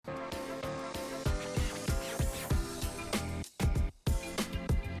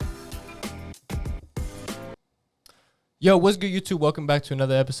Yo, what's good, YouTube? Welcome back to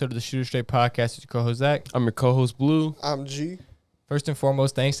another episode of the Shooter Straight Podcast. It's your co-host, Zach. I'm your co-host, Blue. I'm G. First and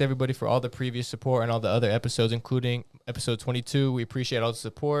foremost, thanks to everybody for all the previous support and all the other episodes, including episode 22. We appreciate all the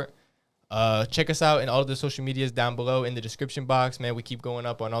support. Check us out in all of the social medias down below in the description box. Man, we keep going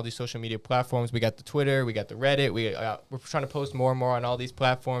up on all these social media platforms. We got the Twitter, we got the Reddit. We're trying to post more and more on all these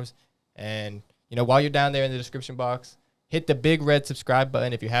platforms. And, you know, while you're down there in the description box, hit the big red subscribe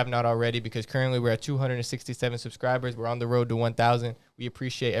button if you have not already, because currently we're at 267 subscribers. We're on the road to 1,000. We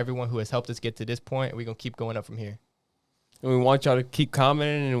appreciate everyone who has helped us get to this point, and we're going to keep going up from here. And we want y'all to keep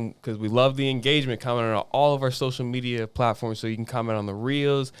commenting because we love the engagement, commenting on all of our social media platforms. So you can comment on the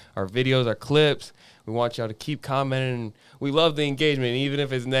reels, our videos, our clips. We want y'all to keep commenting. We love the engagement, even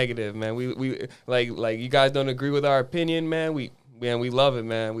if it's negative, man. We like you guys don't agree with our opinion, man. We love it,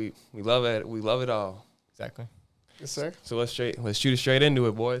 man. We love it. We love it all. Exactly. Yes, sir. So let's shoot it straight into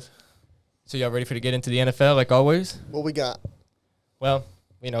it, boys. So y'all ready to get into the NFL like always? What we got? Well,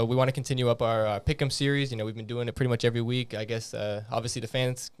 you know, we want to continue up our Pick'em series. You know, we've been doing it pretty much every week. I guess, obviously, the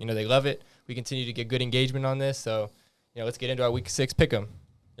fans, you know, they love it. We continue to get good engagement on this. So, you know, let's get into our Week 6 Pick'em.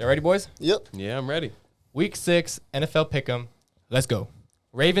 Y'all ready, boys? Yep. Yeah, I'm ready. Week 6 NFL Pick'em. Let's go.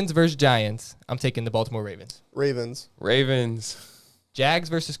 Ravens versus Giants. I'm taking the Baltimore Ravens. Ravens. Jags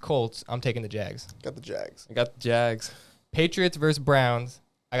versus Colts. I'm taking the Jags. Got the Jags. I got the Jags. Patriots versus Browns.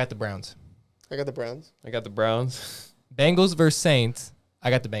 I got the Browns. I got the Browns. I got the Browns. Bengals versus Saints. I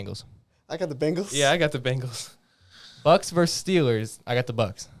got the Bengals. I got the Bengals. Yeah, I got the Bengals. Bucks versus Steelers. I got the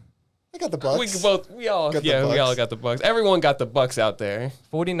Bucks. I got the Bucks. We all got the Bucks. Everyone got the Bucks out there.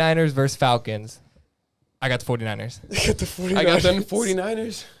 49ers versus Falcons. I got the 49ers. I got the 49ers. I got the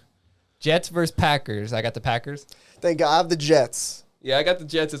 49ers. Jets versus Packers. I got the Packers. Thank God I have the Jets. Yeah, I got the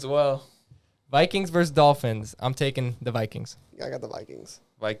Jets as well. Vikings versus Dolphins. I'm taking the Vikings. I got the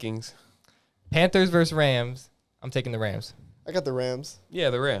Vikings. Panthers versus Rams. I'm taking the Rams. I got the Rams. Yeah,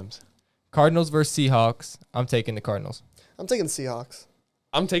 the Rams. Cardinals versus Seahawks. I'm taking the Cardinals. I'm taking the Seahawks.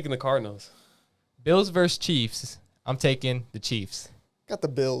 I'm taking the Cardinals. Bills versus Chiefs. I'm taking the Chiefs. Got the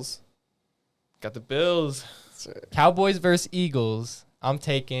Bills. Got the Bills. Cowboys versus Eagles. I'm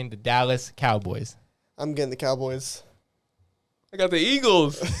taking the Dallas Cowboys. I'm getting the Cowboys. I got the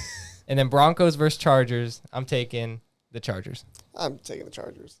Eagles. And then Broncos versus Chargers. I'm taking the Chargers. I'm taking the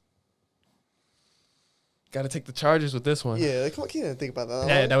Chargers. Got to take the Chargers with this one. Yeah, come on, you didn't think about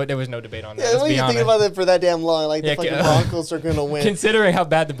that. Yeah, there was no debate on that. Yeah, Let's when be you honest. think about it for that damn long, like Yeah, the fucking Broncos are gonna win. Considering how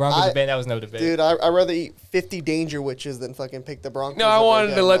bad the Broncos have been, that was no debate. Dude, I'd rather eat 50 danger witches than fucking pick the Broncos. No, I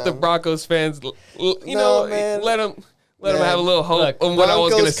wanted to let the man. Broncos fans, man. let them have a little hope Look, on what I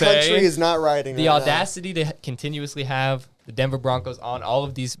was going to Broncos country say. is not riding The right audacity to continuously have the Denver Broncos on all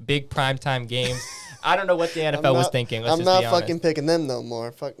of these big primetime games. I don't know what the NFL was thinking. Let's I'm just not be honest. fucking picking them no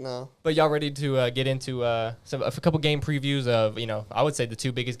more. Fuck no. But y'all ready to get into a couple game previews of, you know, I would say the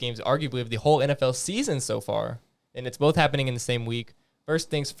two biggest games arguably of the whole NFL season so far. And it's both happening in the same week.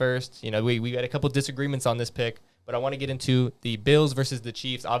 First things first, you know, we had a couple disagreements on this pick, but I want to get into the Bills versus the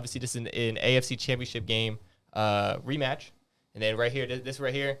Chiefs. Obviously, this is an AFC Championship game rematch. And then right here, this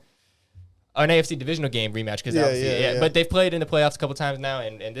right here, an AFC divisional game rematch. Because yeah. But they've played in the playoffs a couple times now.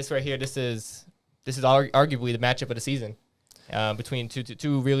 And this right here, this is arguably the matchup of the season between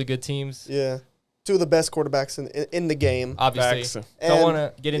two really good teams. Yeah. Two of the best quarterbacks in the game. Obviously. Facts. So I want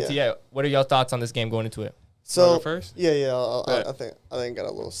to get into, what are y'all thoughts on this game going into it? So first? Yeah. I think got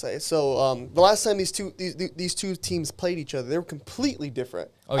a little say. So the last time these two teams played each other, they were completely different.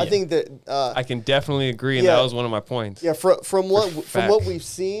 Oh, yeah. I think that I can definitely agree, and that was one of my points. Yeah, from what we've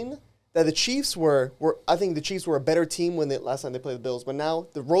seen, that the Chiefs were I think the Chiefs were a better team last time they played the Bills, but now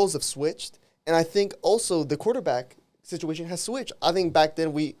the roles have switched, and I think also the quarterback situation has switched. I think back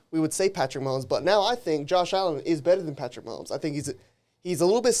then we would say Patrick Mahomes, but now I think Josh Allen is better than Patrick Mahomes. I think he's a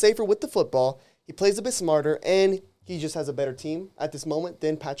little bit safer with the football. He plays a bit smarter, and he just has a better team at this moment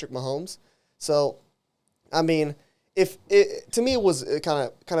than Patrick Mahomes. So, I mean, to me it was kind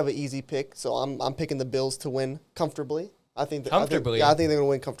of an easy pick. So I'm picking the Bills to win comfortably. Comfortably? I think they're gonna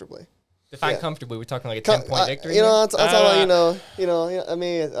win comfortably. Define comfortably. We're talking like a 10-point victory. You know, I'm talking about I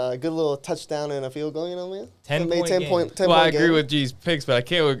mean, a good little touchdown and a field goal. You know what I mean? 10 point Well, I agree with G's picks, but I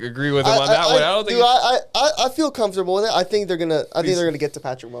can't agree with him on that one. I don't think. Dude, I feel comfortable with it. I think they're gonna get to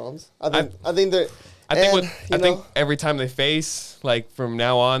Patrick Mahomes. I think every time they face, like from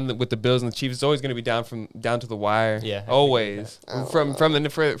now on with the Bills and the Chiefs, it's always going to be down to the wire. Yeah, always. I think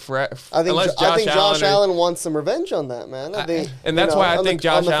Josh Allen wants some revenge on that, man. And that's why I think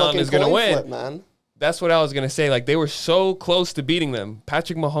Josh Allen is going to win. Flip, man. That's what I was going to say. Like, they were so close to beating them.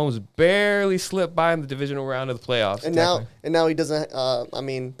 Patrick Mahomes barely slipped by in the divisional round of the playoffs. And now he doesn't.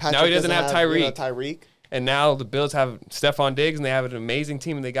 Patrick now he doesn't have Tyreek. Tyreek. And now the Bills have Stephon Diggs, and they have an amazing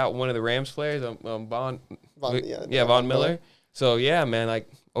team, and they got one of the Rams players, Von Miller. So, yeah, man, like,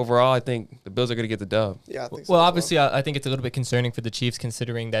 overall, I think the Bills are going to get the dub. Yeah, I think so. Well, obviously, I think it's a little bit concerning for the Chiefs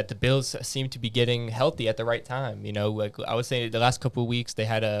considering that the Bills seem to be getting healthy at the right time. You know, like I would say the last couple of weeks, they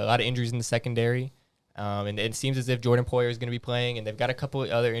had a lot of injuries in the secondary. And it seems as if Jordan Poyer is going to be playing, and they've got a couple of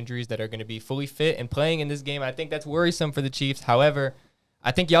other injuries that are going to be fully fit and playing in this game. I think that's worrisome for the Chiefs. However,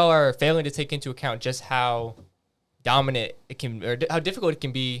 I think y'all are failing to take into account just how dominant it can, or how difficult it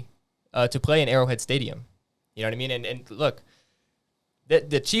can be to play in Arrowhead Stadium. You know what I mean? And look,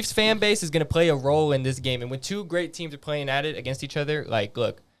 the Chiefs fan base is going to play a role in this game. And when two great teams are playing at it against each other, like,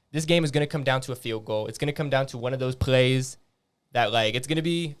 look, this game is going to come down to a field goal. It's going to come down to one of those plays that, like, it's going to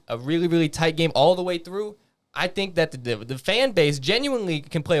be a really, really tight game all the way through. I think that the fan base genuinely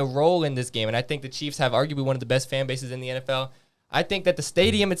can play a role in this game. And I think the Chiefs have arguably one of the best fan bases in the NFL. I think that the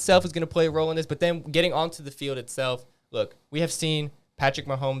stadium itself is going to play a role in this. But then getting onto the field itself, look, we have seen Patrick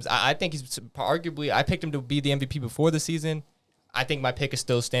Mahomes. I think he's arguably, I picked him to be the MVP before the season. I think my pick is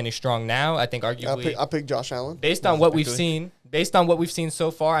still standing strong now. I think arguably I picked Josh Allen. Based on what we've seen so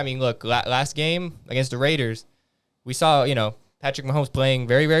far, I mean, look, last game against the Raiders, we saw, Patrick Mahomes playing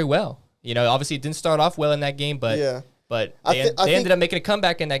very, very well. Obviously it didn't start off well in that game, but they ended up making a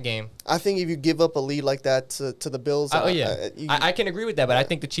comeback in that game. I think if you give up a lead like that to the Bills, I can agree with that, but I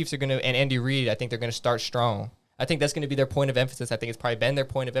think the Chiefs are going to, and Andy Reid, I think they're going to start strong. I think that's going to be their point of emphasis. I think it's probably been their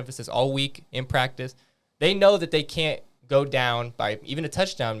point of emphasis all week in practice. They know that they can't go down by even a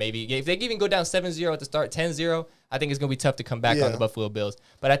touchdown maybe. If they even go down 7-0 at the start, 10-0, I think it's going to be tough to come back on the Buffalo Bills.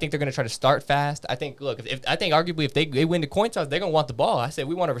 But I think they're going to try to start fast. I think, look, I think arguably if they win the coin toss, they're going to want the ball. I said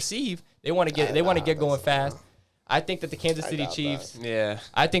we want to receive. They want to get going fast. I think that the Kansas City Chiefs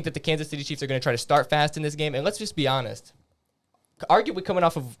I think that the Kansas City Chiefs are going to try to start fast in this game. And let's just be honest. Arguably coming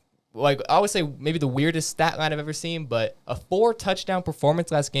off of, like, I would say maybe the weirdest stat line I've ever seen, but a 4-touchdown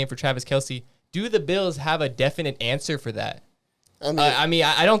performance last game for Travis Kelce. Do the Bills have a definite answer for that?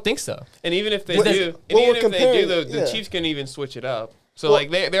 I don't think so. And even if they do, the Chiefs can even switch it up. So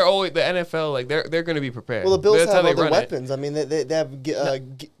they're always the NFL. Like they're going to be prepared. Well, the Bills have other weapons. I mean, they have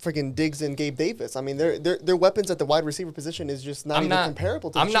freaking Diggs and Gabe Davis. I mean, their weapons at the wide receiver position is just not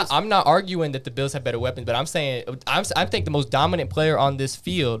comparable to the Chiefs. I'm not arguing that the Bills have better weapons, but I'm saying I think the most dominant player on this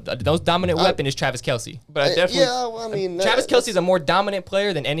field, the most dominant weapon is Travis Kelce. But I definitely Travis Kelce is a more dominant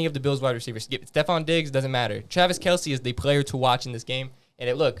player than any of the Bills wide receivers. Stephon Diggs doesn't matter. Travis Kelce is the player to watch in this game.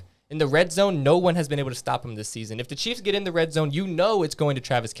 And look. In the red zone, no one has been able to stop him this season. If the Chiefs get in the red zone, it's going to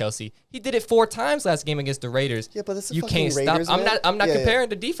Travis Kelce. He did it 4 times last game against the Raiders. Yeah, but that's you can't Raiders, stop. man. I'm not comparing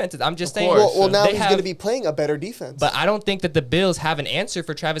the defenses. I'm just saying. Well, now he's going to be playing a better defense. But I don't think that the Bills have an answer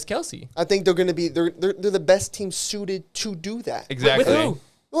for Travis Kelce. I think they're going to be they're the best team suited to do that. Exactly. With who?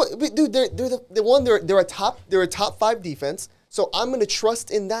 Well, dude, they're a top 5 defense. So I'm going to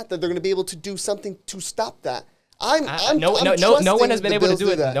trust in that they're going to be able to do something to stop that. No one has been able to do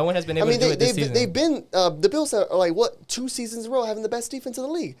it. No one has been able to do it this season. They've been the Bills are like 2 seasons in a row having the best defense in the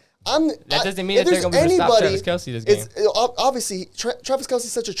league. That doesn't mean that they're going to be able to stop Travis Kelce this game. Obviously, Travis Kelce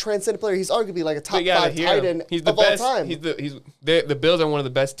is such a transcendent player. He's arguably like a top 5 tight end of all time. The Bills are one of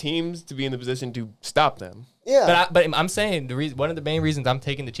the best teams to be in the position to stop them. Yeah, but I'm saying one of the main reasons I'm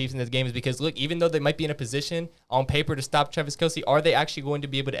taking the Chiefs in this game is because, look, even though they might be in a position on paper to stop Travis Kelce, are they actually going to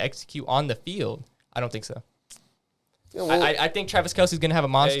be able to execute on the field? I don't think so. I think Travis Kelce is going to have a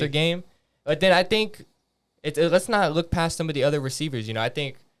monster game, but then I think let's not look past some of the other receivers. I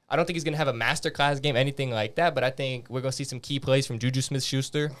don't think he's going to have a masterclass game, anything like that, but I think we're going to see some key plays from Juju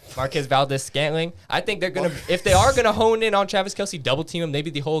Smith-Schuster, Marquez Valdez-Scantling. I think they're going to, if they are going to hone in on Travis Kelce, double team him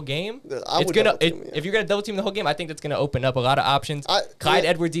maybe the whole game. If you're going to double team the whole game, I think that's going to open up a lot of options. Clyde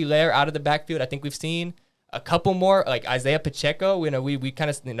Edwards-Helaire out of the backfield. I think we've seen a couple more, like Isaiah Pacheco. We kind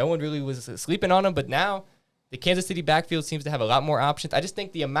of, no one really was sleeping on him, but now the Kansas City backfield seems to have a lot more options. I just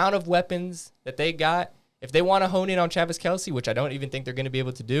think the amount of weapons that they got, if they want to hone in on Travis Kelce, which I don't even think they're going to be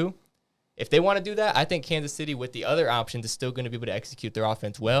able to do, if they want to do that, I think Kansas City with the other options is still going to be able to execute their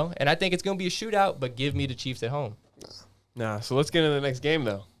offense well. And I think it's going to be a shootout, but give me the Chiefs at home. So let's get into the next game,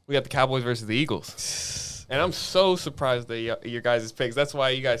 though. We got the Cowboys versus the Eagles. And I'm so surprised that your guys' picks. That's why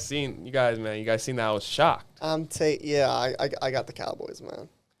you guys seen that I was shocked. I got the Cowboys, man.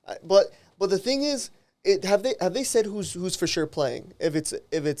 But the thing is, have they said who's for sure playing? If it's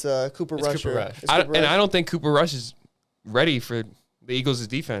Cooper Rush. And I don't think Cooper Rush is ready for the Eagles'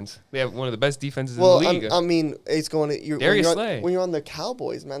 defense. They have one of the best defenses in the league. I mean, it's going to when you're on the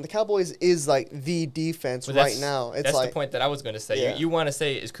Cowboys, man. The Cowboys is like the defense right now. It's that's like the point that I was going to say. Yeah. You want to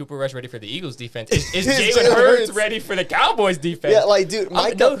say, is Cooper Rush ready for the Eagles' defense? Is Jalen Hurts ready for the Cowboys' defense? Yeah, like dude,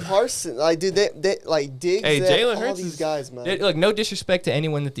 Micah Parsons, like dude, they like Diggs. Hey, Jalen Hurts, all these guys, man. Look, no disrespect to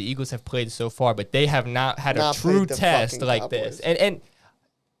anyone that the Eagles have played so far, but they have not had a true test like this. And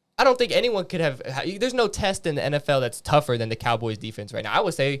I don't think anyone could have. There's no test in the NFL that's tougher than the Cowboys' defense right now. I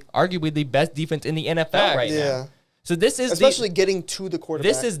would say arguably the best defense in the NFL right now. So this is especially getting to the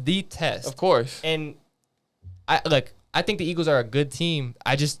quarterback. This is the test, of course. And I think the Eagles are a good team.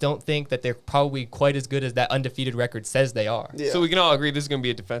 I just don't think that they're probably quite as good as that undefeated record says they are. Yeah. So we can all agree this is going to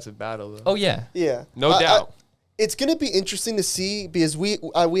be a defensive battle, though. Oh yeah, no doubt. It's going to be interesting to see because we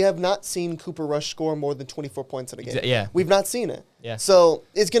have not seen Cooper Rush score more than 24 points in a game. Yeah. We've not seen it. Yeah. So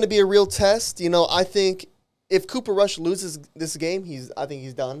it's going to be a real test. I think if Cooper Rush loses this game, I think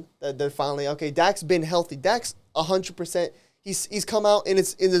he's done. They're finally, okay, Dak's been healthy. Dak's 100%. He's come out, and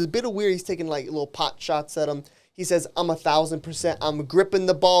it's a bit of weird. He's taking like little pot shots at him. He says, I'm 1,000%. I'm gripping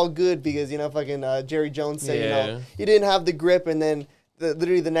the ball good because, fucking Jerry Jones said, he didn't have the grip, and then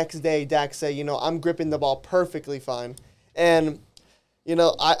literally the next day, Dak said, I'm gripping the ball perfectly fine. And,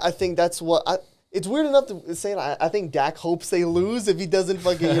 I think that's what it's weird enough to say it. I think Dak hopes they lose if he doesn't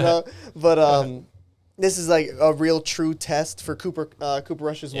fucking, but this is like a real true test for Cooper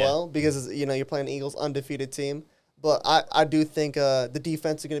Rush as well because, you're playing the Eagles' undefeated team. But I do think the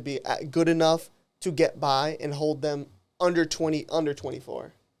defense is going to be good enough to get by and hold them under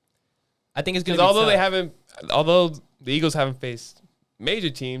 24. I think it's going to be although the Eagles haven't faced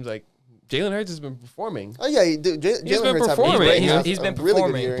major teams, like Jalen Hurts has been performing. Oh yeah, Jalen Hurts performing. He's been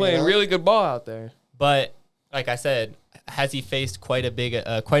performing, really playing really good ball out there. But like I said, has he faced quite as big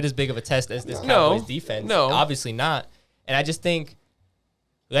of a test as this Cowboys defense? No, obviously not. And I just think,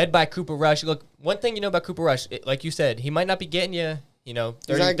 led by Cooper Rush. Look, one thing you know about Cooper Rush, like you said, he might not be getting you,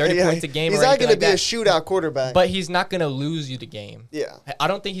 30 points a game. He's not going to be a shootout quarterback, but he's not going to lose you the game. Yeah, I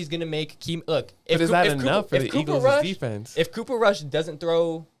don't think he's going to make key. Look, is that enough for the Eagles' defense? If Cooper Rush doesn't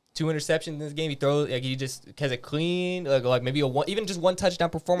throw 2 interceptions in this game, he just has a clean, like maybe even just one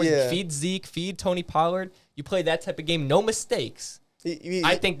touchdown performance. Yeah. Feed Zeke, feed Tony Pollard. You play that type of game, no mistakes.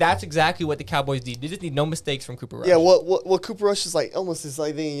 I think that's exactly what the Cowboys need. They just need no mistakes from Cooper Rush. Yeah, what Cooper Rush is like almost is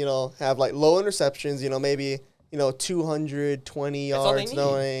like they have like low interceptions. Maybe 220 yards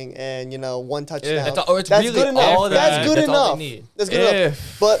throwing and one touchdown. Yeah, that's really good enough. That's good enough. That's good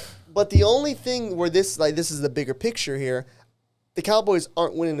enough. But the only thing where this is the bigger picture here. The Cowboys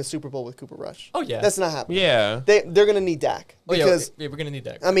aren't winning the Super Bowl with Cooper Rush. Oh, yeah. That's not happening. Yeah. They're going to need Dak. Because, we're going to need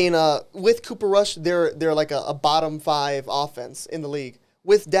Dak. I mean, with Cooper Rush, they're like a bottom 5 offense in the league.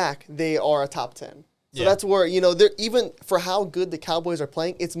 With Dak, they are a top 10. So that's where, they're even for how good the Cowboys are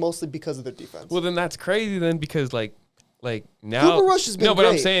playing, it's mostly because of their defense. Well, then that's crazy then because, like now. Cooper Rush has been but great.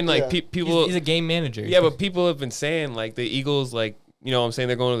 I'm saying, people. He's a game manager. Yeah, but people have been saying, the Eagles, I'm saying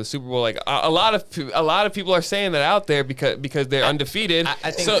they're going to the Super Bowl. Like a lot of people are saying that out there because they're undefeated.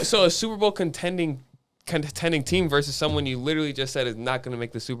 I think so a Super Bowl contending team versus someone you literally just said is not going to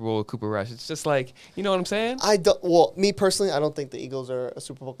make the Super Bowl with Cooper Rush. It's just like, you know what I'm saying? Me personally, I don't think the Eagles are a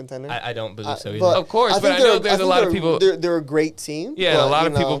Super Bowl contender. I don't believe so either. But of course, but I know there's a lot of people. They're a great team. Yeah, a lot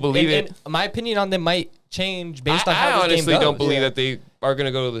of people believe it. And my opinion on them might change based on how I this honestly game goes. don't believe that they are going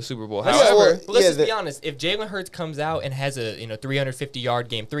to go to the Super Bowl. However, let's just be honest. If Jalen Hurts comes out and has a 350-yard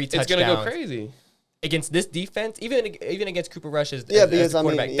game, 3 touchdowns, it's going to go crazy. Against this defense, even against Cooper Rush as because a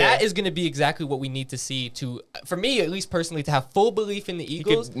quarterback, that is going to be exactly what we need to see for me, at least personally, to have full belief in the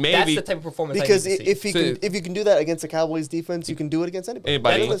Eagles. That's the type of performance because I need to see. if you can do that against the Cowboys defense, you can do it against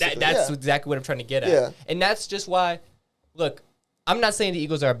anybody. That's exactly what I'm trying to get at. Yeah. And that's just why, look, I'm not saying the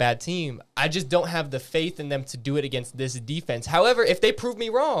Eagles are a bad team. I just don't have the faith in them to do it against this defense. However, if they prove me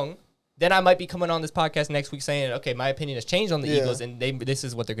wrong, then I might be coming on this podcast next week saying, okay, my opinion has changed on the Eagles, and this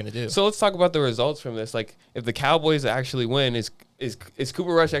is what they're going to do. So let's talk about the results from this. Like, if the Cowboys actually win, is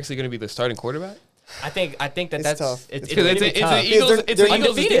Cooper Rush actually going to be the starting quarterback? I think that's tough. It's the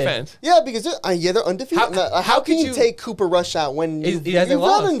Eagles' defense. Yeah, because they're undefeated. How can you take Cooper Rush out when you're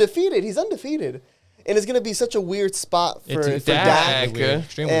not undefeated? He's undefeated. And it's going to be such a weird spot for Dak.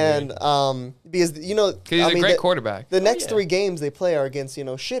 And because, he's a great quarterback. The next 3 games they play are against,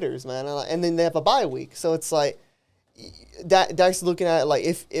 shitters, man. And then they have a bye week. So it's like, Dak's looking at it like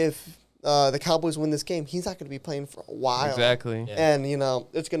if the Cowboys win this game, he's not going to be playing for a while. Exactly. Yeah. And,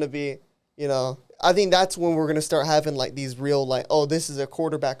 it's going to be, You know, I think that's when we're gonna start having like these real like, oh, this is a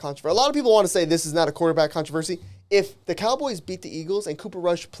quarterback controversy. A lot of people want to say this is not a quarterback controversy. If the Cowboys beat the Eagles and Cooper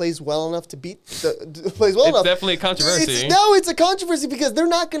Rush plays well enough to beat plays well enough, it's definitely a controversy. It's a controversy because they're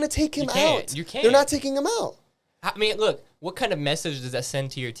not gonna take him out. You can't. They're not taking him out. I mean, look, what kind of message does that send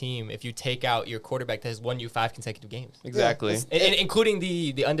to your team if you take out your quarterback that has won you 5 consecutive games? Exactly. And including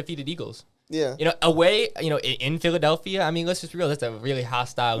the undefeated Eagles. Yeah. You know, away, you know, in Philadelphia, I mean, let's just be real, that's a really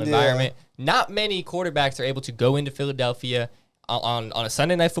hostile environment. Not many quarterbacks are able to go into Philadelphia on a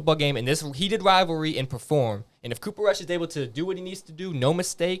Sunday night football game in this heated rivalry and perform. And if Cooper Rush is able to do what he needs to do, no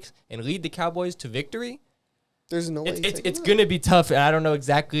mistakes, and lead the Cowboys to victory, there's no way it's going to be tough, and I don't know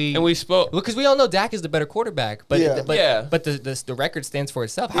exactly. And we spoke because we all know Dak is the better quarterback, but Yeah. but the record stands for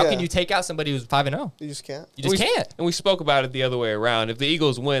itself. How can you take out somebody who's 5-0? You just can't. You just can't. And we spoke about it the other way around. If the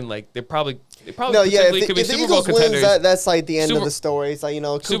Eagles win, like they probably No, potentially could be if the Super Bowl Eagles wins, contenders. that's like the end of the story. It's like, you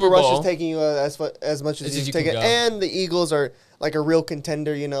know, Cooper Rush is taking you as much as you take it, and the Eagles are like a real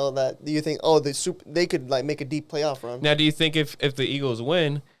contender. You know that you think, oh, they could like make a deep playoff run. Now, do you think if the Eagles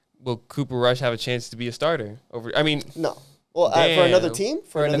win, will Cooper Rush have a chance to be a starter? No. Well, for another team,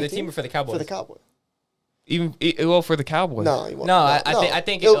 for another team, or for the Cowboys? For the Cowboys. For the Cowboys. No, he won't. No, I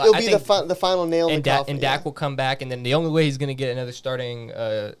think it'll be the final nail in the coffin. And Dak will come back, and then the only way he's going to get another starting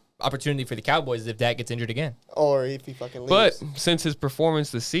opportunity for the Cowboys is if Dak gets injured again, or if he fucking leaves. But since his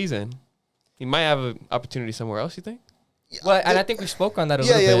performance this season, he might have an opportunity somewhere else. You think? Well, and I think we spoke on that a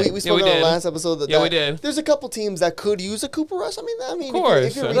little bit. Yeah, we spoke on the last episode. We did. There's a couple teams that could use a Cooper Rush. I mean, of course.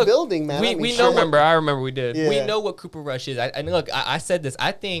 If you're rebuilding, man. We know. I remember we did. Yeah. We know what Cooper Rush is. I said this.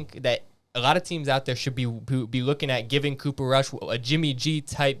 I think that a lot of teams out there should be looking at giving Cooper Rush a Jimmy G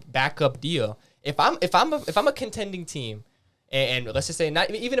type backup deal. If I'm a contending team, and let's just say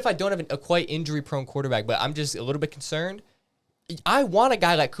even if I don't have a quite injury prone quarterback, but I'm just a little bit concerned, I want a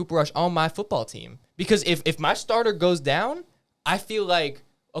guy like Cooper Rush on my football team because if my starter goes down, I feel like,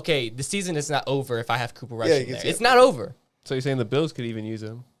 okay, the season is not over if I have Cooper Rush in there. It's not over. So you're saying the Bills could even use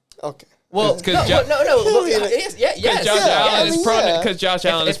him? Okay. Well, because Josh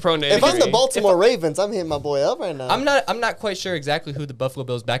Allen is prone to injury. If I'm the Baltimore Ravens, I'm hitting my boy up right now. I'm not quite sure exactly who the Buffalo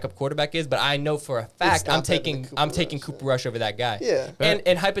Bills backup quarterback is, but I know for a fact I'm taking Cooper Rush over that guy. Yeah.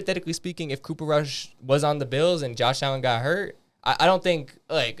 And hypothetically speaking, if Cooper Rush was on the Bills and Josh Allen got hurt, I don't think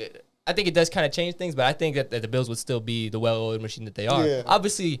I think it does kind of change things, but I think that the Bills would still be the well-oiled machine that they are. Yeah.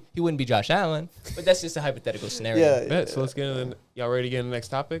 Obviously, he wouldn't be Josh Allen, but that's just a hypothetical scenario. Yeah. So let's get into y'all ready to get into the next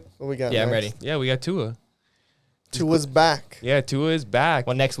topic? What we got? Yeah, I'm ready. Yeah, we got Tua. Tua's back. Yeah, Tua is back.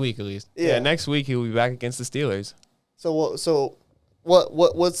 Well, next week at least. Yeah, next week he will be back against the Steelers. So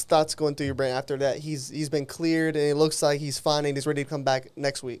what's thoughts going through your brain after that? He's been cleared and it looks like he's fine and he's ready to come back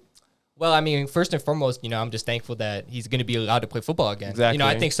next week. Well, I mean, first and foremost, I'm just thankful that he's going to be allowed to play football again. Exactly.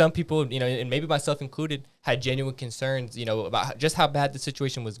 I think some people, and maybe myself included, had genuine concerns, about just how bad the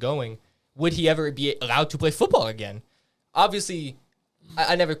situation was going. Would he ever be allowed to play football again? Obviously,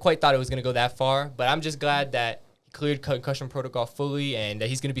 I never quite thought it was going to go that far, but I'm just glad that he cleared concussion protocol fully and that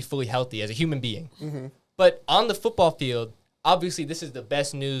he's going to be fully healthy as a human being. Mm-hmm. But on the football field, obviously, this is the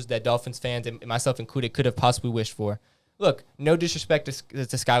best news that Dolphins fans, and myself included, could have possibly wished for. Look, no disrespect to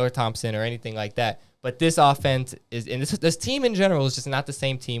Skylar Thompson or anything like that, but this offense and this team in general is just not the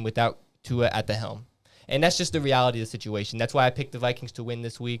same team without Tua at the helm. And that's just the reality of the situation. That's why I picked the Vikings to win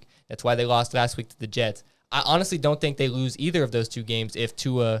this week. That's why they lost last week to the Jets. I honestly don't think they lose either of those two games if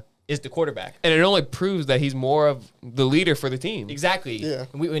Tua is the quarterback. And it only proves that he's more of the leader for the team. Exactly. Yeah.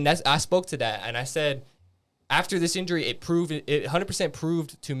 I spoke to that, and I said, after this injury, it 100%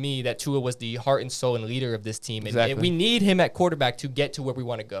 proved to me that Tua was the heart and soul and leader of this team. And we need him at quarterback to get to where we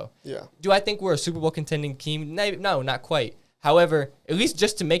want to go. Yeah. Do I think we're a Super Bowl contending team? No, not quite. However, at least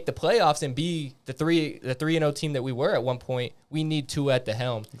just to make the playoffs and be the 3-0 team that we were at one point, we need Tua at the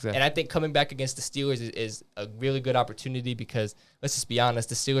helm. Exactly. And I think coming back against the Steelers is a really good opportunity because, let's just be honest,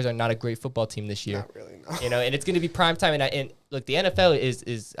 the Steelers are not a great football team this year. Not really, no. And it's going to be prime time. And look, the NFL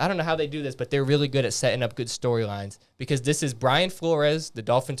is I don't know how they do this, but they're really good at setting up good storylines because this is Brian Flores, the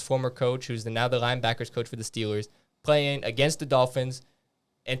Dolphins' former coach, who's now the linebackers coach for the Steelers, playing against the Dolphins.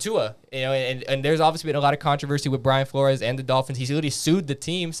 And Tua, and there's obviously been a lot of controversy with Brian Flores and the Dolphins. He's literally sued the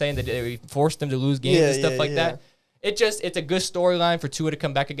team, saying that they forced them to lose games and stuff like that. It's a good storyline for Tua to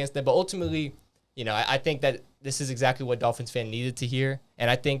come back against them. But ultimately, I think that this is exactly what Dolphins fan needed to hear. And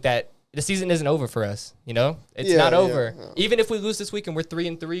I think that the season isn't over for us. It's not over. Yeah. Even if we lose this week and we're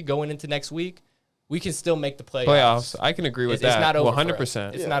 3-3 going into next week, we can still make the playoffs. I can agree with that. It's not over.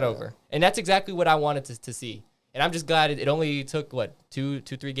 100%. It's not over. And that's exactly what I wanted to see. And I'm just glad it only took,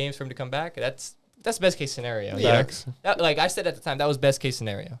 2-3 games for him to come back. That's best case scenario. Yeah. Like I said at the time, that was best case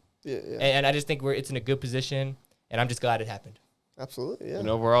scenario. Yeah, yeah. And I just think it's in a good position, and I'm just glad it happened. Absolutely, yeah. And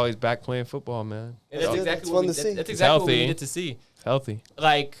overall, he's back playing football, man. And that's It's exactly fun what we, to see. that's exactly what we healthy. needed to see. It's healthy.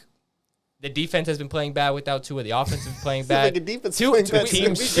 Like, the defense has been playing bad without Tua. The offense has been playing Seems like a bad. defense Two- playing two- bad. The team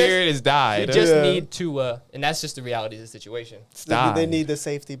we just- spirit has We died. just Yeah. need Tua, and that's just the reality of the situation. It's They died. need the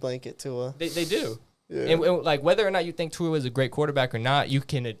safety blanket to They do. yeah. And, like, whether or not you think Tua is a great quarterback or not,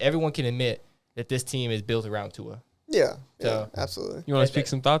 everyone can admit that this team is built around Tua. Yeah, So- absolutely. You want to speak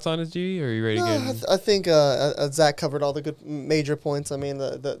some thoughts on it, G? Or are you ready to No, get in? I think Zach covered all the good major points. I mean,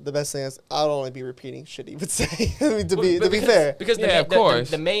 the best thing is I'll only be repeating shit he would say. I mean, to be fair, Because Yeah, of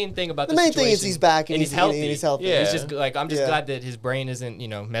course. the main thing about the the main thing is situation- he's back and he's healthy. And he's healthy. Yeah. It's just like I'm just Yeah. glad that his brain isn't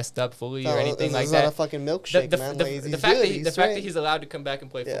messed up fully or No, anything like it's that. not a fucking milkshake, man. Like, he's the fact good. that He's the fact that straight. he's allowed to come back and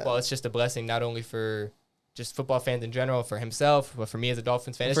play Yeah. football, it's just a blessing not only for just football fans in general, for himself, but for me as a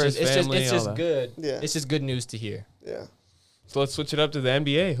Dolphins fan. And It's for just his family, it's all just that. good. Yeah. It's just good news to hear. Yeah, So let's switch it up to the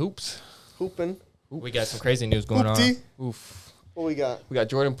NBA. Hoops. hooping. We got some crazy news going on. Hoopty. Oof. What we got? We got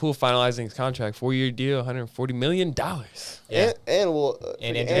Jordan Poole finalizing his contract, 4-year deal, $140 million. Yeah. And we'll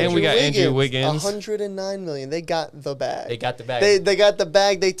And we got Andrew Wiggins. 109 million. They got the bag. They got the bag. They got the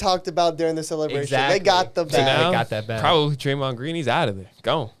bag they talked about during the celebration. Exactly. They got the So bag. now- Now, They got that back. Probably Draymond Green, he's out of there.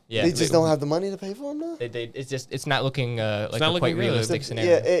 Gone. Yeah. They just don't have the money to pay for him now. It's not looking like not a quite looking good. realistic Yeah,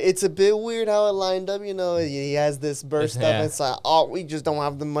 scenario. it's a bit weird how it lined up. You know, he has this burst Yeah. up. It's like, oh, we just don't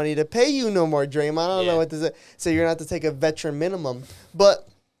have the money to pay you no more, Draymond. I don't Yeah. know what to say. So you're gonna have to take a veteran minimum. But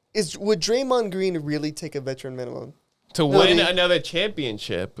would Draymond Green really take a veteran minimum? To No, win he- another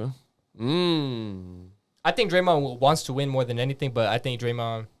championship. I think Draymond wants to win more than anything, but I think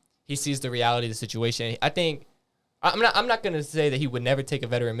Draymond, he sees the reality of the situation. I think I'm not gonna say that he would never take a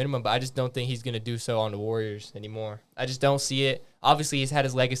veteran minimum, but I just don't think he's gonna do so on the Warriors anymore. I just don't see it. Obviously, he's had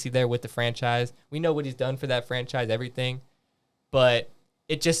his legacy there with the franchise. We know what he's done for that franchise, everything, but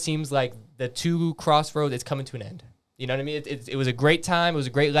it just seems like the two crossroads is coming to an end. You know what I mean? It was a great time. It was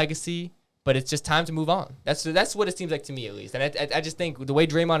a great legacy. But it's just time to move on. That's what it seems like to me, at least. And I just think the way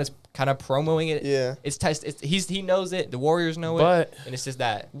Draymond is kind of promoting it, Yeah. he knows it. The Warriors know But- it, and it's just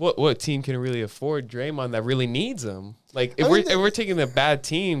that. What team can really afford Draymond that really needs him? Like, if I mean, if we're taking the bad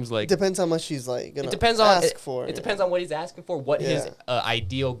teams, like, Depends how much he's like gonna It depends on ask for. It depends on what he's asking for, what his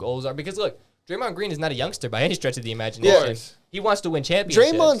ideal goals are. Because look, Draymond Green is not a youngster by any stretch of the imagination. Yes. He wants to win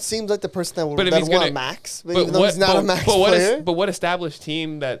championships. Draymond seems like the person that would But if he's want gonna- a max, but even though he's not a max but player. what established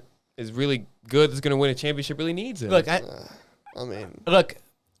team that is really good that's going to win a championship really needs him? Look, I mean,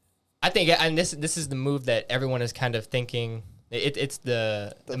 I think, and this is the move that everyone is kind of thinking. It's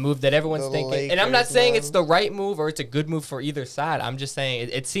the move that everyone's the thinking, and I'm not Lakers, saying man. it's the right move or it's a good move for either side. I'm just saying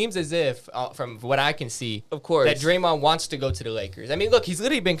it seems as if, from what I can see, Of course. that Draymond wants to go to the Lakers. I mean, look, he's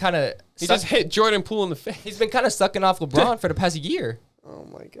literally been kind of he just hit Jordan Poole in the face. he's been kind of sucking off LeBron for the past year. oh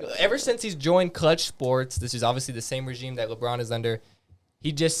my god. Ever since he's joined Clutch Sports, this is obviously the same regime that LeBron is under.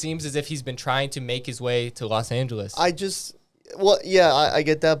 He just seems as if he's been trying to make his way to Los Angeles. I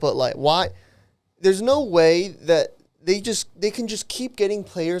get that, but like, why? There's no way that they can just keep getting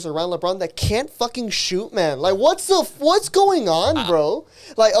players around LeBron that can't fucking shoot, man. Like, what's going on, bro?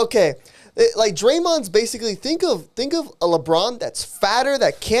 Like, okay, like Draymond's basically think of a LeBron that's fatter,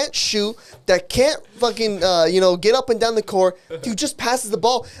 that can't shoot, that can't fucking get up and down the court, who just passes the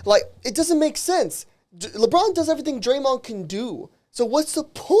ball. Like, it doesn't make sense. LeBron does everything Draymond can do. So what's the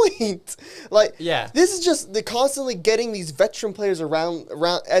point? Like, Yeah. this is just they're constantly getting these veteran players around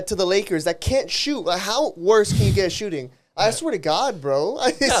to the Lakers that can't shoot. Like, how worse can you get at shooting? I swear to God, bro,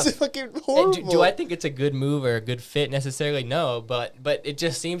 it's fucking And horrible. do I think it's a good move or a good fit necessarily? No, but it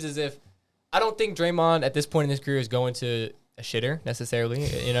just seems as if I don't think Draymond at this point in his career is going to a shitter necessarily.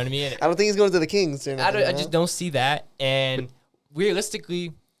 You know what I mean? I don't think he's going to the Kings. Or nothing, I just don't see that. And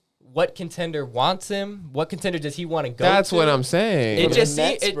realistically, what contender wants him? What contender does he want to go That's to? what I'm saying. It the just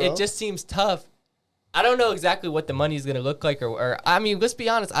Nets, bro. it just seems tough. I don't know exactly what the money is going to look like, or I mean, let's be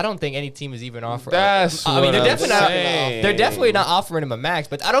honest. I don't think any team is even offering. That's I mean, what they're I'm definitely not. saying. They're definitely not offering him a max,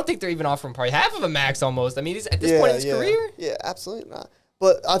 but I don't think they're even offering probably half of a max almost. I mean, he's at this point in his career. Yeah, absolutely not.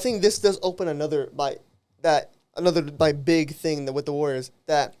 But I think this does open another big thing with the Warriors,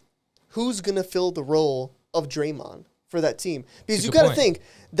 that who's gonna fill the role of Draymond for that team? Because That's a you good got to point. think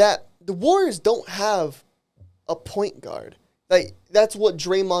that the Warriors don't have a point guard. Like, that's what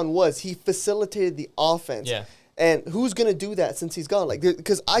Draymond was. He facilitated the offense. Yeah. And who's gonna do that since he's gone? Like,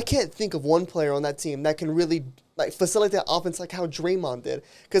 because I can't think of one player on that team that can really like facilitate that offense like how Draymond did.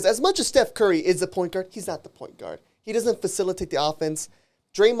 Because as much as Steph Curry is the point guard, he's not the point guard. He doesn't facilitate the offense.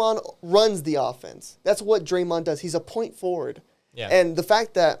 Draymond runs the offense. That's what Draymond does. He's a point forward. Yeah. And the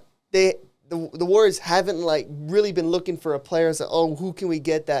fact that the the Warriors haven't like really been looking for a player. So, who can we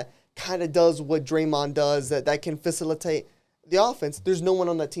get that kind of does what Draymond does, that can facilitate the offense? There's no one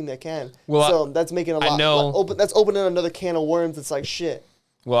on that team that can. Well, so that's making a lot. That's opening another can of worms. It's like shit.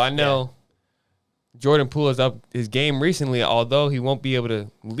 Well, I know Jordan Poole has upped his game recently, although he won't be able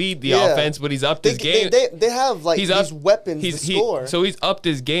to lead the offense, but he's upped his game. They have like these weapons to score. So he's upped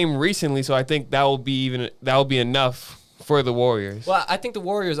his game recently, so I think that will be enough for the Warriors. Well, I think the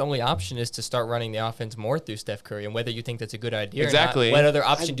Warriors' only option is to start running the offense more through Steph Curry, and whether you think that's a good idea exactly. or not, what other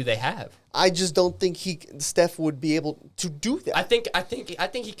option do they have? I just don't think Steph would be able to do that. I think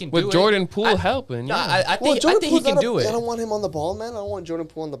he can do with it. Jordan Poole helping. No, I think he can do it. I don't want him on the ball, man. I don't want Jordan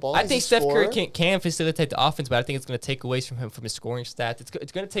Poole on the ball. I think Steph Curry can facilitate the offense, but I think it's going to take away from him from his scoring stats.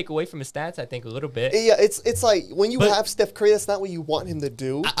 It's going to take away from his stats, I think, a little bit. Yeah, it's like when you have Steph Curry, that's not what you want him to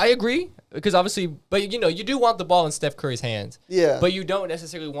do. I agree, because obviously, but you do want the ball in Steph Curry's hands. Yeah. But you don't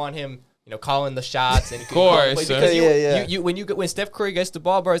necessarily want him, calling the shots and of course. Because when Steph Curry gets the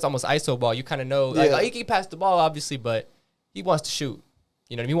ball, bro, it's almost ISO ball. You kind of know, like he can pass the ball, obviously, but he wants to shoot.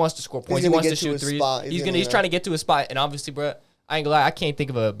 You know, he wants to score points. He wants to shoot threes. He's trying to get to a spot, and obviously, bro, I ain't gonna lie, I can't think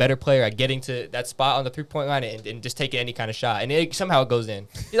of a better player at getting to that spot on the 3-point line and just taking any kind of shot, and somehow it goes in.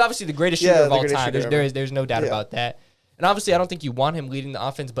 He's obviously the greatest shooter of all time. There's no doubt about that. And obviously, I don't think you want him leading the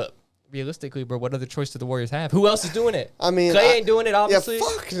offense, but realistically, bro, what other choice do the Warriors have? Who else is doing it? I mean, Clay ain't doing it, obviously. Yeah,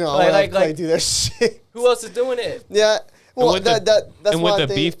 fuck no. Clay do that shit. Who else is doing it? Yeah. Well, that's and with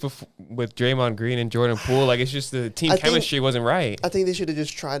the beef with Draymond Green and Jordan Poole, like it's just the team chemistry wasn't right. I think they should have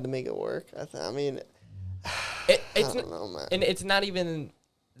just tried to make it work. I mean, I don't know, man. And it's not even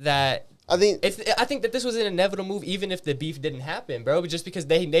that. I think that this was an inevitable move, even if the beef didn't happen, bro. Just because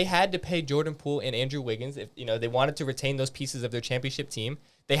they had to pay Jordan Poole and Andrew Wiggins, if they wanted to retain those pieces of their championship team,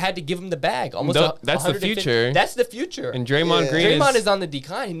 they had to give him the bag. That's the future. That's the future. And Draymond is on the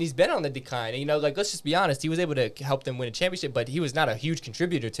decline, and he's been on the decline. And, let's just be honest. He was able to help them win a championship, but he was not a huge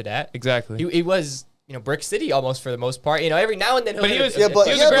contributor to that. Exactly. He was. Brick City almost for the most part. Every now and then he was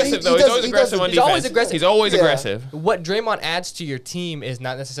aggressive though. He's always aggressive on defense. He's always aggressive. What Draymond adds to your team is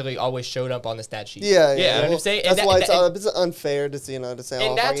not necessarily always showed up on the stat sheet. Yeah. You know what I'm saying? That's why it's unfair to say.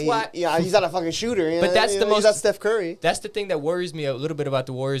 And that's why. He's not a fucking shooter. But that's the most. He's not Steph Curry. That's the thing that worries me a little bit about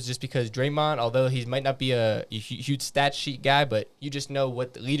the Warriors, just because Draymond, although he might not be a huge stat sheet guy, but you just know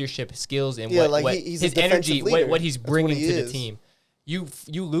what the leadership skills and what his energy, what he's bringing to the team. You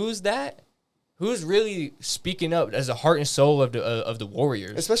lose that. Who's really speaking up as the heart and soul of the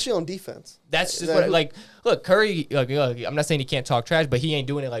Warriors, especially on defense? That's just look, Curry. I'm not saying he can't talk trash, but he ain't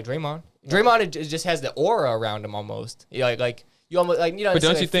doing it like Draymond. Draymond just has the aura around him almost. You almost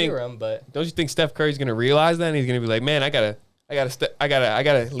But don't you think Steph Curry's gonna realize that and he's gonna be like, man, I gotta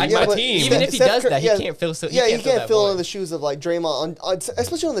lead my team. Even if he does that, he can't fill. He can't fill in the shoes of like Draymond,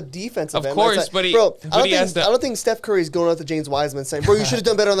 especially on the defensive end. Of course, but I don't think Steph Curry's going up to James Wiseman saying, "Bro, you should have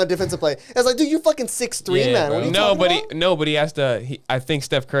done better on that defensive play." It's like, dude, you're fucking 6'3", man. What are you talking about? But he has to. I think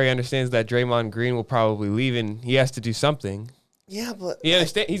Steph Curry understands that Draymond Green will probably leave, and he has to do something. Yeah, but he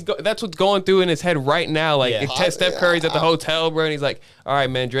understand. That's what's going through in his head right now. Steph Curry's at the hotel, bro, and he's like, "All right,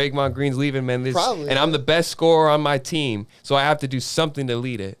 man, Draymond Green's leaving, man. And I'm the best scorer on my team, so I have to do something to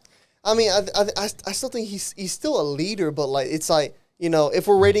lead it." I mean, I still think he's still a leader, but it's like if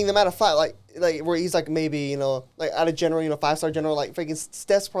we're rating them out of 5, like where he's like maybe like out of general 5-star general, like freaking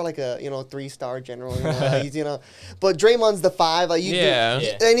Steph's probably like a 3-star general. He's but Draymond's the 5. Like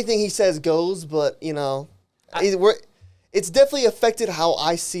anything he says goes, but it's definitely affected how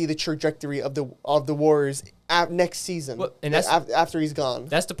I see the trajectory of the Warriors next season. Well, and that's after he's gone.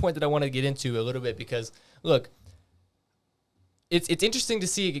 That's the point that I want to get into a little bit because look, it's interesting to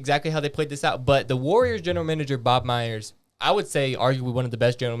see exactly how they played this out. But the Warriors general manager Bob Myers, I would say arguably one of the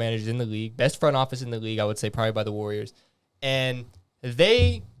best general managers in the league, best front office in the league. I would say probably by the Warriors, and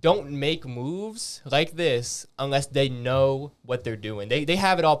they don't make moves like this unless they know what they're doing. They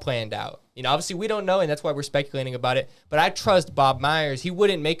have it all planned out. Obviously we don't know, and that's why we're speculating about it. But I trust Bob Myers. He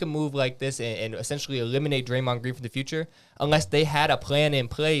wouldn't make a move like this and essentially eliminate Draymond Green from the future unless they had a plan in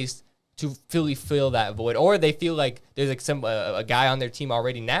place to fully fill that void, or they feel like there's like a guy on their team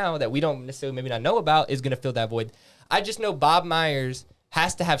already now that we don't necessarily maybe not know about is going to fill that void. I just know Bob Myers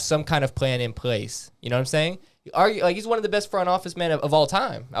has to have some kind of plan in place. You know what I'm saying? He's one of the best front office men of all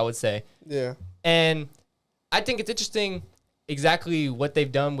time, I would say. Yeah. And I think it's interesting exactly what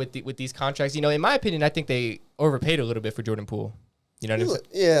they've done with these contracts. In my opinion, I think they overpaid a little bit for Jordan Poole. You know what I'm saying?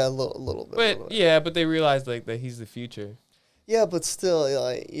 Yeah, a little bit. But they realized that he's the future. Yeah, but still,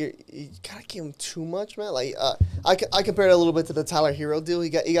 you gotta give him too much, man. I compare it a little bit to the Tyler Hero deal. He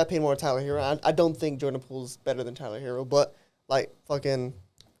got paid more than Tyler Hero. I don't think Jordan Poole's better than Tyler Hero, but fucking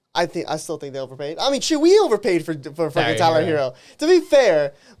I still think they overpaid. I mean, shit, we overpaid for fucking Tyler Hero. Hero. To be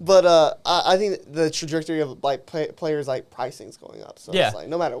fair, but I think the trajectory of like players like pricing's going up. So it's like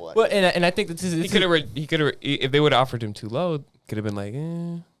no matter what. Well, and I think that this is he could have if they would have offered him too low, could have been like, you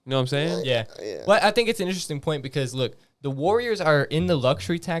know what I'm saying? Yeah. Well, I think it's an interesting point because look, the Warriors are in the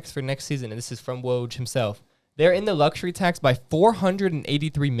luxury tax for next season, and this is from Woj himself. They're in the luxury tax by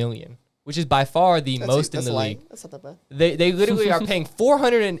 $483 million, which is by far the most in the league. That's not that bad. They literally are paying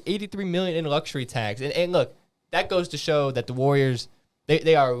 $483 million in luxury tax, and look, that goes to show that the Warriors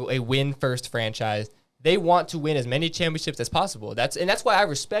they are a win first franchise. They want to win as many championships as possible. That's why I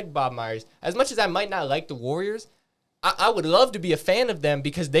respect Bob Myers as much as I might not like the Warriors. I would love to be a fan of them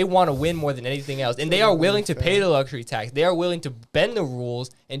because they want to win more than anything else. And they are willing to pay the luxury tax. They are willing to bend the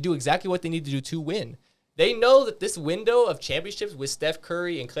rules and do exactly what they need to do to win. They know that this window of championships with Steph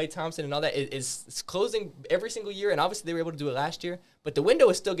Curry and Klay Thompson and all that is closing every single year. And obviously they were able to do it last year. But the window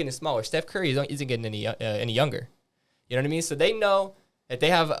is still getting smaller. Steph Curry isn't getting any younger. You know what I mean? So they know that they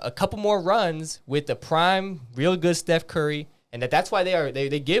have a couple more runs with the prime, real good Steph Curry. And that's why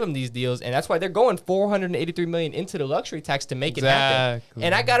they give them these deals, and that's why they're going $483 million into the luxury tax to make it happen.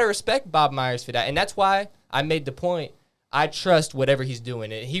 And I gotta respect Bob Myers for that, and that's why I made the point. I trust whatever he's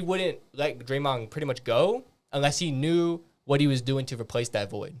doing. And he wouldn't let Draymond pretty much go unless he knew what he was doing to replace that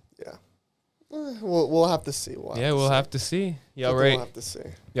void. Yeah, we'll have to see. We'll have to see. Y'all ready? We'll have to see.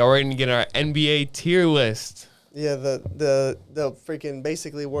 Y'all ready to get our NBA tier list? Yeah, the freaking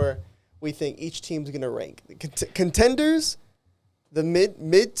basically where we think each team's gonna rank the contenders. The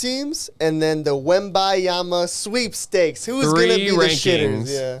mid teams, and then the Wembayama sweepstakes. Who's going to be the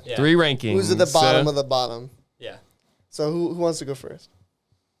shitters? Yeah. 3 rankings. Who's at the bottom of the bottom? Yeah. So who wants to go first?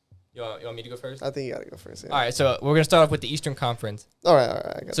 You want me to go first? I think you got to go first. Yeah. All right, so we're going to start off with the Eastern Conference. All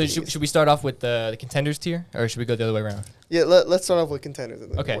right. So should we start off with the contenders tier, or should we go the other way around? Yeah, let's start off with contenders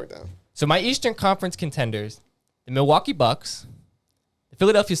and then work down. So my Eastern Conference contenders, the Milwaukee Bucks, the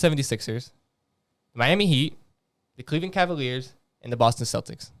Philadelphia 76ers, the Miami Heat, the Cleveland Cavaliers, and the Boston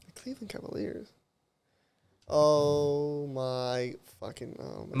Celtics. The Cleveland Cavaliers. Oh my fucking.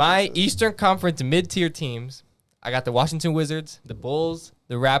 My Eastern Conference mid-tier teams. I got the Washington Wizards, the Bulls,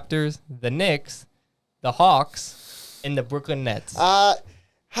 the Raptors, the Knicks, the Hawks, and the Brooklyn Nets. I'm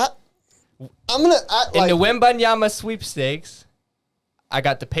gonna in the Wembanyama sweepstakes. I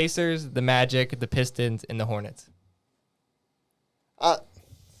got the Pacers, the Magic, the Pistons, and the Hornets. I'm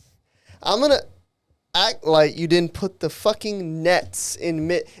gonna act like you didn't put the fucking Nets in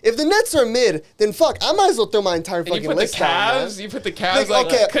mid. If the Nets are mid, then fuck, I might as well throw my entire fucking list down. You put the Cavs like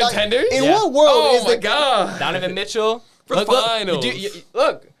contenders? In what world oh my God. Donovan Mitchell. For finals.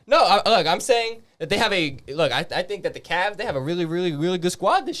 I'm saying that they have I think that the Cavs, they have a really, really, really good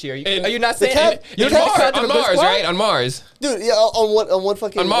squad this year. Are you not saying on Mars, right? On Mars. Dude, yeah, on one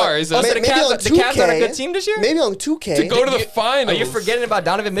fucking... On Mars. Like, the Cavs are a good team this year? Maybe on 2K. To go to the finals. Are you forgetting about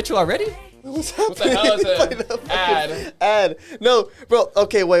Donovan Mitchell already? What's happening? What the hell is it? Ad. No, bro.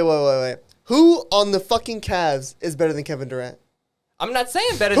 Okay, wait. Who on the fucking Cavs is better than Kevin Durant? I'm not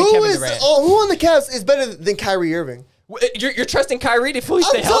saying better than Kevin Durant. Who on the Cavs is better than Kyrie Irving? You're trusting Kyrie to fully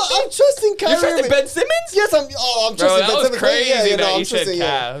stay healthy? I'm trusting Kyrie. You're trusting Ben Simmons? Yes, I'm trusting Ben Simmons. That was crazy that you said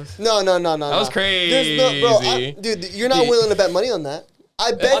Cavs. Cavs. No. That was crazy. Dude, you're not willing to bet money on that.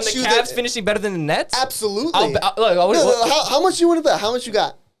 I bet on the you Cavs finishing better than the Nets? Absolutely. How much you want to bet? How much you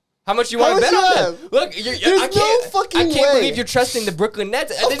got? How much you want to bet on them? Look, I can't believe you're trusting the Brooklyn Nets.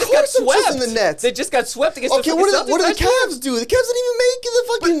 They just got swept. I'm trusting the Nets. They just got swept against the Celtics. Okay, what do the Cavs do? The Cavs didn't even make the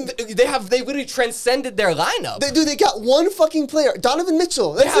fucking... They literally transcended their lineup. They got one fucking player, Donovan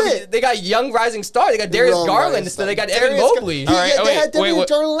Mitchell. That's it. They got young rising star. They got Darius Garland. So they got Evan Mobley. They had Darius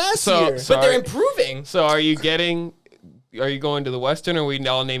Garland last year. But they're improving. So are you going to the Western, or are we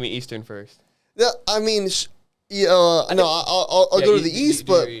all naming Eastern first? I mean... I'll go to the East,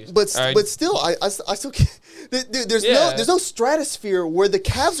 but still, I still can't. Dude, there's no stratosphere where the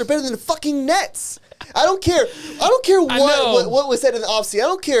Cavs are better than the fucking Nets. I don't care what was said in the offseason. I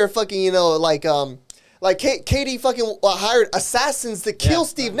don't care fucking like Katie fucking hired assassins to kill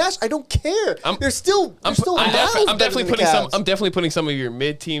Steve Nash. I don't care. I'm definitely putting some of your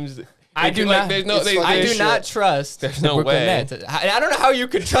mid teams. I do not trust the Brooklyn Nets. I don't know how you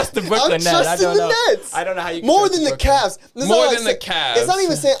could trust the Brooklyn Nets. I'm trusting the Nets. I don't know how you could more than the Cavs. Cavs. It's not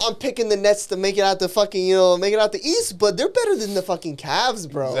even saying I'm picking the Nets to make it out the fucking make it out the East, but they're better than the fucking Cavs,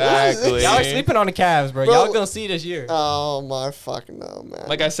 bro. Exactly. Y'all are sleeping on the Cavs, bro. Y'all gonna see this year. Oh my fucking no, man.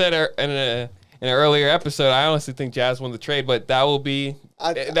 Like I said in an earlier episode, I honestly think Jazz won the trade, but that will be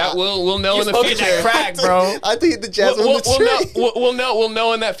we'll know in the future. That crack, bro. I think the Jazz won the trade. We'll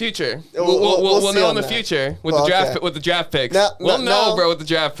know in that future. We'll know in the future with the draft picks. We'll know, bro, with the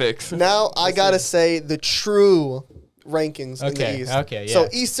draft picks. Now I gotta say the true rankings in the East. Okay, yeah. So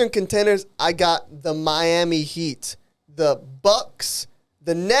Eastern contenders, I got the Miami Heat, the Bucks,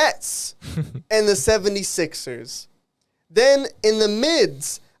 the Nets, and the 76ers. Then in the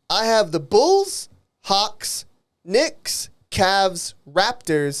mids, I have the Bulls, Hawks, Knicks, Cavs,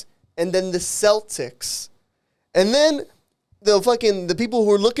 Raptors, and then the Celtics. And then the people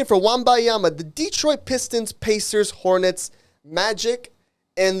who are looking for Wambayama, the Detroit Pistons, Pacers, Hornets, Magic,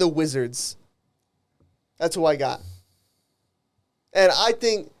 and the Wizards. That's who I got. And I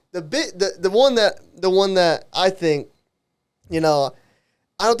think the one that I think,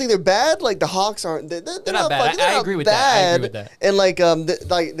 I don't think they're bad. Like the Hawks aren't. They're not bad. I agree with that. I agree with that. And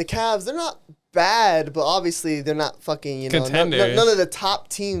the Cavs, they're not bad, but obviously they're not fucking contenders. None of the top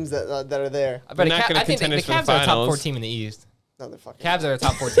teams that are there. But I think the Cavs are a top 4 team in the East. No, they're fucking. Cavs are a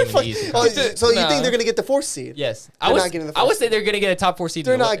top 4 team in the East. So you think they're gonna get the 4th seed? Yes, I would say they're gonna get a top 4 seed.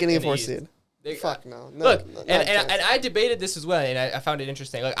 They're not getting a 4th seed. Fuck no. Look, and I debated this as well, and I found it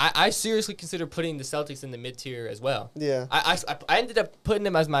interesting. Like I seriously consider putting the Celtics in the mid tier as well. Yeah. I ended up putting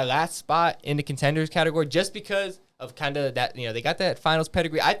them as my last spot in the contenders category just because of kind of that. They got that finals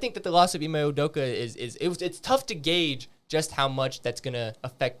pedigree. I think that the loss of Ime Udoka it's tough to gauge just how much that's gonna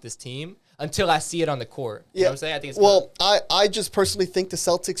affect this team until I see it on the court. You know what I'm saying? I think it's I just personally think the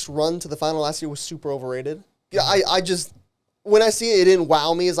Celtics run to the final last year was super overrated. Yeah, I just. When I see it, it didn't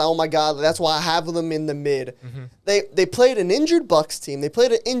wow me. It's like, oh my God, that's why I have them in the mid. Mm-hmm. They played an injured Bucks team. They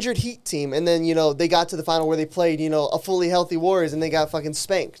played an injured Heat team. And then, they got to the final where they played, a fully healthy Warriors and they got fucking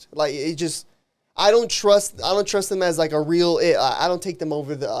spanked. Like, it just, I don't trust them as like a real, I don't take them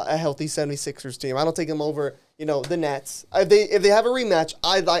over a healthy 76ers team. I don't take them over, the Nets. If they have a rematch,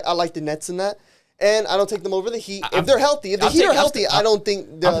 I like the Nets in that. And I don't take them over the Heat. If they're healthy, if the Heat are healthy, I don't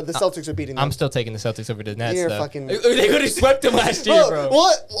think the Celtics are beating them. I'm still taking the Celtics over the Nets. They could have swept them last year, bro.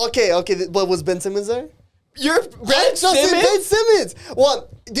 What? Okay. But was Ben Simmons there? You're Ben Simmons? Ben Simmons. Well,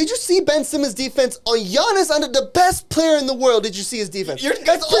 did you see Ben Simmons' defense on Giannis under the best player in the world? Did you see his defense?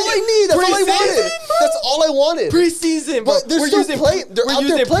 That's all I need. That's all I wanted. That's all I wanted. Preseason, bro. But they're still playing. They're out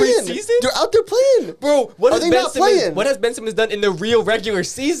there playing. They're out there playing. Bro, what What has Ben Simmons done in the real regular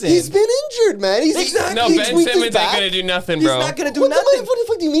season? He's been injured, man. No, Ben Simmons ain't going to do nothing, bro. He's not going to do nothing. What the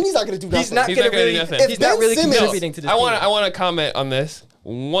fuck do you mean he's not going to do nothing? He's not going to do nothing. He's not really contributing to this team. I want to comment on this.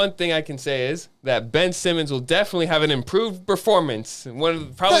 One thing I can say is that Ben Simmons will definitely have an improved performance. That's what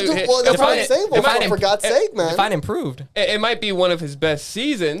I'm saying. For God's sake, man. Define improved. It might be one of his best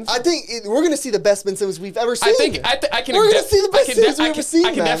seasons. I think we're going to see the best Ben Simmons we've ever seen. I can. We're going to see the best Simmons we've ever seen.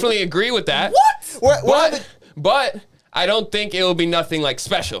 I can definitely agree with that. What? But I don't think it will be nothing like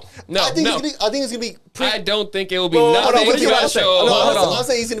special. No, I think it's going to be. I don't think it will be nothing special. I'm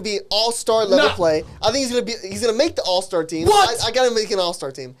saying he's going to be all-star level play. I think he's going to make the all-star team. What? I got to make an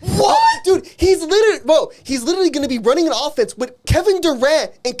all-star team. What? Dude, he's literally going to be running an offense with Kevin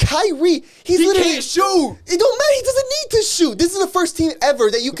Durant and Kyrie. He can't shoot. It don't matter. He doesn't need to shoot. This is the first team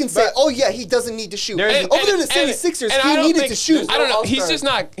ever that you can say, oh yeah, he doesn't need to shoot. Over there in the 76ers, he needed to shoot. I don't know. He's just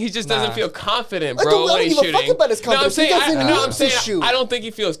not. He just doesn't feel confident, bro. I don't give a fuck about his confidence. He doesn't need to shoot. I don't think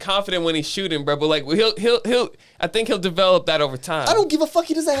he feels confident when he's shooting, bro. But like he'll. I think he'll develop that over time. I don't give a fuck.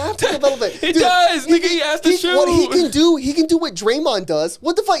 He doesn't have to develop it. He does. Nigga, he has to shoot. What he can do what Draymond does.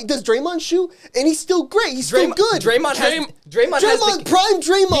 What the fuck? Does Draymond shoot? And he's still great. He's still good. Prime Draymond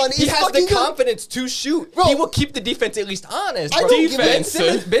He has the confidence to shoot. Bro, he will keep the defense at least honest. Bro. Ben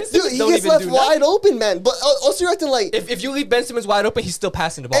Simmons he gets left wide open, man. But also you're acting like if you leave Ben Simmons wide open, he's still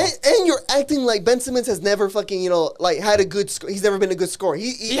passing the ball. And you're acting like Ben Simmons has never fucking had a good score. He's never been a good scorer.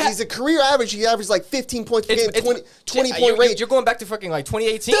 He's a career average. He averaged like 15 points per game, 20 point range. You're going back to fucking like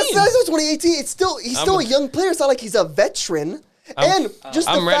 2018. That's 2018. He's still a young player. It's not like he's a veteran. Just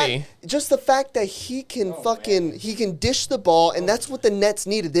the fact that he can he can dish the ball, and that's what the Nets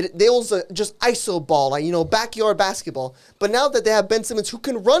needed. They was just ISO ball, like backyard basketball. But now that they have Ben Simmons, who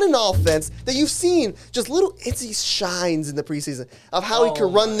can run an offense, that you've seen just little itsy shines in the preseason of how he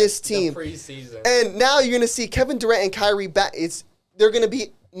can run this team. And now you're gonna see Kevin Durant and Kyrie back. They're gonna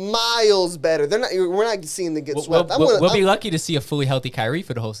be miles better. We're not seeing them get swept. We'll be lucky to see a fully healthy Kyrie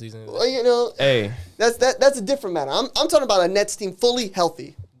for the whole season. Hey, that's a different matter. I'm talking about a Nets team fully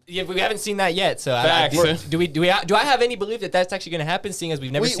healthy. Yeah, we haven't seen that yet. So do I have any belief that that's actually going to happen? Seeing as we've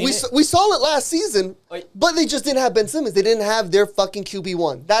never seen it. We saw it last season, but they just didn't have Ben Simmons. They didn't have their fucking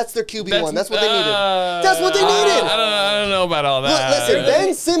QB1. That's their QB1. That's what they needed. That's what they needed. I don't know about all that. Listen,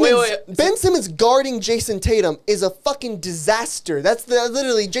 Ben Simmons. Ben Simmons guarding Jason Tatum is a fucking disaster. That's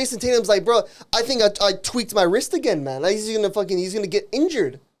literally Jason Tatum's like, bro. I think I tweaked my wrist again, man. Like, he's gonna get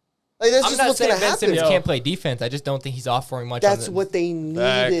injured. Like, that's just what's going to happen. Ben Simmons can't play defense. I just don't think he's offering much. That's what they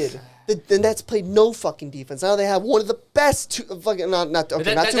needed. The Nets played no fucking defense. Now they have one of the best fucking not two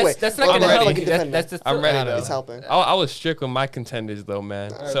way. That's not going to help. I'm ready though. It's helping. I was strict with my contenders though,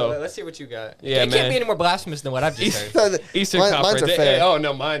 man. Right, so let's see what you got. Yeah, it can't be any more blasphemous than what I've just heard. Eastern Conference. Mine's are fair. Oh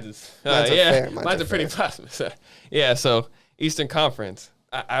no, mine's is. Mine's are pretty fair. blasphemous. Yeah, so Eastern Conference.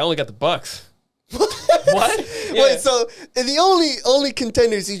 I only got the Bucks. What? Yeah. Wait, so the only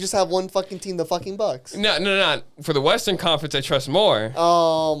contenders, you just have one fucking team, the fucking Bucks? No. For the Western Conference, I trust more.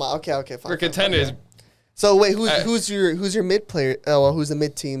 Oh my. Okay. Fine, for contenders. Fine. So wait, who's your mid player? Oh, well, who's the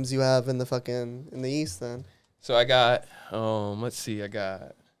mid teams you have in the East then? So I got let's see, I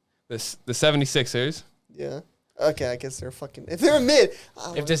got the 76ers. Yeah. Okay, I guess they're fucking. If they're mid,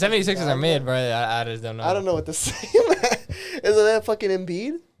 if the 76ers are mid, bro, I just don't know. I don't know what to say. Is that fucking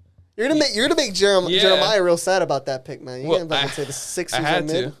Embiid? You're gonna make Jeremiah real sad about that pick, man. You can't fucking say the Sixers are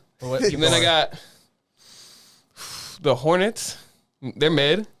mid. And then I got the Hornets. They're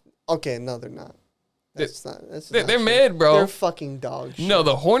mid. Okay, no, they're not. They're mid, bro. They're fucking dog shit. No,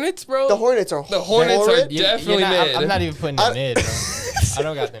 the Hornets, bro. The Hornets are definitely mid. I'm not even putting them mid, bro. I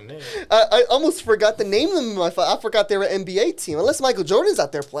don't got them mid. I almost forgot to name them. I forgot they were an NBA team. Unless Michael Jordan's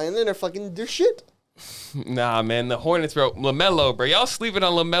out there playing, then they're shit. Nah, man, the Hornets, bro. LaMelo, bro. Y'all sleeping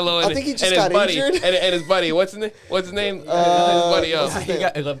on LaMelo I think he just got injured. And his buddy. What's his name? His buddy.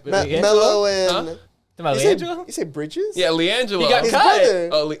 Melo and... Huh? LeAngelo? You say Bridges? Yeah, LeAngelo. He got his cut. Brother.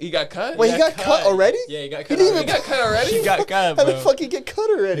 Oh, he got cut? Wait, he got cut already? Yeah, he got cut. He got cut already? He got cut, How bro. the fuck he get cut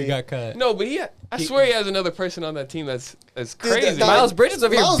already? He got cut. No, but I swear he has another person on that team that's crazy. Miles Bridges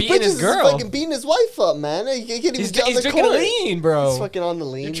over here beating his girl. Is fucking beating his wife up, man. He can't even get on the drinking court. lean, bro. He's fucking on the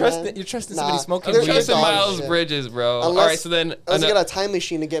lean, You're trusting somebody smoking I'm weed. trusting Miles Bridges, bro. All right, so then... Unless you got a time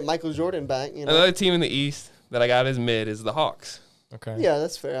machine to get Michael Jordan back, you know. Another team in the East that I got as mid is the Hawks. Okay. Yeah,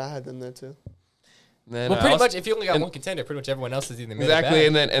 that's fair. I had them there, too. Then well, pretty much, if you only got one contender, pretty much everyone else is either mid exactly,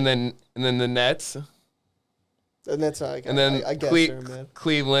 or bad. and then the Nets, and that's I guess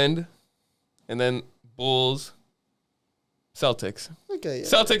Cleveland, and then Bulls, Celtics. Okay, yeah.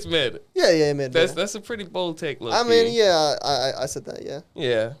 Celtics mid. Yeah, mid. That's a pretty bold take. Look, I mean, yeah, I said that. Yeah.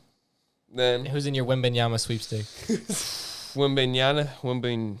 Yeah. Then who's in your Wembanyama sweepstake? Wembanyama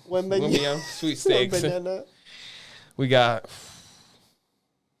sweepstakes. We got.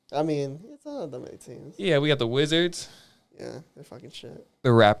 I mean, it's not that many teams. Yeah, we got the Wizards. Yeah, they're fucking shit. The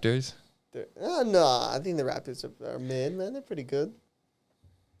Raptors. No, I think the Raptors are mid, man. They're pretty good.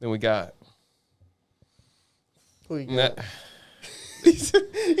 Then we got. Who you got? I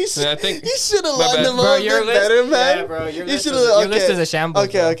think you should have lined them bro, up better, man. Yeah, bro, your list is a shambles.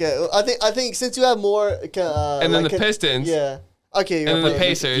 Okay. I think since you have more, and then the Pistons. Yeah. Okay. And then the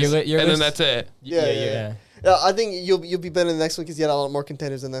Pacers. And then that's it. Yeah. I think you'll be better in the next one because you had a lot more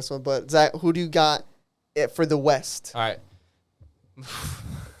contenders in the next one. But Zach, who do you got for the West? All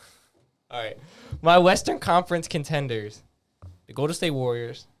right. My Western Conference contenders: the Golden State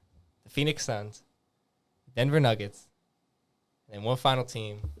Warriors, the Phoenix Suns, Denver Nuggets, and then one final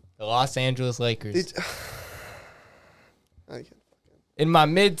team, the Los Angeles Lakers. In my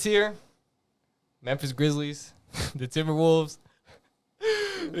mid tier, Memphis Grizzlies, the Timberwolves,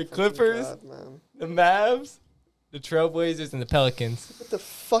 the Clippers, the Mavs, the Trailblazers, and the Pelicans. What the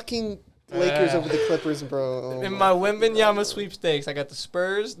fucking Lakers over the Clippers, bro? In my Wembanyama sweepstakes, I got the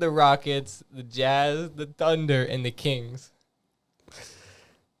Spurs, the Rockets, the Jazz, the Thunder, and the Kings.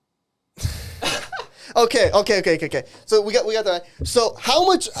 Okay. So we got that. So how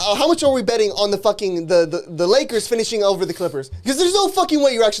much are we betting on the fucking the Lakers finishing over the Clippers? Because there's no fucking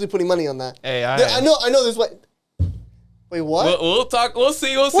way you're actually putting money on that. Hey, I know. There's what. Wait, what? We'll talk. We'll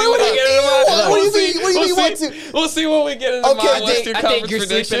see. What do you mean? We'll see what we get in the Western Conference I think you're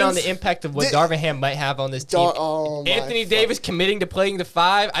sleeping on the impact of what Darvin Ham might have on this team. Anthony Davis committing to playing the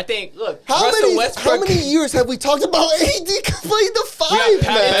 5. I think. Look, how many years have we talked about AD playing the 5? We got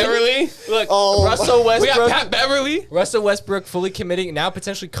Pat Beverly. Look, Russell Westbrook. We got Pat Beverly. Russell Westbrook fully committing, now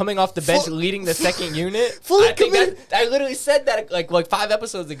potentially coming off the bench, leading the second unit. I literally said that like 5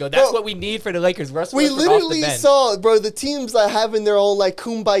 episodes ago. That's what we need for the Lakers. Russell Westbrook off the bench. Saw, bro, the teams like having their own like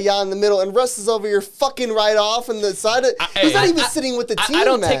kumbaya in the middle, and Russ is over here fucking right off on the side. He's not even sitting with the team. I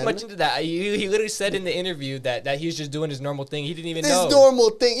don't man. take much into that. He literally said in the interview that he's just doing his normal thing. He didn't even know. His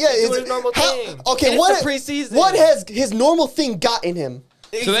normal thing, yeah. He's doing his normal thing. Okay, and what it's the preseason? What has his normal thing gotten him?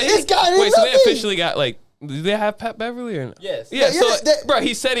 So It's gotten wait, so they nothing. officially got like. Do they have Pat Beverly or not? Yes. Yeah. Yeah, So, that- bro,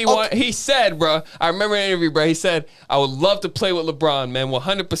 he said he said, bro. I remember an interview, bro. He said, "I would love to play with LeBron, man,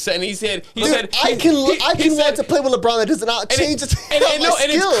 100%." And he said, I can want to play with LeBron. That does not change it. And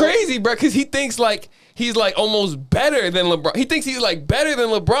it's crazy, bro, because he thinks like he's like almost better than LeBron. He thinks he's like better than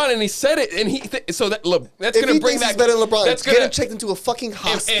LeBron, and he said it. And so that's If gonna he bring thinks that. he's better than LeBron, That's get gonna him checked into a fucking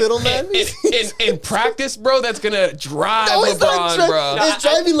hospital, man. In practice, bro, that's gonna drive No, it's LeBron, not bro. it's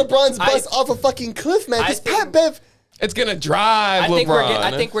driving LeBron's bus off a fucking cliff, man. Because Pat Bev. It's gonna drive LeBron.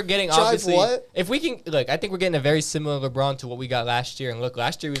 I think we're getting Drive obviously. what? If we can look, I think we're getting a very similar LeBron to what we got last year. And look,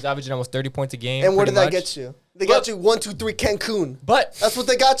 last year he was averaging almost 30 points a game. And where did pretty that much. get you? They got you 1, 2, 3 Cancun. But That's what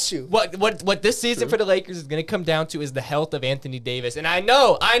they got you. what this season for the Lakers is going to come down to is the health of Anthony Davis. And I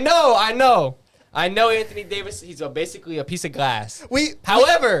know Anthony Davis. He's basically a piece of glass.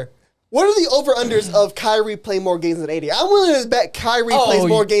 However. What are the over-unders of Kyrie playing more games than AD? I'm willing to bet Kyrie plays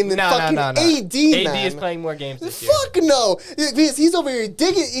more games than fucking AD, man. AD is playing more games this year. Fuck no. Because he's over here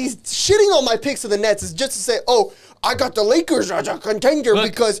he's shitting on my picks of the Nets is just to say, oh, I got the Lakers as a contender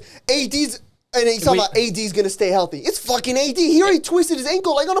because AD's... And he's talking about AD's going to stay healthy. It's fucking AD. He already twisted his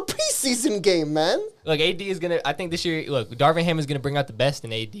ankle like on a preseason game, man. Look, AD is going to, I think this year, look, Darvin Ham is going to bring out the best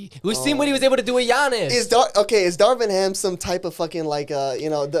in AD. We've seen what he was able to do with Giannis. Is Darvin Ham some type of fucking like,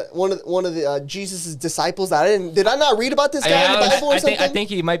 one of the Jesus' disciples? Did I not read about this guy in the Bible or something? I think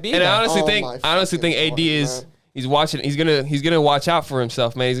he might be. And I honestly think AD is... He's watching. He's gonna watch out for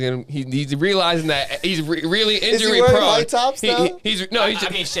himself, man. He's realizing that he's really injury prone. Is he wearing prone. high tops now? I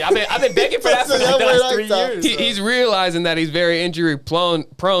mean, shit. I've been begging for that for like the last 3 years. He's realizing that he's very injury prone,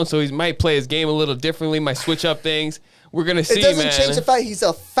 so he might play his game a little differently. Might switch up things. We're gonna see, man. It doesn't change the fact he's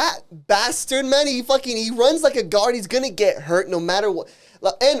a fat bastard, man. He runs like a guard. He's gonna get hurt no matter what.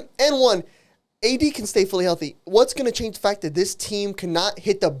 And AD can stay fully healthy. What's going to change the fact that this team cannot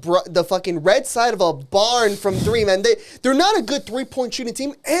hit the fucking red side of a barn from three, man? They're not a good three-point shooting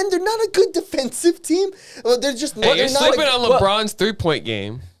team, and they're not a good defensive team. They're just you're slipping on LeBron's three-point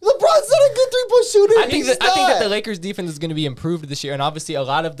game. LeBron's not a good three-point shooter. I think that the Lakers' defense is going to be improved this year, and obviously a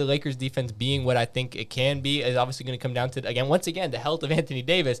lot of the Lakers' defense being what I think it can be is obviously going to come down to, once again, the health of Anthony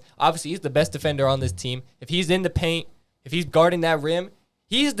Davis. Obviously, he's the best defender on this team. If he's in the paint, if he's guarding that rim,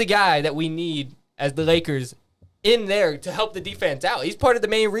 he's the guy that we need as the Lakers in there to help the defense out. He's part of the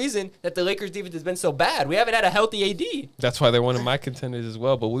main reason that the Lakers defense has been so bad. We haven't had a healthy AD. That's why they're one of my contenders as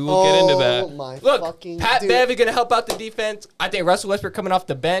well, but we will get into that. Look, Pat Bev is going to help out the defense. I think Russell Westbrook coming off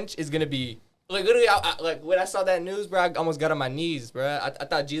the bench is going to be... Like, literally, when I saw that news, bro, I almost got on my knees, bro. I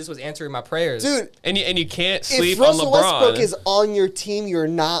thought Jesus was answering my prayers. Dude. And you can't sleep on LeBron. If Russell Westbrook is on your team, you're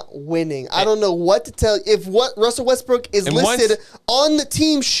not winning. I don't know what to tell you. If Russell Westbrook is listed on the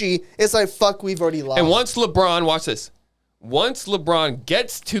team sheet, it's like, fuck, we've already lost. And once LeBron, watch this. Once LeBron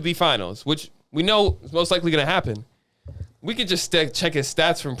gets to the finals, which we know is most likely going to happen, we could just check his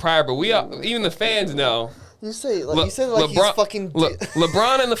stats from prior, but even the fans know. You say it like he's fucking...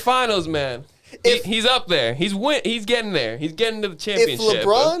 LeBron in the finals, man. He's up there. He's getting there. He's getting to the championship. If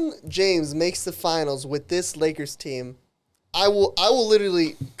LeBron James makes the finals with this Lakers team, I will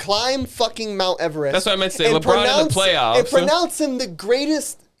literally climb fucking Mount Everest. That's what I meant to say. LeBron in the playoffs. And pronounce him the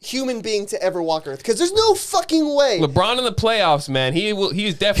greatest human being to ever walk Earth. Because there's no fucking way. LeBron in the playoffs, man.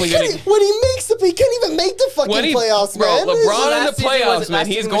 He's definitely going to... When he can't even make the fucking playoffs, man. LeBron in the playoffs, man.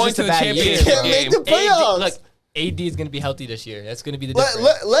 He's going to the championship game. He can't make the playoffs. AD is going to be healthy this year. That's going to be the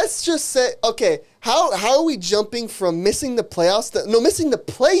difference. Let's just say, okay, how are we jumping from missing the playoffs, missing the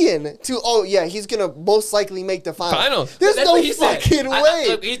play-in to, he's going to most likely make the finals. There's no fucking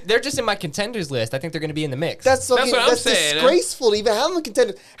way. They're just in my contenders list. I think they're going to be in the mix. That's what I'm saying. Disgraceful to even have them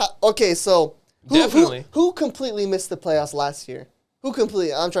contenders. Okay, so who completely missed the playoffs last year? Who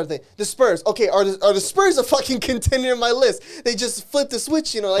completely? I'm trying to think. The Spurs. Okay, are the Spurs a fucking contender in my list? They just flipped the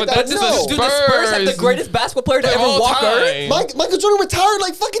switch, like that. No. Dude, the Spurs have the greatest basketball player to ever walk Earth. Michael Jordan retired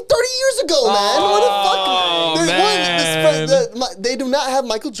like fucking 30 years ago, man. What the fuck? They do not have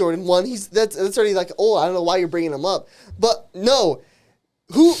Michael Jordan. That's already like, I don't know why you're bringing him up. But no.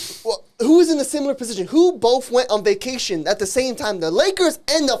 Who is in a similar position? Who both went on vacation at the same time? The Lakers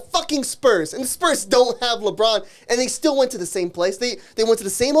and the fucking Spurs. And the Spurs don't have LeBron, and they still went to the same place. They went to the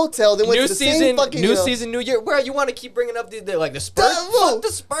same hotel. They went to the same fucking... New season, new year. Bro, you want to keep bringing up the Spurs? Fuck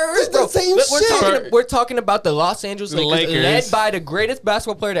the Spurs, bro. The same shit. We're talking about the Los Angeles Lakers, led by the greatest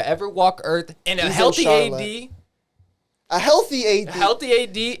basketball player to ever walk Earth and a healthy AD. A healthy AD. A healthy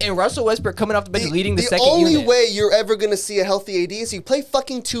AD and Russell Westbrook coming off the bench leading the second unit. The only unit. way you're ever going to see a healthy AD is you play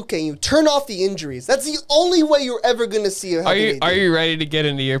fucking 2K and you turn off the injuries. That's the only way you're ever going to see a healthy AD. Are you ready to get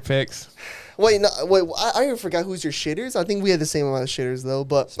into your picks? Wait, I even forgot who's your shitters. I think we had the same amount of shitters though,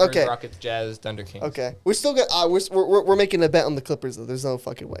 but Spurs, okay. Rockets, Jazz, Thunder, Kings. Okay, we're still we're making a bet on the Clippers though. There's no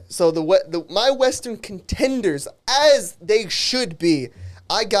fucking way. So my Western contenders, as they should be,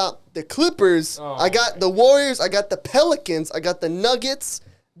 I got the Clippers, I got the Warriors, I got the Pelicans, I got the Nuggets.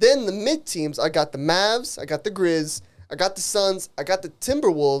 Then the mid teams, I got the Mavs, I got the Grizz, I got the Suns, I got the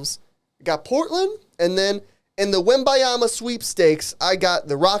Timberwolves, I got Portland, and then in the Wembayama sweepstakes, I got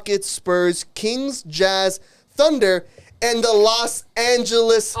the Rockets, Spurs, Kings, Jazz, Thunder, and the Los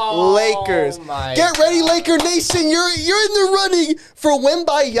Angeles Lakers. Get ready, Laker Nation. You're in the running for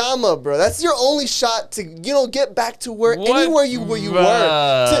Wembayama, bro. That's your only shot to, get back to anywhere you were.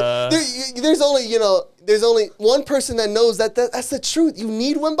 There's only one person that knows that's the truth. You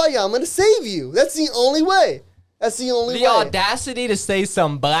need Wembayama to save you. That's the only way. That's the only way. The audacity to say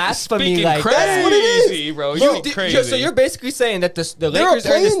some blasphemy Speaking like crazy, that. That's what it is. bro. Look, You crazy. So you're basically saying that the They're Lakers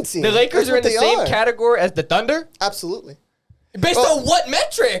a are in playing team. the Lakers That's are in what the they same are. category as the Thunder? Absolutely. Based on what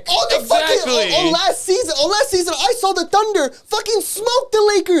metric? On the Exactly. on last season, I saw the Thunder fucking smoke the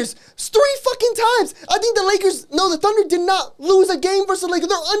Lakers 3 fucking times. I think the Thunder did not lose a game versus the Lakers.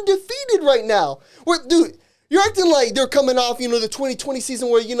 They're undefeated right now. Dude, you're acting like they're coming off, the 2020 season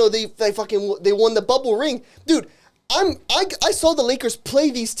where, they won the bubble ring. Dude, I saw the Lakers play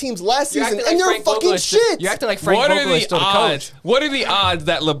these teams last season, and they're fucking shit. You're acting like Frank Vogel is still the coach. What are the odds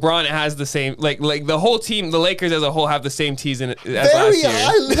that LeBron has the same, like the whole team, the Lakers as a whole have the same teams as last year?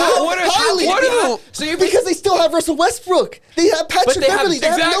 Highly. Because they still have Russell Westbrook. They have Patrick Beverly. They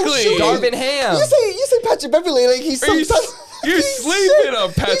have no shooting. Darvin Ham. You say Patrick Beverly like he's sometimes. You're sleeping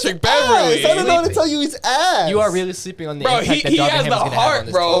on Patrick Beverly. I don't know how to tell you he's ass. You are really sleeping on the Bro, impact that he Darvin has Ham the is going to have on heart,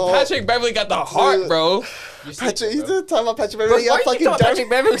 this bro. team. Patrick Beverly got the heart, bro. You're Patrick, sleeping, he's bro. talking about Patrick Bro, Beverly. why are you talking about Patrick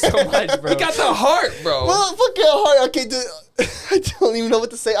Beverly so much, bro? He got the heart, bro. Well, fucking heart. Okay, dude. I don't even know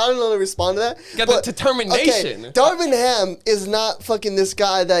what to say. I don't know how to respond to that. He got the determination. Okay, Darvin Ham is not fucking this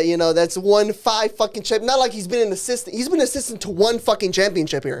guy that, that's won 5 fucking championships. Not like he's been an assistant. He's been an assistant to 1 fucking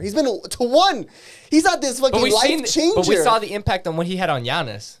championship here. He's been to 1. He's not this fucking life changer. But we saw the impact on what he had on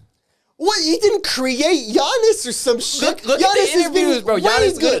Giannis. What? He didn't create Giannis or some shit. Look Giannis at the interviews, bro.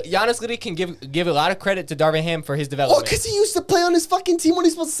 Giannis good. literally can give a lot of credit to Darvin Ham for his Oh, development. because he used to play on his fucking team. What are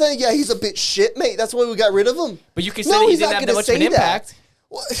you supposed to say? Yeah, he's a bit shit, mate. That's why we got rid of him. But you can say that he didn't have that much of an impact.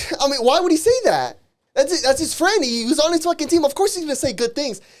 I mean, why would he say that? That's his friend. He was on his fucking team. Of course he's gonna say good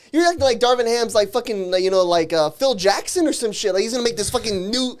things. You're acting like Darvin Ham's like fucking, like Phil Jackson or some shit. Like he's gonna make this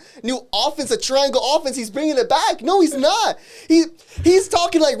fucking new offense, a triangle offense. He's bringing it back. No, he's not. He's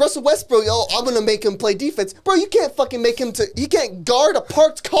talking like Russell Westbrook. Oh, I'm gonna make him play defense, bro. You can't fucking make him he can't guard a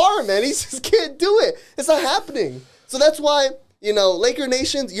parked car, man. He just can't do it. It's not happening. So that's why. Laker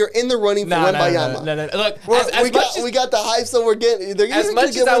Nations, you're in the running for Wembayama. No. Look, we got the hype, so we're getting. As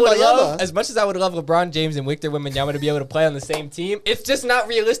much as I would love LeBron James and Victor Wembanyama to be able to play on the same team, it's just not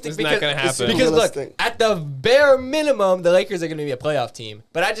realistic. It's not gonna happen. Because look, at the bare minimum, the Lakers are going to be a playoff team.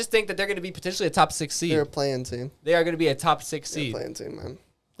 But I just think that they're going to be potentially a top 6 seed. They're a playing team. They are going to be a top 6 seed. They're a playing team, man.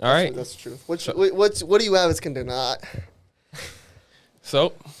 All right. That's true. What do you have as contender?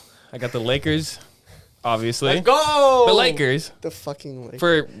 So, I got the Lakers. Obviously. Let's go! The Lakers. The fucking Lakers.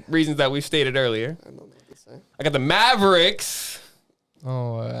 For reasons that we've stated earlier. I don't know what to say. I got the Mavericks.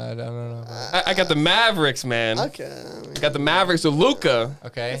 Oh, I don't know. I got the Mavericks, man. Okay. I got the Mavericks with Luka.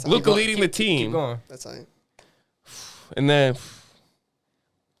 Okay. Luka leading the team. Keep going. That's all right. And then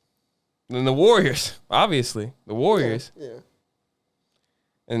the Warriors. Obviously. The Warriors. Yeah.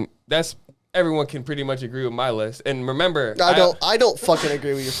 And that's... Everyone can pretty much agree with my list. And remember... I don't fucking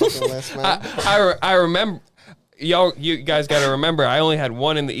agree with your fucking list, man. I remember... You guys got to remember, I only had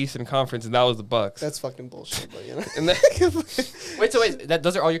 1 in the Eastern Conference, and that was the Bucks. That's fucking bullshit, but And then, Wait,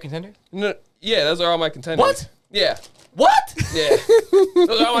 those are all your contenders? No, yeah, those are all my contenders. What? Yeah. What? Yeah.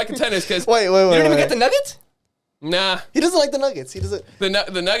 Those are all my contenders, because... Wait. You didn't even get the Nuggets? Nah. He doesn't like the Nuggets. He doesn't. The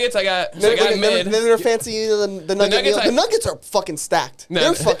Nuggets, I got mid. They're fancy. The Nuggets. The Nuggets are fucking stacked. No,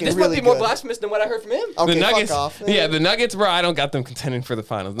 they're fucking This really might be more good. blasphemous than what I heard from him. Okay, The Nuggets, fuck off. yeah, the Nuggets, bro. I don't got them contending for the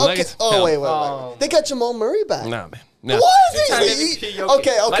finals. The Okay. Nuggets, Oh hell. wait. They got Jamal Murray back. Nah, man. No. What? Two-time MVP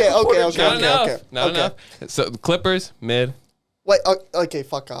Jokic. Okay. Not enough. So the Clippers, mid. Wait, okay,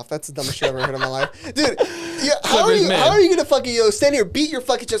 fuck off. That's the dumbest shit I've ever heard in my life. Dude, yeah, how Clippers, are you gonna fucking stand here, beat your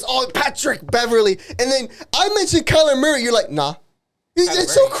fucking chest, oh, Patrick Beverly, and then I mentioned Kylian Murray, you're like, nah.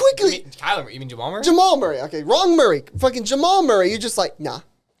 It's so quickly. You mean Jamal Murray? Jamal Murray, okay, wrong Murray. Fucking Jamal Murray, you're just like, nah.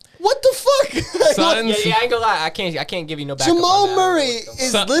 What the fuck? Suns. Yeah, I ain't gonna lie. I can't give you no backup Jamal on that. Murray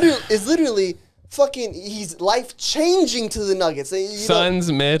is literally fucking. He's life changing to the Nuggets.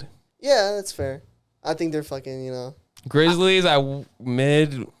 Suns mid. Yeah, that's fair. I think they're fucking. Grizzlies,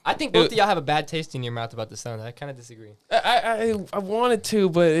 mid. I think both of y'all have a bad taste in your mouth about the Suns. I kind of disagree. I wanted to,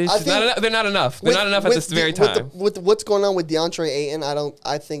 but it's just not enough. They're not enough. They're not enough at this very time. With what's going on with DeAndre Ayton,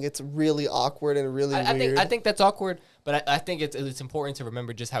 I think it's really awkward and really weird. I think that's awkward, but I think it's important to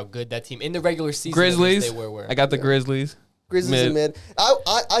remember just how good that team in the regular season Grizzlies. they were. I got the Grizzlies. Grizzlies and mid.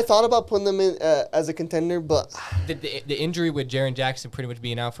 I thought about putting them in as a contender, but the injury with Jaren Jackson pretty much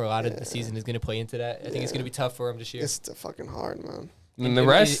being out for a lot of the season is going to play into that. I think it's going to be tough for him this year. It's fucking hard, man. And the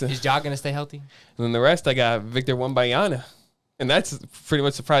rest is Ja going to stay healthy? And then the rest, I got Victor Wembanyama, and that's pretty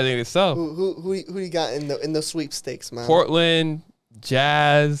much surprising in itself. Who you got in the sweepstakes, man? Portland,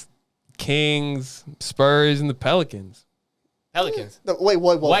 Jazz, Kings, Spurs, and the Pelicans. Pelicans. Wait,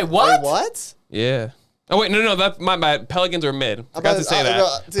 what? Wait, what? What? Yeah. Oh wait, no, that's my Pelicans are mid. Forgot to say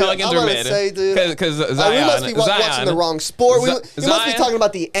that. Dude, Pelicans are mid. Because Zion. We must be watching the wrong sport. We must be talking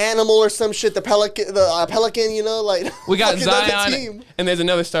about the animal or some shit. The pelican, like we got Zion, team. and there's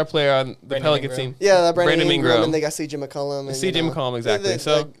another star player on the Pelicans team. Yeah, Brandon Ingram, and they got CJ McCollum. CJ McCollum, exactly.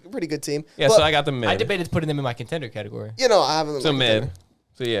 So pretty good team. Yeah, so I got them mid. I debated putting them in my contender category. I have them. So mid.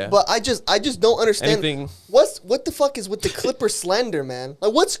 So yeah. But I just don't understand. What the fuck is with the Clippers slander, man?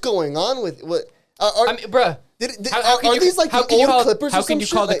 Like, what's going on with what? I mean, bruh. Are these like the old Clippers? How can you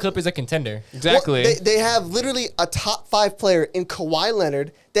call the like, Clippers a contender? Exactly. Well, they have literally a top 5 player in Kawhi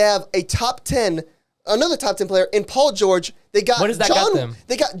Leonard. They have a another top 10 player in Paul George. They got what does that got them?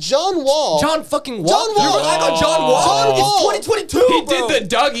 They got John Wall. John fucking Wall. John Wall. I got John Wall. John Wall. It's 2022, He bro. did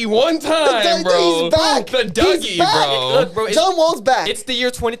the Dougie one time, bro. He's back. The Dougie, He's back. bro. Look, bro. John Wall's back. It's the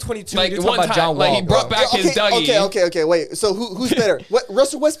year 2022. Like You're one talking about time, John Wall, like he brought bro. back his Dougie. Okay. Wait. So who's better,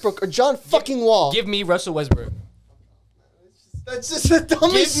 Russell Westbrook or John fucking Wall? Give me Russell Westbrook. That's just the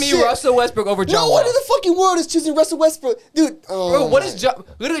dumbest Give me shit. Russell Westbrook over John No Wall. one in the fucking world is choosing Russell Westbrook, dude. Bro, what is John?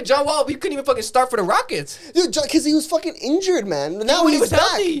 Literally, John Wall. He couldn't even fucking start for the Rockets. Dude, because he was fucking injured, man. Now he he's was back.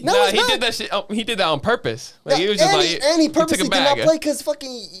 healthy. Now Nah, he's he back. did that shit. He did that on purpose. Like he was just and he took purposely a did not bag. play because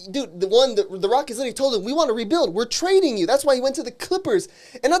fucking dude, the Rockets literally told him we want to rebuild. We're trading you. That's why he went to the Clippers.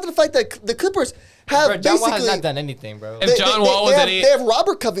 And not the fact that the Clippers have Bro, John Wall basically has not done anything, bro. If John Wall was they have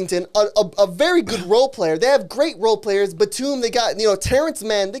Robert Covington, a very good role player. They have great role players. Batum, they got Terrence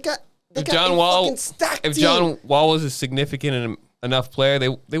Mann. They got John a Wall, fucking stacked if team. John Wall was a significant enough player,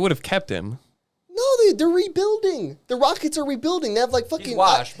 they would have kept him. No, they're rebuilding. The Rockets are rebuilding. They have like fucking He's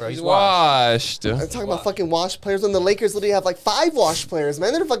washed, bro. He's washed. I'm talking about fucking washed players. When the Lakers literally have like 5 washed players,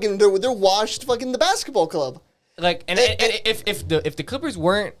 man. They're washed fucking the basketball club. Like, and if the Clippers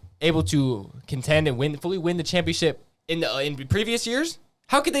weren't able to contend and fully win the championship in previous years,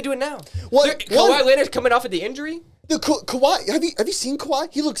 how could they do it now? Kawhi Leonard's coming off of the injury. Kawhi, have you seen Kawhi?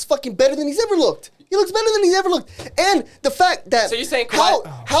 He looks fucking better than he's ever looked. He looks better than he's ever looked. And the fact that So you're saying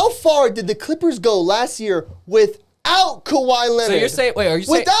Kawhi, how far did the Clippers go last year without Kawhi Leonard? So you're saying are you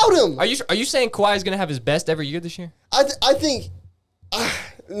saying without him? Are you saying Kawhi is gonna have his best ever year this year? I think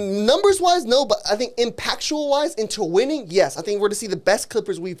numbers wise, no, but I think impactual wise into winning, yes. I think we're to see the best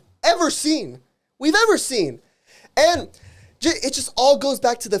Clippers we've ever seen. And it just all goes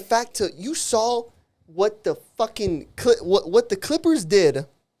back to the fact that you saw what the fucking what the Clippers did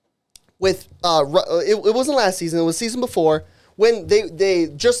with it wasn't last season, it was season before when they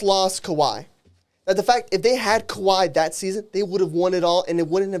just lost Kawhi. That the fact if they had Kawhi that season, they would have won it all and it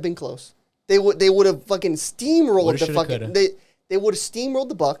wouldn't have been close. They would have fucking steamrolled they would have steamrolled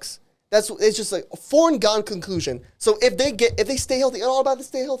the Bucks. It's just like a foregone conclusion. So if they stay healthy, it's all about to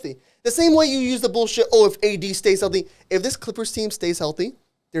stay healthy. The same way you use the bullshit, if AD stays healthy, if this Clippers team stays healthy,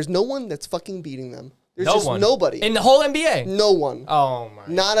 there's no one that's fucking beating them. There's just nobody. In the whole NBA? No one. Oh my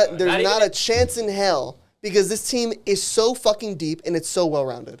God. There's not a chance in hell because this team is so fucking deep and it's so well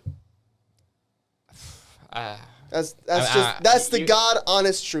rounded. That's the God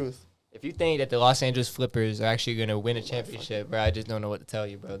honest truth. If you think that the Los Angeles Clippers are actually gonna win a championship, bro, I just don't know what to tell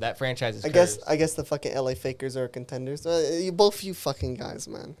you, bro. That franchise is cursed. I guess the fucking LA Fakers are contenders. Both you fucking guys,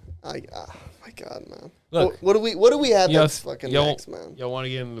 man. Oh my God, man. Look, what do we have that's fucking next, man? Y'all want to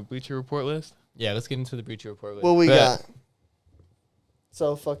get into the Bleacher Report list? Yeah, let's get into the Bleacher Report list. What we got?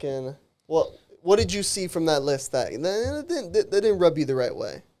 So fucking what did you see from that list that didn't rub you the right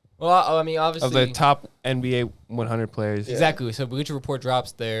way? Well, I mean, obviously Of the top NBA 100 players. Yeah. Exactly. So Bleacher Report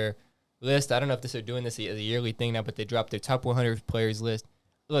drops their list. I don't know if they're doing this as a yearly thing now, but they dropped their top 100 players list.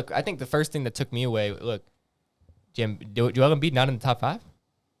 Look, I think the first thing that took me away, Jim, Joel Embiid not in the top 5?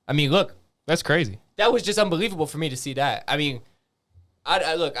 I mean, look. That's crazy. That was just unbelievable for me to see that. I mean,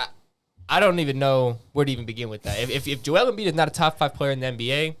 I don't even know where to even begin with that. If Joel Embiid is not a top 5 player in the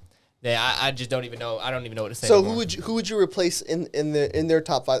NBA, then I just don't even know. I don't even know what to say. So anymore. who would you replace in their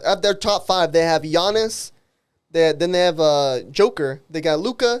top 5? At their top 5, they have Giannis. Then they have Joker. They got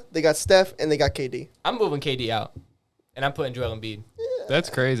Luka. They got Steph, and they got KD. I'm moving KD out, and I'm putting Joel Embiid. Yeah. That's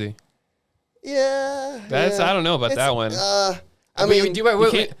crazy. Yeah. I don't know about that one. I mean,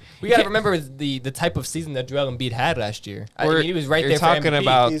 we got to remember the type of season that Joel Embiid had last year. I mean, he was right there. You're talking for MVP.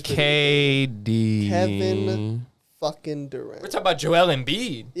 about KD. Kevin fucking Durant. We're talking about Joel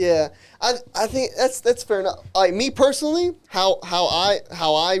Embiid. Yeah, I think that's fair enough. Me personally, how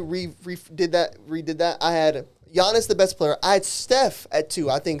I redid that. I had Giannis the best player. I had Steph at 2.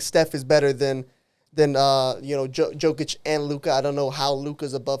 I think Steph is better than Jokic and Luka. I don't know how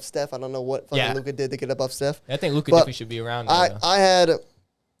Luka's above Steph. I don't know what fucking Luka did to get above Steph. I think Luka definitely should be around. I had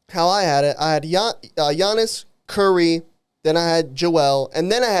Giannis, Curry, then I had Joel,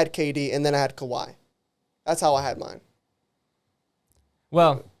 and then I had KD, and then I had Kawhi. That's how I had mine.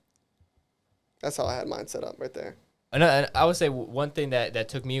 Well, that's how I had mine set up right there. And I would say one thing that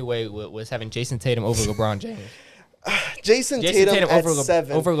took me away was having Jason Tatum over LeBron James. Jason Tatum at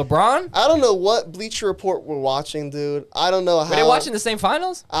 7 over LeBron. I don't know what Bleacher Report we're watching, dude. I don't know how. Were they watching the same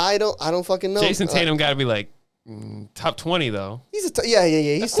finals? I don't fucking know. Jason Tatum got to be like top 20 though. He's yeah.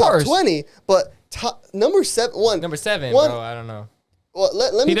 He's top 20, but number 7. Number 7, bro. I don't know. Well,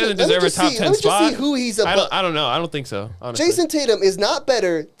 let me. He doesn't deserve a top 10 spot. Let me just see who he's above. I don't know. I don't think so. Honestly. Jason Tatum is not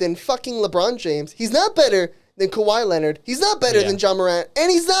better than fucking LeBron James. He's not better than Kawhi Leonard. He's not better than John Morant,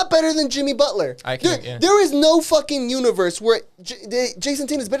 and he's not better than Jimmy Butler. There is no fucking universe where Jason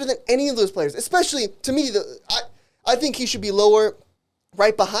Tatum is better than any of those players. Especially to me, I think he should be lower,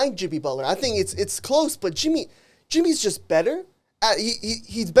 right behind Jimmy Butler. I think it's close, but Jimmy's just better.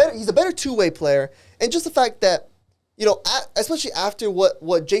 He's better. He's a better two-way player, and just the fact that. Especially after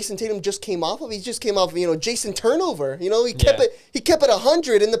what Jason Tatum just came off of, he just came off of, Jason turnover. He kept it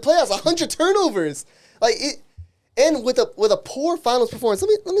 100 in the playoffs, 100 turnovers. And with a poor finals performance.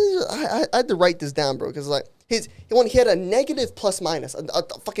 I had to write this down, bro, because he had a negative plus minus, a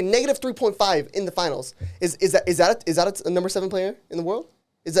fucking negative 3.5 in the finals. Is that a number 7 player in the world?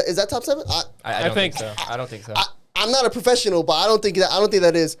 Is that top 7? I don't think so. I don't think so. I'm not a professional, but I don't think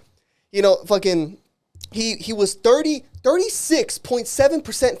that is. Fucking. He was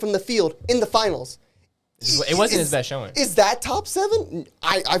 36.7% from the field in the finals. It wasn't his best showing. Is that top 7?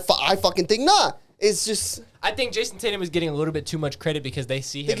 I fucking think not. It's just. I think Jason Tatum is getting a little bit too much credit because they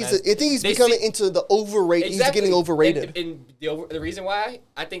see him. I think he's becoming into the overrated. Exactly. He's getting overrated. And the reason why,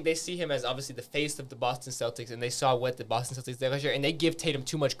 I think they see him as obviously the face of the Boston Celtics, and they saw what the Boston Celtics did last year, and they give Tatum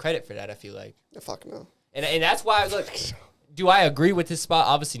too much credit for that. I feel like. Fuck no. And that's why do I agree with his spot?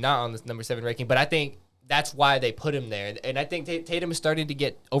 Obviously not on this number 7 ranking, but I think. That's why they put him there. And I think Tatum is starting to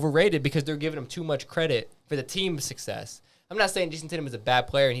get overrated because they're giving him too much credit for the team's success. I'm not saying Jason Tatum is a bad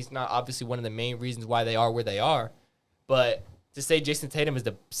player, and he's not obviously one of the main reasons why they are where they are. But to say Jason Tatum is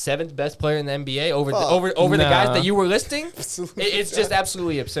the 7th best player in the NBA over the guys that you were listing, it's just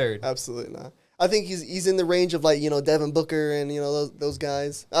absolutely absurd. Absolutely not. I think he's in the range of Devin Booker and those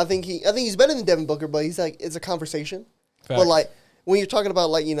guys. I think he's better than Devin Booker, but it's a conversation. Facts. But when you're talking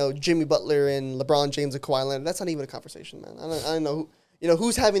about Jimmy Butler and LeBron James and Kawhi Leonard, that's not even a conversation, man. I don't know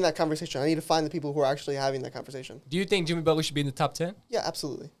who's having that conversation. I need to find the people who are actually having that conversation. Do you think Jimmy Butler should be in the top 10? Yeah,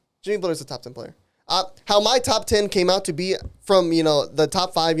 absolutely. Jimmy Butler's a top 10 player. How my top 10 came out to be from the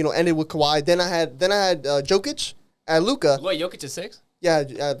top 5 ended with Kawhi. Then I had Jokic and Luka. Wait, Jokic is 6? Yeah,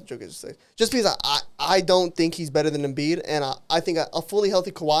 Jokic is 6. Just because I don't think he's better than Embiid, and I think a fully healthy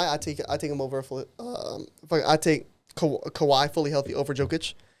Kawhi, I take him over a fully. I take Kawhi fully healthy over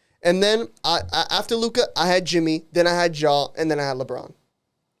Jokic. And then after Luka, I had Jimmy, then I had Ja, and then I had LeBron.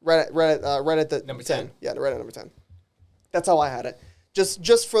 Right at the number 10. Yeah, right at number 10. That's how I had it.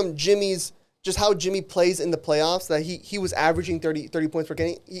 Just from just how Jimmy plays in the playoffs, that he was averaging 30 points per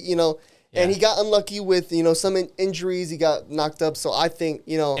game, and he got unlucky with, some injuries, he got knocked up. So I think,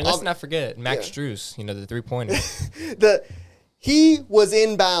 And let's not forget Max Strus, the 3-pointer. He was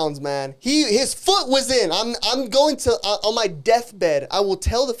in bounds, man. His foot was in. I'm going to on my deathbed. I will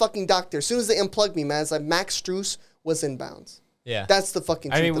tell the fucking doctor as soon as they unplug me, man. It's like Max Strus was in bounds. Yeah, that's the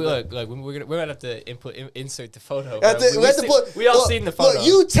fucking. I mean, look, we're gonna have to insert the photo. We all seen the photo. Look,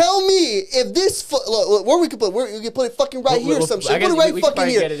 you tell me if this foot. Look, where we could put it fucking right here or some shit. Put it right fucking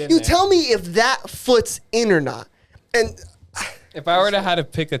here. You tell me if that foot's in or not. And if I were to have to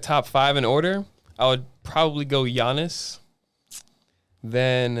pick a top 5 in order, I would probably go Giannis.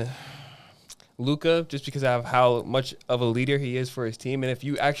 Then Luka, just because of how much of a leader he is for his team. And if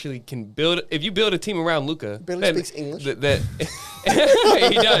you actually can build a team around Luka, barely speaks English. He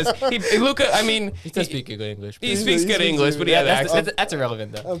does. Luka, I mean, He does speak good English. he speaks good English, but he has that's, accent. that's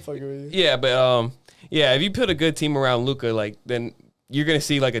irrelevant though. I'm fucking with you. Yeah, but yeah, if you put a good team around Luka, like then you're gonna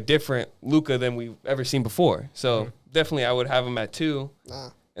see like a different Luka than we've ever seen before. So definitely, I would have him at 2,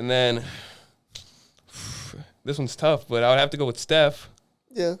 and then this one's tough, but I would have to go with Steph,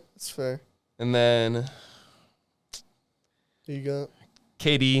 Yeah, that's fair. and then Who you got?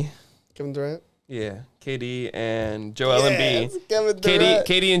 KD. Kevin Durant. Yeah, KD and Joel Embiid. Kevin Durant.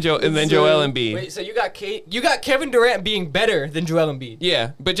 KD and Joel Embiid. Wait, so you got Kevin Durant being better than Joel Embiid?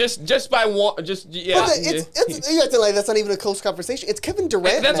 Yeah, but just by one, yeah. But you acting like that's not even a close conversation. It's Kevin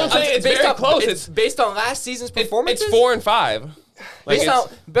Durant. That's man. what I'm saying. It's very close. It's based on last season's performances. It's 4 and 5. Like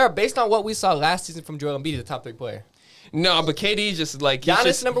Based on what we saw last season from Joel Embiid, the top 3 player. no, but KD just like he's Giannis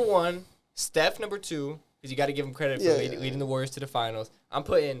just, number 1, Steph number 2, because you got to give him credit for leading the Warriors to the finals. I'm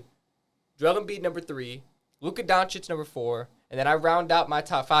putting Joel Embiid number 3, Luka Doncic number 4, and then I round out my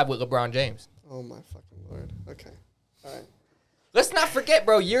top 5 with LeBron James. Oh my fucking lord. Okay. All right. Let's not forget,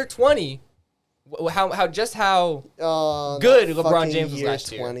 bro. Year 20, how good LeBron Fucking James was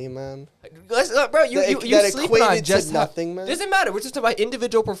last 20, man. Bro, you that sleeping on equated just to nothing, man. Doesn't matter. We're just talking about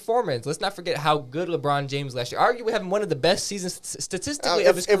individual performance. Let's not forget how good LeBron James last year. Arguably having one of the best seasons statistically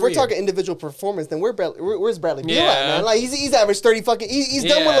of his career. If we're talking individual performance, then where's Bradley Beal Yeah. at, man? Like he's averaged 30 fucking. He's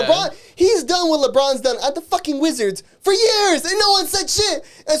done what LeBron. He's done what LeBron's done at the fucking Wizards for years, and no one said shit.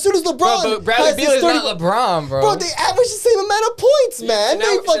 As soon as LeBron, but Bradley has Beal his is not LeBron, bro. Bro, they average the same amount of points, man.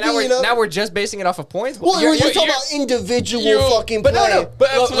 Now we're just basing it off of points. Well, you're talking about individual fucking But play. no. But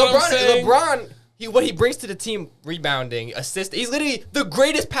that's what I'm saying. LeBron, what he brings to the team, rebounding, assist. He's literally the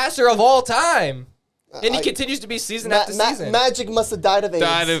greatest passer of all time. And he continues to be season after season. Magic must have died of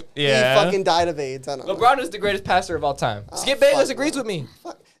AIDS. He fucking died of AIDS. I don't know. LeBron is the greatest passer of all time. Skip Bayless agrees with me.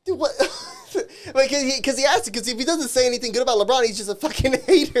 Fuck. Dude, what? Because he has to. Because if he doesn't say anything good about LeBron, he's just a fucking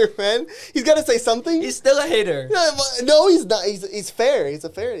hater, man. He's got to say something. He's still a hater. No, he's not. He's fair. He's a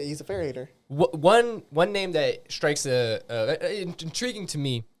fair hater. One name that strikes intriguing to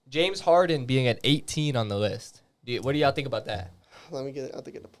me: James Harden being at 18 on the list. What do y'all think about that? Let me get it. I have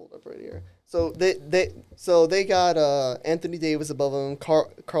to get it pulled up right here. So they got Anthony Davis above him,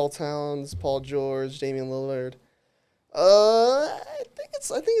 Karl Towns, Paul George, Damian Lillard. I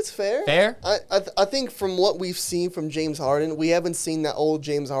think it's fair. Fair? I think from what we've seen from James Harden, we haven't seen that old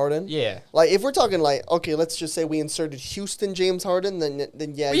James Harden. Yeah. Like if we're talking like, okay, let's just say we inserted Houston James Harden, then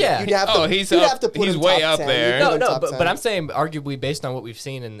yeah, yeah. you'd have to. He's put he's him way top up 10. there. No, but I'm saying arguably based on what we've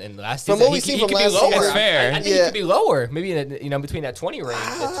seen in the last From season, what we've seen he from could be last lower. season. It's fair. I think he could be lower, maybe in between that 20 range,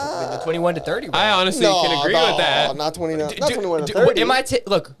 the 21 to 30 range. I honestly can agree with that. Not 29. Not 21 to 30.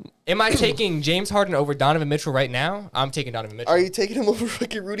 Am I taking James Harden over Donovan Mitchell right now? I'm taking Donovan Mitchell. Are you taking him over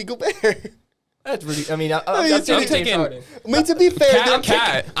fucking Rudy Gobert? That's really. I mean, I'm taking taking James Harden. I mean, to be fair,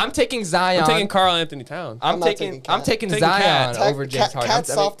 I'm taking Zion. I'm taking Karl Anthony Towns. I'm taking Zion over James Harden.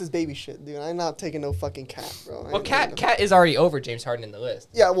 Cat's soft as baby shit, dude. I'm not taking no fucking Cat, bro. Well, Cat is already over James Harden in the list.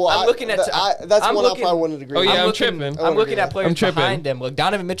 Yeah, well, I'm looking at. That's one I probably wouldn't agree. Oh yeah, with. I'm tripping. I'm looking at players behind him. Look,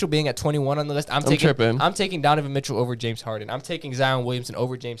 Donovan Mitchell being at 21 on the list. I'm taking Donovan Mitchell over James Harden. I'm taking Zion Williamson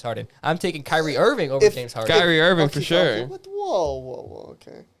over James Harden. I'm taking Kyrie Irving over James Harden. Kyrie Irving for sure. Whoa,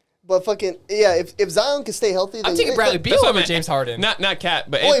 okay. But fucking yeah, if Zion can stay healthy, then I'm taking Bradley Beal over James Harden. Not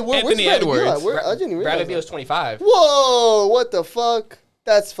Cat, but where's Anthony Bradley Beal Edwards. at? I didn't even realize Bradley Beal is 25. Whoa, what the fuck?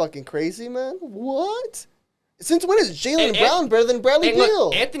 That's fucking crazy, man. What? Since when is Jaylen Brown better than Bradley Beal?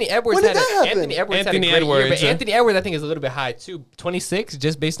 Look, Anthony Edwards When did had that happen? Anthony Edwards had a great year, but Anthony Edwards I think is a little bit high too. 26,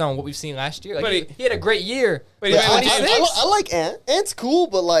 just based on what we've seen last year. Like he had a great year. But yeah, I like Ant. Ant's cool,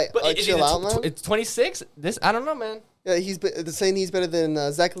 but chill out, man. It's 26. I don't know, man. Yeah, saying he's better than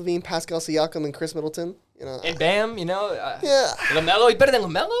Zach LaVine, Pascal Siakam, and Chris Middleton. You know, and Bam, yeah, LaMelo, he's better than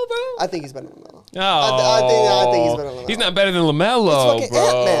LaMelo, bro. I think he's better than LaMelo. Oh, I think he's better than LaMelo. He's not better than LaMelo, it's fucking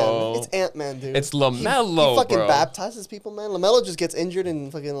bro. Ant-Man. It's Ant-Man, dude. It's LaMelo, he fucking bro. baptizes people, man. LaMelo just gets injured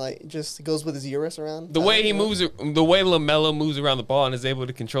and fucking just goes with his Urus around. The way he moves, the way LaMelo moves around the ball and is able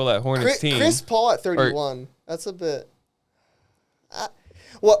to control that Hornets team. Chris Paul at 31. That's a bit.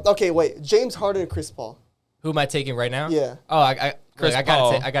 Well, okay, wait. James Harden and Chris Paul. Who am I taking right now? Yeah. Oh, I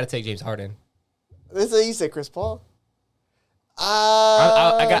gotta take James Harden. You said Chris Paul.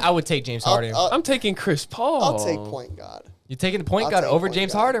 I would take James Harden. I'm taking Chris Paul. I'll take point guard. You're taking the point guard over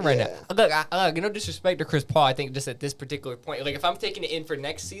James Harden right now. Look, no disrespect to Chris Paul. I think just at this particular point, like if I'm taking it in for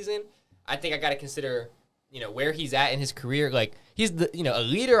next season, I think I got to consider, where he's at in his career. Like he's a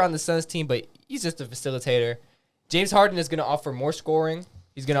leader on the Suns team, but he's just a facilitator. James Harden is going to offer more scoring.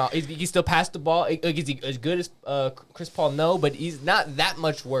 He can still pass the ball. Is he as good as Chris Paul? No, but he's not that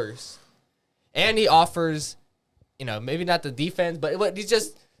much worse. And he offers, maybe not the defense, but he's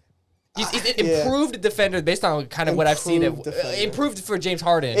just he's improved defender based on kind of what I've seen. Improved for James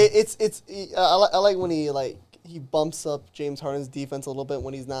Harden. I like when he bumps up James Harden's defense a little bit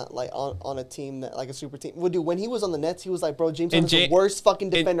when he's not like on a team that like a super team. When he was on the Nets, he was like, bro, James Harden's the worst fucking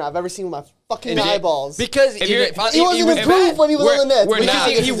defender I've ever seen with my fucking eyeballs. Because he wasn't improved when he was on the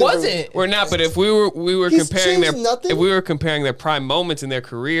Nets. He wasn't. We're not. But if we were comparing their prime moments in their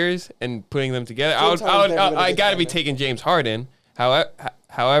careers and putting them together, I got to be taking James Harden.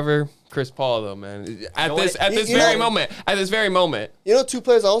 However, Chris Paul though, man, at this very moment. Two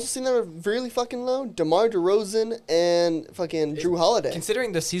players I also seen that are really fucking low: DeMar DeRozan and fucking Drew Holiday.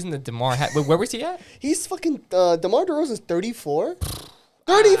 Considering the season that DeMar had, where was he at? He's fucking DeMar DeRozan's 34.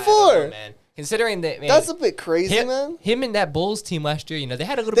 34. Man. Considering that, man, that's a bit crazy, man. Him and that Bulls team last year, they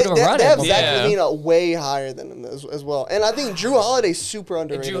had a little bit of a run. They have Zach LaVine way higher than him as well, and I think Drew Holiday's super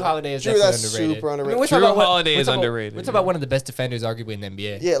underrated. Drew Holiday is definitely underrated. Super underrated. Drew Holiday is underrated. We're talking about one of the best defenders, arguably in the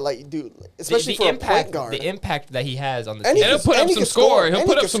NBA. Yeah, like dude, especially for a point guard. The impact that he has on the team. And he'll put up some score. He'll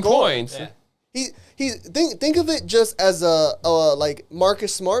put up some points. Yeah. Think of it just as a like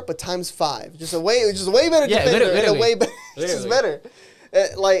Marcus Smart, but times 5. Just a way better defender. Literally. And a way better. Just better.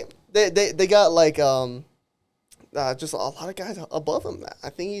 Like. They got like just a lot of guys above him. I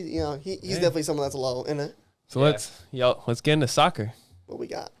think he's definitely someone that's low in it. So let's get into soccer. What we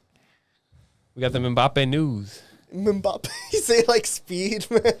got? We got the Mbappe news. Mbappe, you say like speed,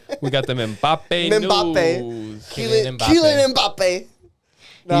 man. We got the Mbappe news. Kylian Mbappe.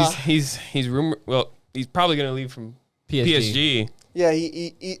 Nah. He's rumored. Well, he's probably gonna leave from PSG. Yeah,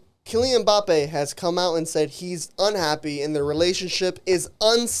 Kylian Mbappe has come out and said he's unhappy and the relationship is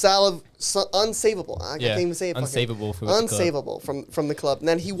unsavable. I can't even say it. Unsavable from the club. And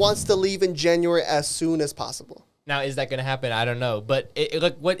then he wants to leave in January as soon as possible. Now, is that going to happen? I don't know. But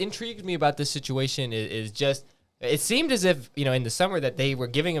what intrigues me about this situation is just it seemed as if in the summer that they were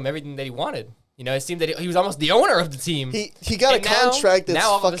giving him everything that he wanted. It seemed that he was almost the owner of the team. He got a contract that's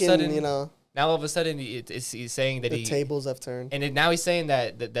now fucking Now all of a sudden he's saying that the tables have turned, and now he's saying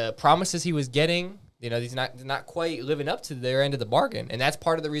that the promises he was getting, he's not quite living up to their end of the bargain, and that's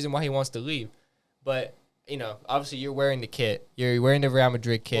part of the reason why he wants to leave. But obviously you're wearing the kit, you're wearing the Real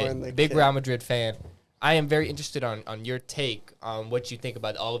Madrid kit, big Real Madrid fan. I am very interested on your take on what you think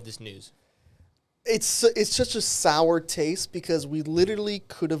about all of this news. It's such a sour taste because we literally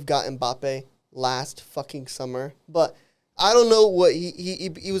could have gotten Mbappe last fucking summer, but. I don't know what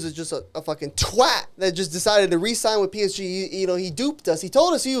he was just a fucking twat that just decided to re-sign with PSG. He duped us. He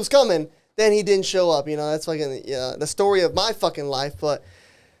told us he was coming, then he didn't show up. That's fucking the story of my fucking life. But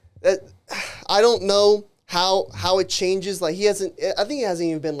I don't know how it changes. Like I think it hasn't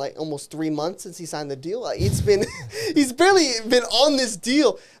even been like almost 3 months since he signed the deal. Like he's barely been on this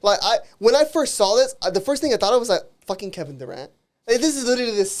deal. Like when I first saw this, the first thing I thought of was like fucking Kevin Durant. Like, this is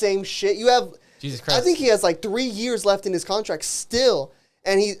literally the same shit. You have. Jesus Christ. I think he has like 3 years left in his contract still,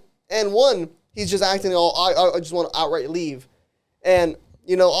 and he's just acting I just want to outright leave, and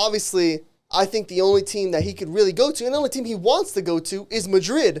obviously I think the only team that he could really go to, and the only team he wants to go to, is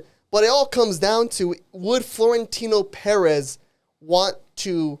Madrid. But it all comes down to would Florentino Perez want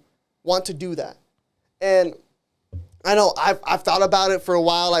to do that, and I know I've thought about it for a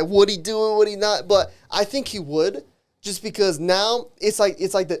while. Like, would he do it? Would he not? But I think he would. Just because now it's like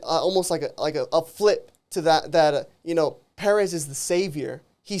almost like a flip to that Perez is the savior.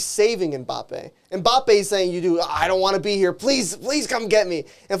 He's saving Mbappe. Mbappe is saying, I don't want to be here. Please come get me.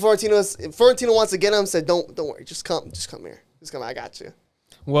 And Florentino wants to get him. Said, don't worry, just come here. Just come. I got you.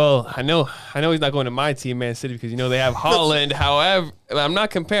 Well, I know he's not going to my team, Man City, because they have Haaland. However, I'm not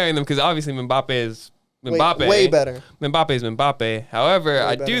comparing them because obviously Mbappe is. Way better. Mbappe is Mbappe. However,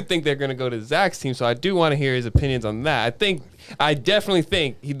 I do think they're going to go to Zach's team, so I do want to hear his opinions on that. I definitely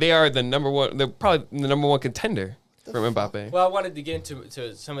think they are the number one. They're probably the number one contender for Mbappe. Well, I wanted to get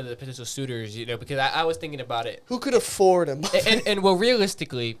into some of the potential suitors, because I was thinking about it. Who could afford him? and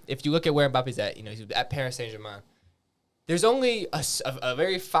realistically, if you look at where Mbappe's at, he's at Paris Saint-Germain. There's only a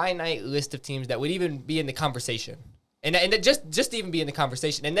very finite list of teams that would even be in the conversation. And just to even be in the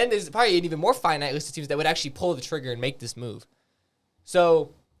conversation. And then there's probably an even more finite list of teams that would actually pull the trigger and make this move.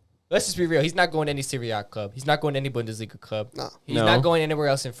 So let's just be real. He's not going to any Serie A club. He's not going to any Bundesliga club. No. He's not going anywhere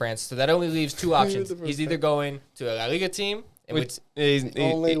else in France. So that only leaves 2 options. He's either going to a La Liga team. There's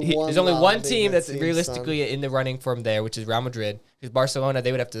only one team that's realistically in the running from there, which is Real Madrid. Because Barcelona,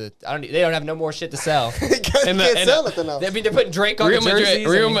 they would have to. They don't have no more shit to sell. Can't sell nothing else. I mean, they're putting Drake on the jerseys.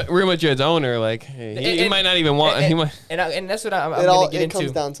 Real Madrid's owner, like, he might not even want. And that's what I'm going to get into. It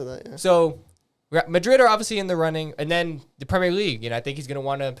comes down to that. Yeah. So Madrid are obviously in the running, and then the Premier League. I think he's going to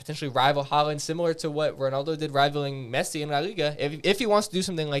want to potentially rival Haaland, similar to what Ronaldo did rivaling Messi in La Liga. If he wants to do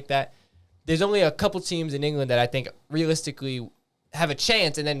something like that, there's only a couple teams in England that I think realistically have a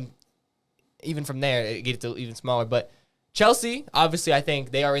chance, and then even from there, it gets even smaller. But Chelsea, obviously, I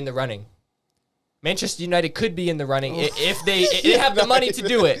think they are in the running. Manchester United could be in the running if they have the money to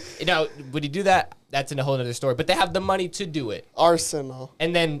do it. Would he do that? That's in a whole other story. But they have the money to do it. Arsenal.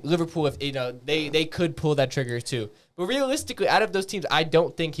 And then Liverpool, if they could pull that trigger too. But realistically, out of those teams, I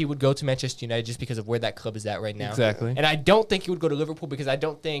don't think he would go to Manchester United just because of where that club is at right now. Exactly. And I don't think he would go to Liverpool because I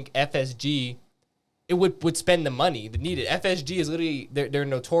don't think FSG would spend the money needed. FSG is literally they're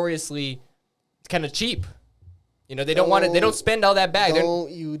notoriously kind of cheap. They don't want it. They don't spend all that bag.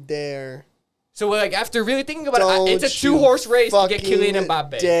 Don't you dare. So like after really thinking about it, it's a 2-horse race to get Kylian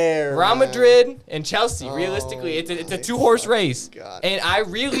Mbappe. Real Madrid and Chelsea. Realistically, it's a 2-horse race. God. And I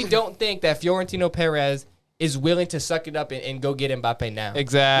really don't think that Florentino Perez is willing to suck it up and go get Mbappe now.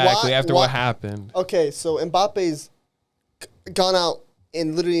 Exactly. After what happened. Okay, so Mbappe's gone out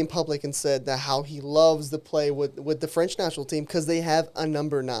and literally in public and said that how he loves to play with the French national team because they have a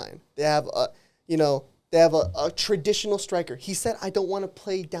number 9. They have They have a traditional striker. He said, I don't want to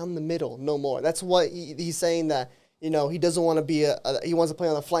play down the middle no more. That's what he's saying, that, he doesn't want to be he wants to play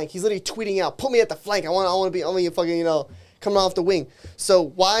on the flank. He's literally tweeting out, put me at the flank. I want to be fucking, coming off the wing. So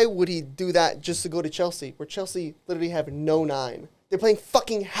why would he do that just to go to Chelsea, where Chelsea literally have no 9? They're playing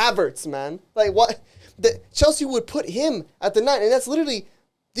fucking Havertz, man. Like, what? Chelsea would put him at the 9, and that's literally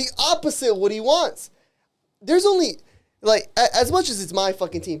the opposite of what he wants. There's only... Like, as much as it's my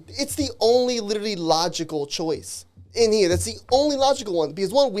fucking team, it's the only literally logical choice in here. That's the only logical one.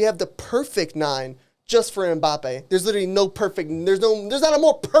 Because, one, we have the perfect 9 just for Mbappe. There's literally no perfect. There's not a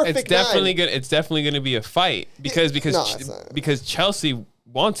more perfect 9. It's definitely gonna be a fight because Chelsea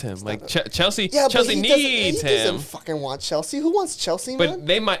wants him. Like, Chelsea needs him. He doesn't fucking want Chelsea. Who wants Chelsea, man? But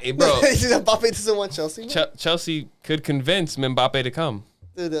they might, bro. Mbappe doesn't want Chelsea, man? Chelsea could convince Mbappe to come.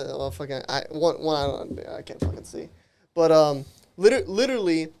 Dude, I can't fucking see. But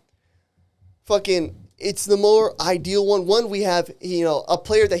literally, fucking, it's the more ideal one. One, we have, a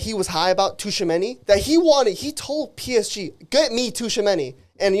player that he was high about, Tchouaméni, that he wanted. He told PSG, get me Tchouaméni.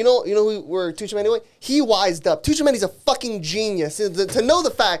 And you know where Tchouaméni went? He wised up. Tchouaméni's a fucking genius. To know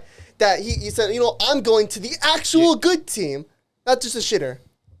the fact that he said, I'm going to the actual good team, not just a shitter.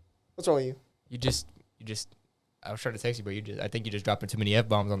 What's wrong with you? You just. I was trying to text you, but I think you just dropping too many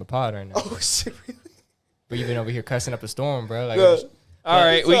F-bombs on the pod right now. Oh, shit, really? But you've been over here cussing up a storm, bro. Like, all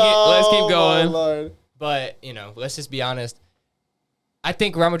right, let's keep going. Lord. But, let's just be honest. I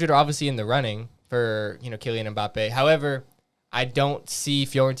think Real Madrid are obviously in the running for, Kylian Mbappe. However, I don't see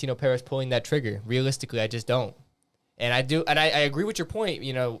Florentino Perez pulling that trigger. Realistically, I just don't. And I agree with your point.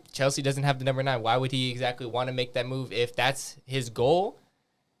 Chelsea doesn't have the number 9. Why would he exactly want to make that move if that's his goal?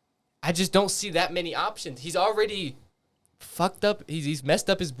 I just don't see that many options. He's already fucked up. He's messed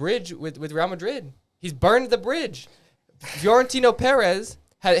up his bridge with Real Madrid. He's burned the bridge. Florentino Perez,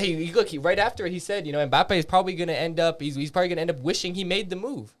 right after it, he said, Mbappe is probably going to end up, he's probably going to end up wishing he made the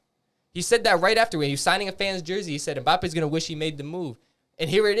move. He said that right after when he was signing a fan's jersey. He said Mbappe is going to wish he made the move.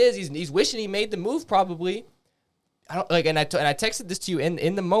 And here it is. He's wishing he made the move probably. I texted this to you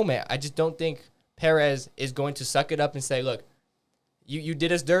in the moment. I just don't think Perez is going to suck it up and say, look, you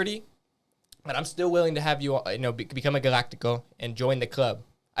did us dirty, but I'm still willing to have you, become a Galactico and join the club.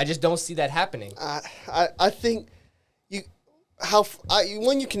 I just don't see that happening. I think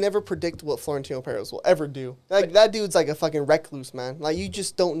one, you can never predict what Florentino Perez will ever do. That dude's like a fucking recluse, man. Like, you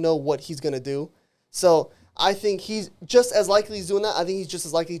just don't know what he's gonna do. So I think he's just as likely he's doing that. I think he's just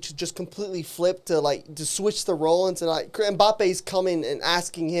as likely to just completely flip to switch the role into Mbappe's coming and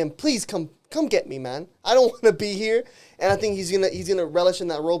asking him, please come get me, man. I don't want to be here. And I think he's gonna relish in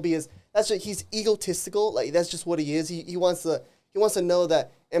that role because he's egotistical. Like, that's just what he is. He wants to know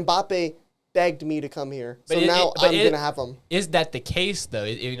that Mbappe begged me to come here, so now I'm gonna have him. Is that the case though?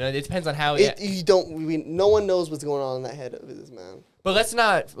 It depends on how. No one knows what's going on in that head of this man. But let's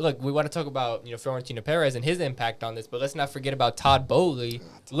not look. We want to talk about Florentino Perez and his impact on this, but let's not forget about Todd Bowley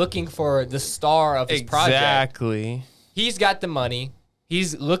looking for the star of his project. Exactly. He's got the money.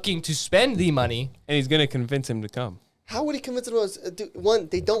 He's looking to spend the money, and he's gonna convince him to come. How would he convince him? One,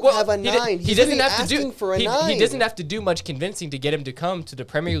 they don't have a 9. He doesn't have to do much convincing to get him to come to the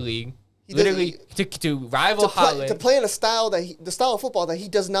Premier League. Literally to rival Haaland. To play in a style the style of football that he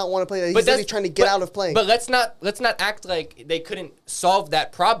does not want to play. That he's literally trying to get out of playing. But let's not act like they couldn't solve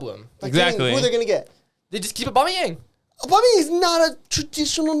that problem. Like, exactly. Who are they gonna get? They just keep Aubameyang. Aubameyang is not a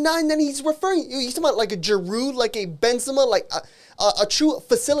traditional 9 that he's referring. He's talking about like a Giroud, like a Benzema, like a true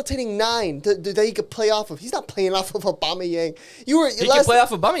facilitating 9 that he could play off of. He's not playing off of Aubameyang. He can play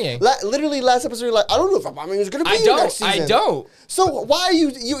off of Aubameyang. Literally last episode, you're like, I don't know if Aubameyang is going to be here next season. I don't. So why are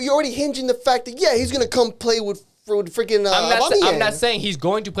you're already hinging the fact that, yeah, he's going to come play with freaking Aubameyang. I'm not saying he's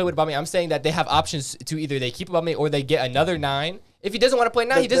going to play with Aubameyang. I'm saying that they have options to either they keep Aubameyang or they get another 9. If he doesn't want to play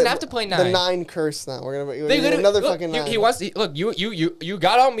 9, he doesn't have to play 9. The 9 curse now. We're gonna another fucking 9. He wants to, look. You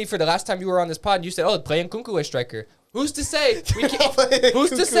got on me for the last time you were on this pod. You said, "Oh, play Nkunku as striker." Who's to say we can't?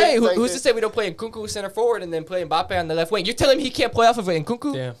 Who's to say we don't play Nkunku center forward and then play Mbappe on the left wing? You're telling me he can't play off of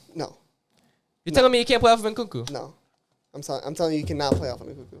Nkunku? Yeah. No. You're telling me he can't play off of Nkunku? No. I'm telling you, you cannot play off of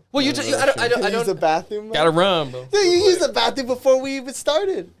Nkunku. Well, I don't use the bathroom. Bro? Gotta run, bro. Dude, you used the bathroom before we even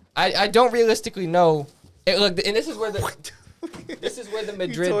started. I don't realistically know. Look, and this is where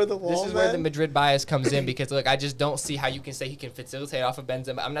the Madrid bias comes in because look, I just don't see how you can say he can facilitate off of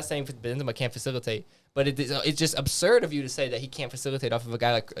Benzema. I'm not saying Benzema can't facilitate, but it's just absurd of you to say that he can't facilitate off of a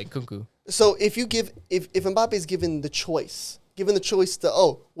guy like Nkunku. So if Mbappe is given the choice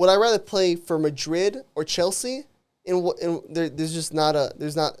to would I rather play for Madrid or Chelsea? There's not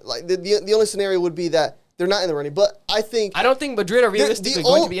the only scenario would be that they're not in the running, but I don't think Madrid are realistically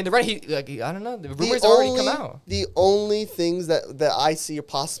going to be in the running. I don't know. The rumors already come out. The only things that I see are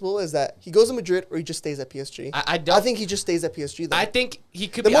possible is that he goes to Madrid or he just stays at PSG. I think he just stays at PSG. Though. I think he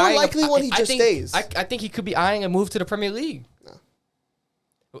could the be more eyeing likely one. He just stays. I think he could be eyeing a move to the Premier League.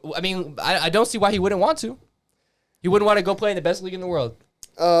 No. I mean, I don't see why he wouldn't want to. He wouldn't want to go play in the best league in the world.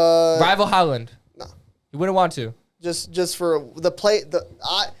 Rival Haaland. No. He wouldn't want to. Just for the play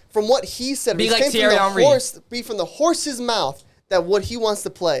from what he said, be like Thierry Henry. Be from the horse's mouth that what he wants to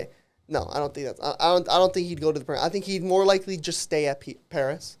play. No, I don't think that's. I don't think he'd go to the Premier. I think he'd more likely just stay at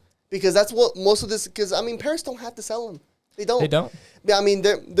Paris because that's what most of this. Because I mean, Paris don't have to sell him. They don't. They don't. Yeah, I mean,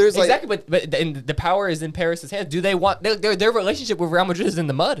 there's exactly, but the power is in Paris's hands. Do they want their relationship with Real Madrid is in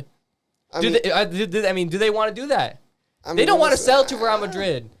the mud? Do they want to do that? They don't want to sell to Real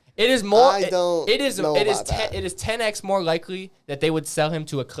Madrid. It is more. It is 10x more likely that they would sell him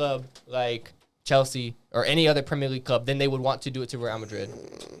to a club like Chelsea or any other Premier League club than they would want to do it to Real Madrid.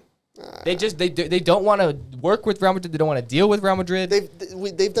 They don't want to work with Real Madrid. They don't want to deal with Real Madrid.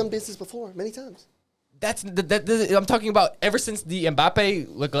 They've done business before many times. I'm talking about ever since the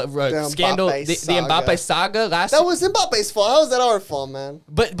Mbappe scandal, the Mbappe saga last. That was Mbappe's fault. How was that our fault, man?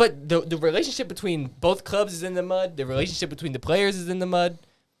 But the relationship between both clubs is in the mud. The relationship between the players is in the mud.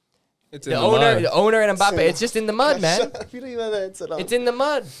 It's the owner and Mbappe. It's just in the mud, man. You don't even have that headset on. It's in the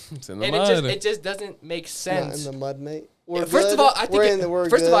mud. It's in the mud. It just doesn't make sense. Not in the mud, mate. First of all, I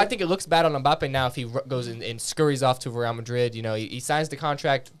think it looks bad on Mbappe now if he goes and scurries off to Real Madrid. You know, he signs the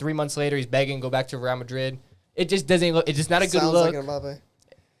contract. 3 months later, he's begging to go back to Real Madrid. It just doesn't look. It's just not a good look. Sounds like Mbappe.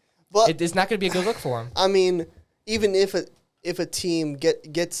 But it's not going to be a good look for him. I mean, even if a team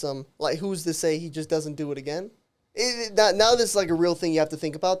gets him, like who's to say he just doesn't do it again? Now this is like a real thing you have to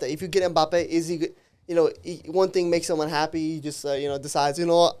think about. That if you get Mbappe, is he? One thing makes someone happy. He just decides. I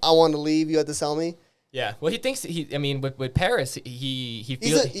want to leave. You have to sell me. Yeah. Well, he thinks with Paris, he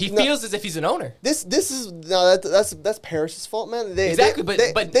feels as if he's an owner. That's Paris's fault, man.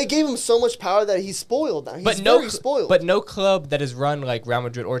 But they gave him so much power that he's spoiled now. He's very spoiled. But no club that is run like Real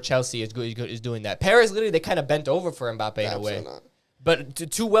Madrid or Chelsea is doing that. Paris literally they kind of bent over for Mbappe in a way. Not. But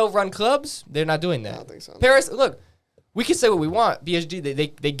two well-run clubs, they're not doing that. I don't think so. Paris, look, we can say what we want. PSG,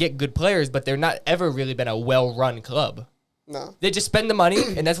 they get good players, but they're not ever really been a well-run club. No. They just spend the money,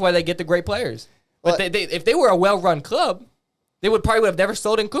 and that's why they get the great players. But if they were a well-run club, they would have never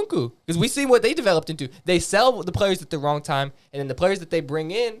sold Nkunku because we see what they developed into. They sell the players at the wrong time, and then the players that they bring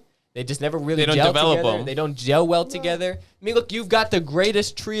in, they just never really gel together. Them. They don't gel well together. I mean, look, you've got the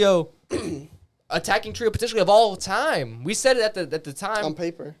greatest trio. Attacking trio potentially of all time. We said it at the time. On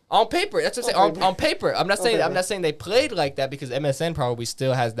paper. That's what I'm saying. On paper. I'm not saying they played like that because MSN probably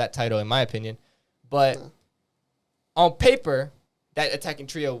still has that title in my opinion. But on paper, that attacking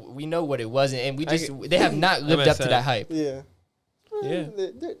trio, we know what it was, and they have not lived up to that hype. Yeah. Yeah.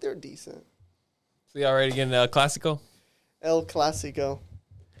 They're decent. So y'all ready to get into El Clasico? El Clasico.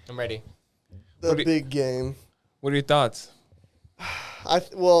 I'm ready. The big game. What are your thoughts? I'm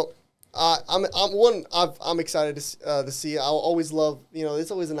excited to see. I always love,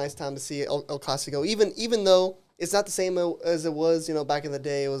 it's always a nice time to see El Clasico. Even though it's not the same as it was, back in the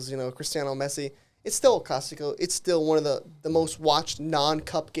day. It was, Cristiano Messi. it's still a Clásico. It's still one of the most watched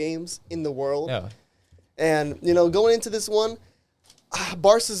non-cup games in the world. Yeah. And, going into this one,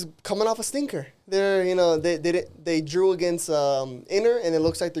 Barca's coming off a stinker. They drew against Inter, and it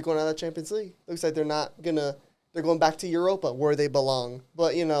looks like they're going out of the Champions League. Looks like they're going back to Europa where they belong.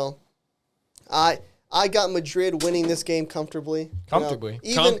 But, I got Madrid winning this game comfortably. Comfortably.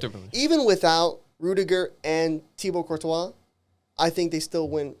 Even without Rudiger and Thibaut Courtois, I think they still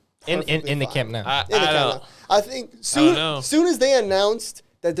win in the Camp Nou. I think soon as they announced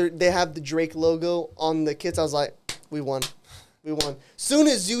that they have the Drake logo on the kits, I was like, we won. Soon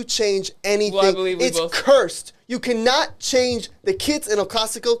as you change anything, it's cursed. You cannot change the kits in a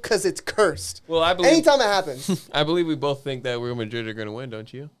Clásico because it's cursed. Well, I believe anytime it happens. I believe we both think that Real Madrid are going to win,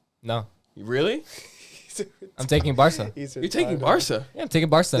 don't you? No. Really? I'm taking Barca. You're taking Barca? Yeah, I'm taking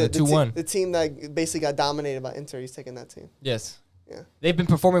Barca in a 2-1. The team that basically got dominated by Inter, he's taking that team. Yes. Yeah. They've been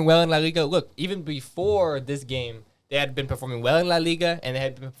performing well in La Liga. Look, even before this game, they had been performing well in La Liga, and they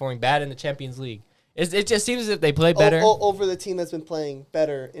had been performing bad in the Champions League. It just seems as if they play better. Over the team that's been playing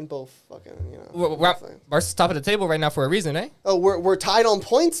better in both fucking, Barca's top of the table right now for a reason, eh? Oh, we're tied on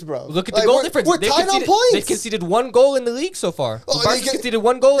points, bro. Look at the goal difference. We're tied on points. They've conceded 1 goal in the league so far. Barca's conceded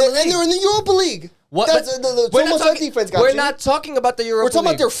 1 goal in the league. And they're in the Europa League. What? That's defense, we're not talking about the Europa We're talking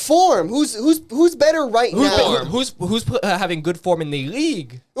League. about their form. Who's better now? Who's having good form in the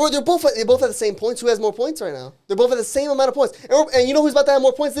league? Or they both have the same points. Who has more points right now? They're both at the same amount of points. And you know who's about to have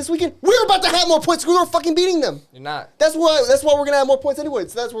more points this weekend? We're about to have more points. We're fucking beating them. You're not. That's why we're gonna have more points anyway.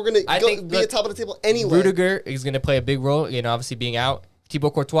 So that's why we're gonna be at top of the table anyway. Rudiger is gonna play a big role. Obviously being out.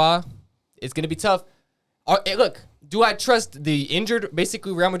 Thibaut Courtois, it's gonna be tough. Look. Do I trust the injured,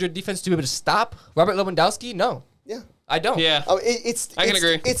 basically Real Madrid defense to be able to stop Robert Lewandowski? No. Yeah. I don't. Yeah. I can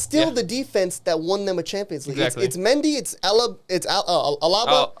agree. It's still the defense that won them a Champions League. Exactly. It's Mendy, it's Alaba,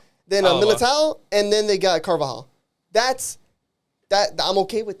 then Militao, and then they got Carvajal. I'm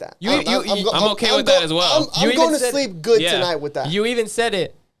okay with that. I'm okay with that as well. I'm going to sleep good tonight with that. You even said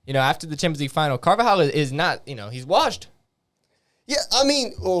it, after the Champions League final. Carvajal is not, he's washed. Yeah, I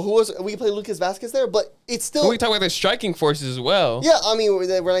mean, we can play Lucas Vazquez there, but it's still. We can talk about their striking forces as well. Yeah, I mean, we're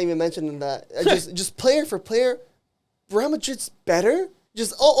not even mentioning that. just player for player, Real Madrid's better,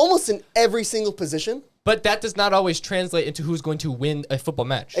 just almost in every single position. But that does not always translate into who's going to win a football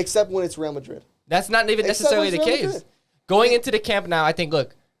match. Except when it's Real Madrid. That's not even necessarily the case. Going into the camp now, I think,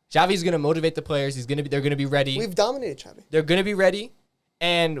 look, Xavi's going to motivate the players. They're going to be ready. We've dominated Xavi. They're going to be ready.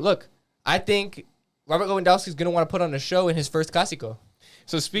 And look, I think Robert Lewandowski is going to want to put on a show in his first Clásico.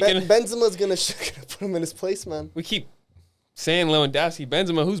 So speaking of Benzema's going to put him in his place, man. We keep saying Lewandowski.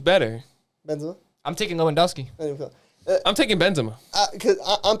 Benzema, who's better? Benzema? I'm taking Lewandowski. I'm taking Benzema. Because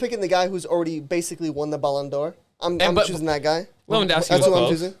I'm picking the guy who's already basically won the Ballon d'Or. I'm choosing that guy. Lewandowski That's who I'm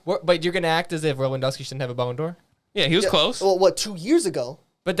choosing. But you're going to act as if Lewandowski shouldn't have a Ballon d'Or? Yeah, he was close. Well, 2 years ago?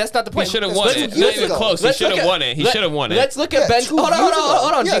 But that's not the point. He should have won it. Not even close. He should have won it. He should have won it. Let's look at Benzema.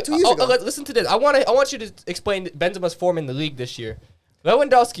 Hold on. Yeah, 2 years ago. Listen to this. I want you to explain Benzema's form in the league this year.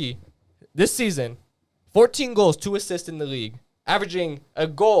 Lewandowski, this season, 14 goals, 2 assists in the league, averaging a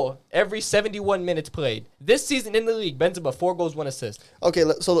goal every 71 minutes played. This season in the league, Benzema 4 goals, 1 assist. Okay,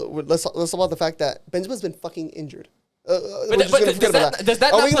 so let's talk about the fact that Benzema's been fucking injured. Does that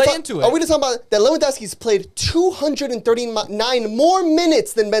not play into it? Are we just talking about that Lewandowski's played 239 more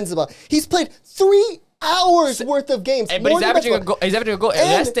minutes than Benzema? He's played 3 hours worth of games. But he's averaging a goal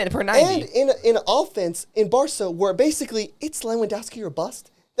less than per 90. And in offense, in Barca, where basically it's Lewandowski or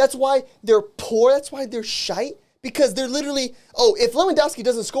bust. That's why they're poor. That's why they're shite. Because they're literally, if Lewandowski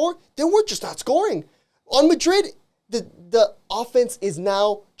doesn't score, then we're just not scoring. On Madrid, the offense is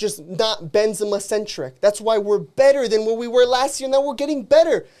now just not Benzema-centric. That's why we're better than where we were last year. Now we're getting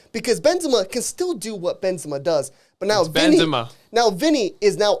better because Benzema can still do what Benzema does. But now Vinny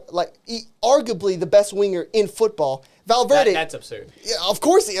is now arguably the best winger in football. Valverde. That's absurd. Yeah, of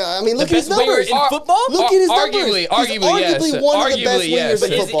course. I mean, look at his numbers. In football? Look at his numbers. Arguably, He's one of the best wingers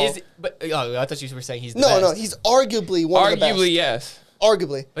in football. I thought you were saying he's the best. No, he's arguably one of the best. Arguably, yes.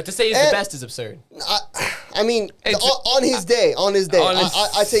 Arguably. But to say he's the best is absurd. I mean, on his day,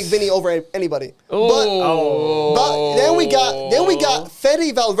 I take Vinny over anybody. But then we got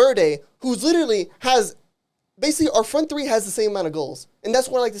Fede Valverde, who's literally has basically our front three has the same amount of goals, and that's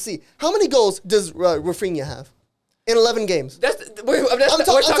what I like to see. How many goals does Rafinha have in 11 games? We're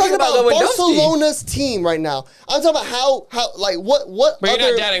talking about Barcelona's team right now. I'm talking about how what. But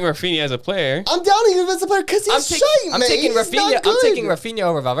you're not doubting Rafinha as a player. I'm doubting him as a player because he's shite, man. I'm taking Rafinha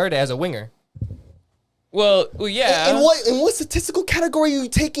over Valverde as a winger. Well, yeah. In what statistical category are you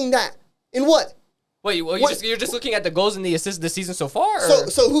taking that? In what? Wait, well, you're just looking at the goals and the assists this season so far? So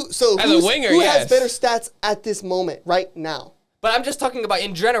As a winger, who yes. has better stats at this moment right now? But I'm just talking about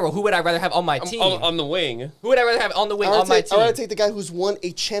in general. Who would I rather have on my team? On the wing. Who would I rather have on the wing on my team? I rather take the guy who's won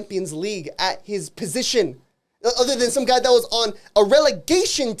a Champions League at his position, other than some guy that was on a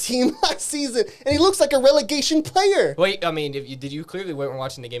relegation team last season, and he looks like a relegation player. Wait, I mean, did you clearly weren't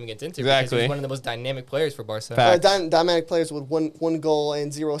watching the game against Inter? Exactly. Because he's one of the most dynamic players for Barca. Dynamic players with one goal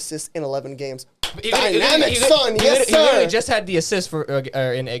and 0 assists in 11 games. He Son, yes, He literally sir. just had the assist for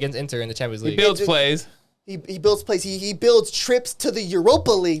against Inter in the Champions League. He builds plays. He builds plays. He builds trips to the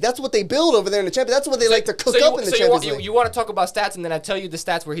Europa League. That's what they build over there in the Champions. That's what they like to cook up in the Champions League. You want to talk about stats, and then I tell you the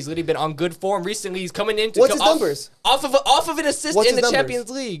stats where he's literally been on good form recently. He's coming into What's his numbers? off of an assist in the Champions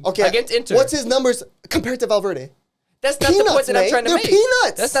League against Inter. What's his numbers compared to Valverde? That's not the point that I'm trying to make. They're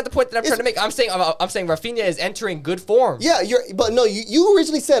peanuts. That's not the point that I'm trying to make. I'm saying Rafinha is entering good form. Yeah, but no, you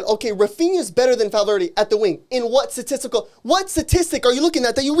originally said, okay, Rafinha's better than Valverde at the wing. In what statistic are you looking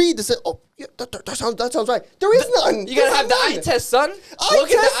at that you read to say, oh, yeah, that sounds right? There is none. You gotta have the eye test, son.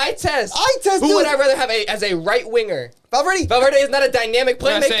 Look at the eye test. Who would I rather have as a right winger? Valverde. Valverde is not a dynamic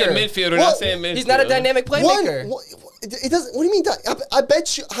playmaker. We're not saying midfielder. Not saying midfielder. He's not a dynamic playmaker. It doesn't. What do you mean? I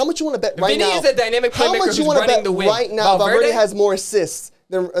bet you. How much you want to bet right now? Vinny is a dynamic playmaker. How much you want to bet right now? Valverde has more assists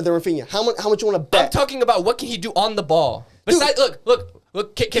than Rafinha. How much you want to bet? I'm talking about what can he do on the ball. Besides,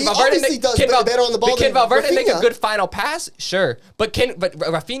 look. Can Valverde better on the ball? Can Valverde make a Rafinha. good final pass? Sure, but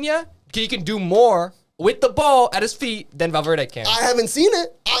Rafinha? He can do more with the ball at his feet than Valverde can. I haven't seen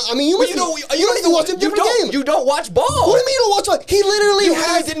it. I mean, you don't even watch him different game. You don't watch ball. What do you mean you don't watch? He literally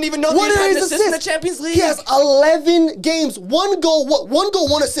didn't even know he had an assist in the Champions League. He has 11 games, 1 goal,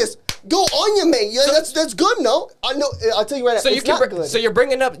 1 assist. Go on, you mate. Yeah, that's good. No, I know. I'll tell you right now. It's not good. So you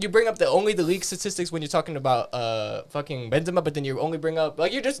bring up the league statistics when you're talking about fucking Benzema, but then you only bring up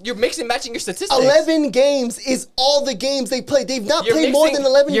you're mixing matching your statistics. 11 games is all the games they played. They've not played more than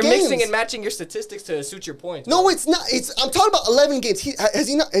 11 games. You're mixing and matching your statistics to suit your points. No, it's not. I'm talking about 11 games. Has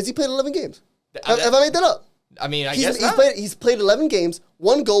he played 11 games? Have I made that up? I mean, I guess not. He's played 11 games,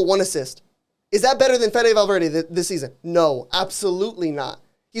 1 goal, 1 assist. Is that better than Fede Valverde this season? No, absolutely not.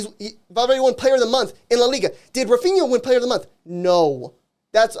 Valverde won Player of the Month in La Liga. Did Rafinha win Player of the Month? No.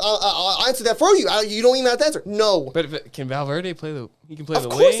 That's I'll answer that for you. You don't even have to answer. No. But can Valverde play the? He can play the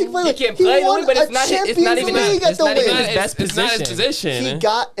wing. Of course he can play. He can play the wing, but it's not even his best It's not his position. He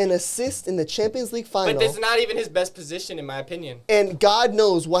got an assist in the Champions League final. But it's not even his best position, in my opinion. And God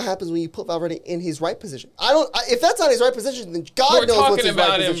knows what happens when you put Valverde in his right position. If that's not his right position, then God knows what's his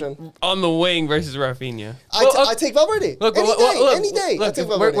right position. On the wing versus Rafinha. I take Valverde. Any day. Look,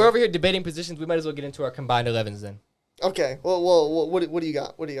 we're over here debating positions. We might as well get into our combined 11s then. Okay. Well, what do you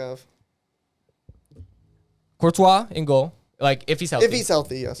got? What do you have? Courtois in goal. Like if he's healthy. If he's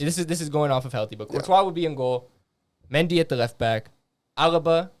healthy, yes. This is going off of healthy, but Courtois would be in goal. Mendy at the left back.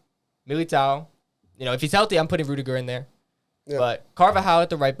 Alaba, Militao. If he's healthy, I'm putting Rudiger in there. Yeah. But Carvajal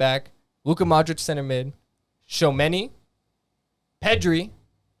at the right back. Luka Modric center mid. Tchouameni, Pedri,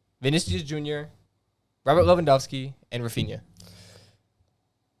 Vinicius Jr., Robert Lewandowski, and Rafinha.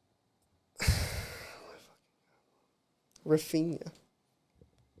 Rafinha.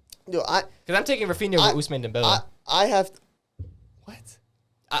 Because I'm taking Rafinha with Ousmane Dembele. I have. What?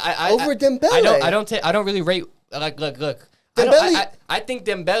 Over Dembele. I don't really rate. Look. Dembele. I think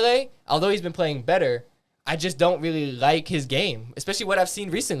Dembele, although he's been playing better, I just don't really like his game, especially what I've seen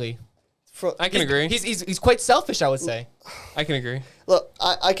recently. I can agree. He's quite selfish, I would say. I can agree. Look,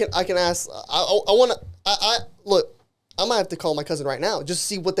 I can ask. I want to. Look. I might have to call my cousin right now just to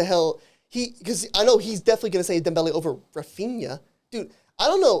see what the hell because I know he's definitely gonna say Dembele over Rafinha, dude. I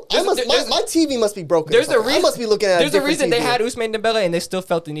don't know. My TV must be broken. There's a reason. I must be looking at. There's a reason TV. they had Ousmane Dembele and they still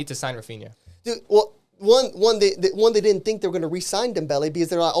felt the need to sign Rafinha. Dude, well, one they didn't think they were going to re-sign Dembele because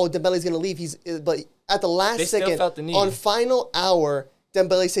they're like, oh, Dembele's going to leave. But at the last second, on final hour,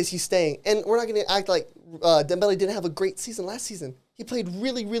 Dembele says he's staying, and we're not going to act like Dembele didn't have a great season last season. He played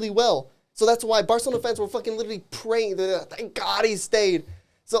really, really well. So that's why Barcelona fans were fucking literally praying. Thank God he stayed.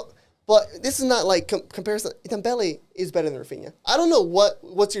 So. But this is not like comparison. Dembele is better than Rafinha. I don't know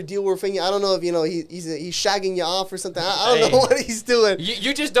what's your deal with Rafinha. I don't know if he's shagging you off or something. I don't know what he's doing.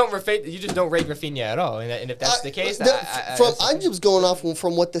 You just don't rate Rafinha at all. And if that's the case, I'm just going off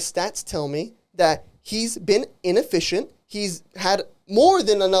from what the stats tell me that he's been inefficient. He's had more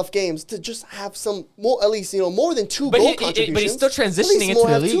than enough games to just have some more, at least more than 2 goal contributions. But he's still transitioning into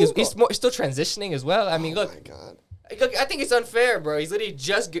the league. He's still transitioning as well. I mean, look. Oh my God. Look, I think it's unfair, bro. He's literally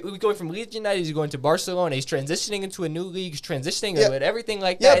just going from Leeds United. He's going to Barcelona. He's transitioning into a new league. He's transitioning with everything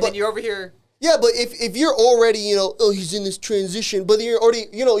like that. And then you're over here Yeah, but if you're already, he's in this transition, but you're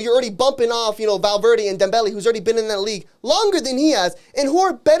already bumping off, Valverde and Dembele, who's already been in that league longer than he has, and who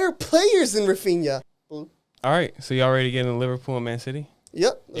are better players than Rafinha. All right, so y'all ready to get into Liverpool and Man City?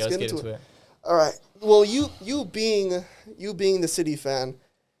 Yep, let's get into it. All right. Well, you being the City fan,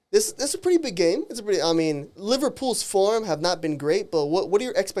 this is a pretty big game. Liverpool's form have not been great, but what are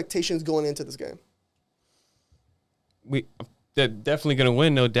your expectations going into this game? They're definitely going to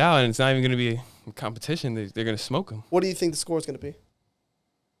win, no doubt, and it's not even going to be a competition. They're going to smoke them. What do you think the score is going to be?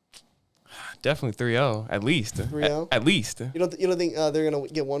 Definitely 3-0, at least. 3-0? At least. You don't think they're going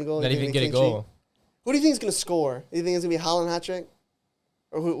to get one goal? Not even get a goal. Who do you think is going to score? Do you think it's going to be Haaland hat-trick?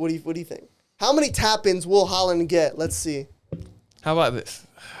 Or what do you think? How many tap-ins will Haaland get? Let's see. How about this?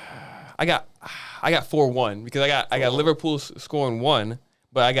 I got 4-1 because I got Liverpool scoring 1,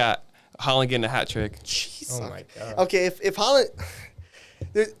 but I got Haaland getting a hat trick. Jeez. Oh my god. Okay, if Haaland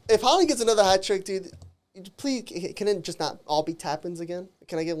gets another hat trick, dude, please can it just not all be tap-ins again?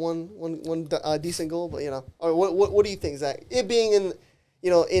 Can I get one decent goal? But or what do you think, Zach? It being in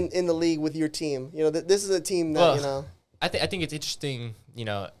the league with your team, this is a team that I think it's interesting.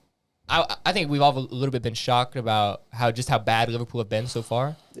 I think we've all a little bit been shocked about how bad Liverpool have been so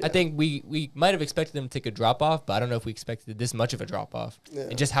far. Yeah. I think we might have expected them to take a drop off, but I don't know if we expected this much of a drop off. Yeah.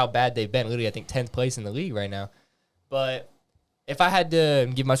 And just how bad they've been. Literally, I think 10th place in the league right now. But if I had to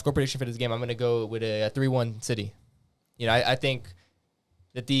give my score prediction for this game, I'm going to go with a 3-1 City. I think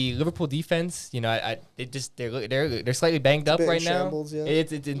that the Liverpool defense, they're slightly banged up right now. Shambles, yeah.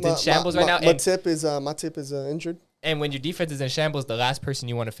 It's in shambles right now. My tip is injured. And when your defense is in shambles, the last person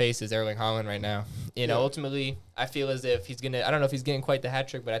you want to face is Erling Haaland right now. Ultimately, I feel as if he's going to – I don't know if he's getting quite the hat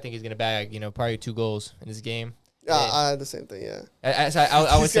trick, but I think he's going to bag, probably 2 goals in this game. Yeah, I had the same thing, yeah.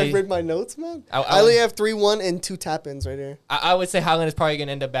 I would say – read my notes, man. I only have 3-1 and 2 tap-ins right here. I would say Haaland is probably going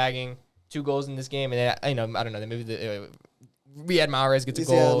to end up bagging 2 goals in this game. And then, I don't know, maybe Riyad Mahrez gets a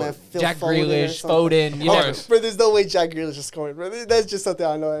goal. Jack Grealish, Foden. Bro, there's no way Jack Grealish is scoring, bro. That's just something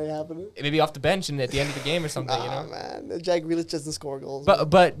I know ain't happening. Maybe off the bench and at the end of the game or something, man. Jack Grealish doesn't score goals. But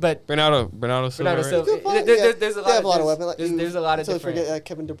Bernardo Silva. There's a lot of weapons. There's a lot of different. Forget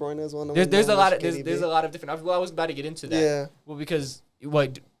Kevin De Bruyne is one. There's a lot of different. I was about to get into that. Yeah. Well, because you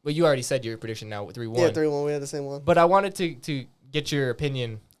already said your prediction now with 3-1. Yeah, 3-1. We had the same one. But I wanted to get your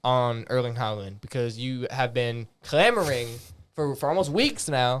opinion on Erling Haaland because you have been clamoring for almost weeks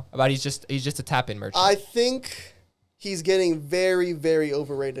now about he's just a tap-in merchant. I think he's getting very, very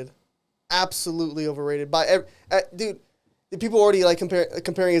overrated. Absolutely overrated. Dude, the people already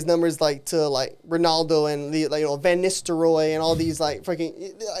comparing his numbers to Ronaldo and Van Nistelrooy and all these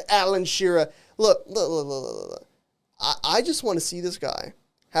freaking Alan Shearer. Look. I just want to see this guy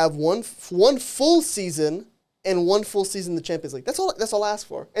have one full season and one full season in the Champions League. That's all I ask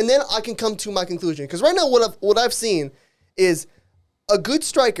for. And then I can come to my conclusion. Because right now what I've seen is a good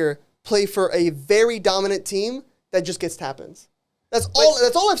striker play for a very dominant team that just gets tap-ins. That's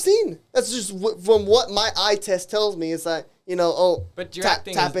all I've seen. That's just from what my eye test tells me. It's like,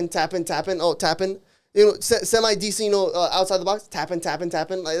 tap-in. Oh, tap-in. Semi-decent, outside the box, tap-in.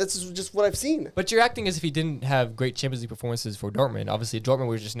 Like, that's just what I've seen. But you're acting as if he didn't have great Champions League performances for Dortmund. Obviously, Dortmund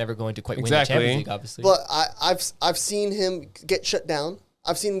was just never going to quite win the Champions League, obviously. But I've seen him get shut down.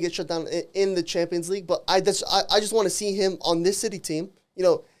 I've seen him get shut down in the Champions League, but I just want to see him on this City team,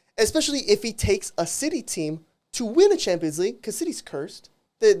 especially if he takes a City team to win a Champions League, because City's cursed.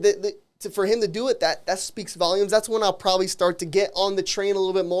 For him to do it, that speaks volumes. That's when I'll probably start to get on the train a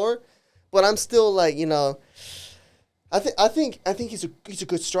little bit more. But I'm still I think he's a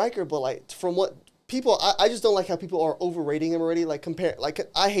good striker, but from what people, I just don't like how people are overrating him already.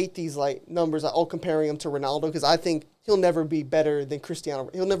 I hate these numbers all comparing him to Ronaldo because I think he'll never be better than Cristiano.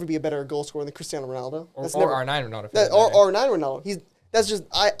 He'll never be a better goal scorer than Cristiano Ronaldo. Or R9 Ronaldo. Or R9 Ronaldo. That's just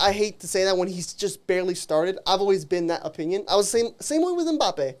I hate to say that when he's just barely started. I've always been that opinion. I was the same way with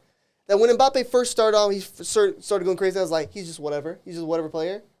Mbappe. That when Mbappe first started off, he started going crazy. I was like, he's just whatever. He's just whatever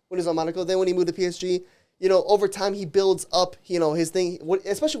player. When he was on Monaco, then when he moved to PSG, over time he builds up, his thing.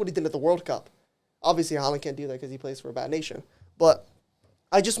 Especially what he did at the World Cup. Obviously, Haaland can't do that because he plays for a bad nation. But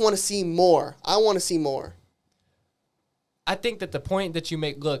I just want to see more. I want to see more. I think that the point that you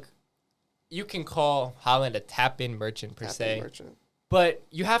make, look, you can call Haaland a tap-in merchant per se. But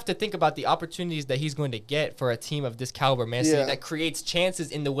you have to think about the opportunities that he's going to get for a team of this caliber, Man City, that creates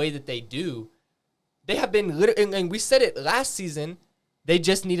chances in the way that they do. They have been, and we said it last season, they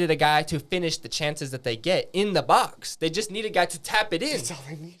just needed a guy to finish the chances that they get in the box. They just need a guy to tap it in. That's all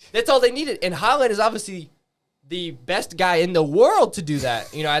they need. That's all they needed. And Haaland is obviously the best guy in the world to do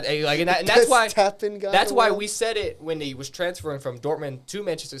that. You know, and that's why we said it when he was transferring from Dortmund to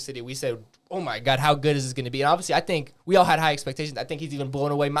Manchester City. We said, "Oh my God, how good is this going to be?" And obviously, I think we all had high expectations. I think he's even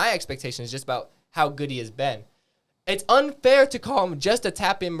blown away my expectations just about how good he has been. It's unfair to call him just a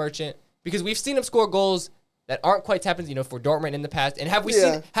tap-in merchant because we've seen him score goals that aren't quite tap-ins, you know, for Dortmund in the past. And have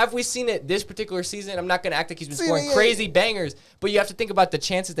we seen it this particular season? I'm not going to act like he's been scoring crazy bangers, but you have to think about the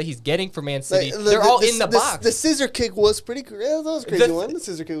chances that he's getting for Man City. They're all in the box. The scissor kick was pretty crazy. That was a crazy one. The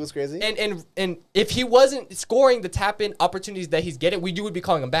scissor kick was crazy. And if he wasn't scoring the tap-in opportunities that he's getting, you would be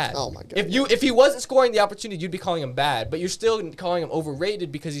calling him bad. Oh, my God. If he wasn't scoring the opportunity, you'd be calling him bad. But you're still calling him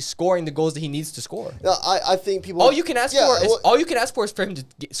overrated because he's scoring the goals that he needs to score. No, I think people... All you can ask for is for him to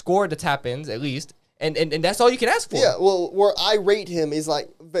score the tap-ins, at least. And that's all you can ask for. Yeah, well, where I rate him is like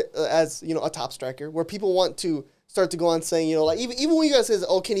as a top striker. Where people want to start to go on saying, like even when you guys says,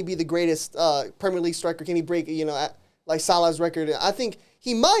 oh, can he be the greatest Premier League striker? Can he break like Salah's record? I think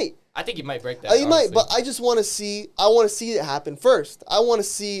he might. I think he might break that. He might, but I just want to see. I want to see it happen first. I want to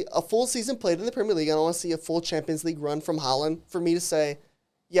see a full season played in the Premier League. I want to see a full Champions League run from Haaland for me to say,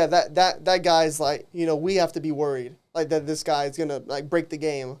 yeah, that guy's like, we have to be worried like that. This guy is gonna like break the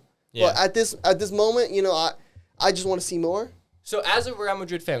game. Yeah. But at this moment, I just want to see more. So as a Real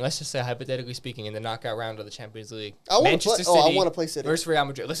Madrid fan, let's just say, hypothetically speaking, in the knockout round of the Champions League, I want to play City versus Real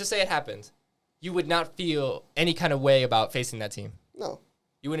Madrid. Let's just say it happens. You would not feel any kind of way about facing that team. No.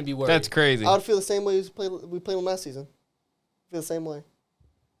 You wouldn't be worried. That's crazy. I would feel the same way we played them last season. Feel the same way.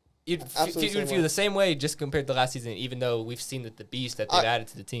 You'd feel the same way just compared to last season, even though we've seen the beast that they've added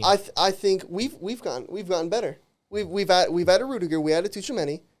to the team. I think we've gotten better. We've added Rudiger. We added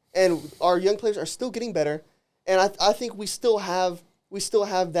Tchouaméni. And our young players are still getting better, and I think we still have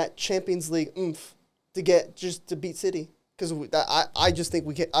that Champions League oomph to beat City because I just think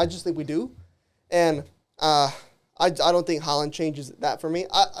we do, and I don't think Haaland changes that for me.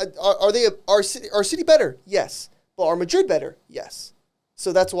 Are City better? Yes, but are Madrid better? Yes.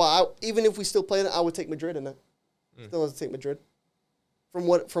 So that's why even if we still play it, I would take Madrid in it. Still would take Madrid. From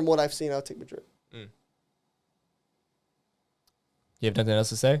what I've seen, I would take Madrid. You have nothing else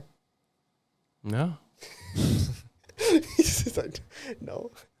to say? No. No.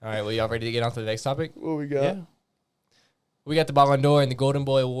 All right, well, y'all ready to get on to the next topic? What we got? Yeah. We got the Ballon d'Or and the Golden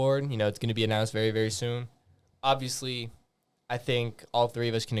Boy Award. It's going to be announced very, very soon. Obviously, I think all three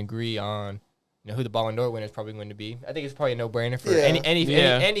of us can agree on who the Ballon d'Or winner is probably going to be. I think it's probably a no-brainer for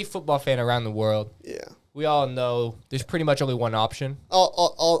any football fan around the world. Yeah. We all know there's pretty much only one option.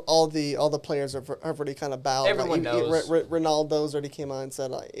 All the players have already kind of bowed. Everyone knows. Ronaldo's already came out and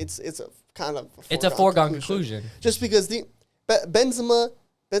said it's a kind of a foregone conclusion. Just because the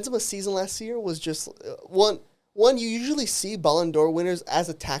Benzema's season last year was just one. You usually see Ballon d'Or winners as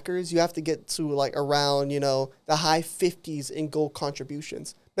attackers. You have to get to like around the high 50s in goal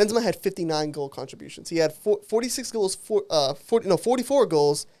contributions. Benzema had 59 goal contributions. He had 46 goals, 44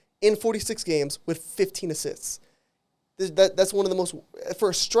 goals in 46 games with 15 assists. That's one of the most, for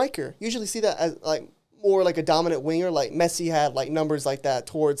a striker, you usually see that as like more like a dominant winger. Like Messi had like numbers like that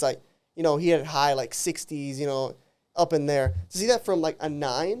towards like, he had high like 60s, up in there. To see that from like a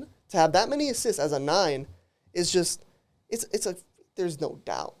 9, to have that many assists as a 9 is just, there's no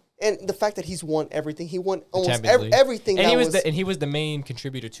doubt. And the fact that he's won everything, he won almost everything. And he was the main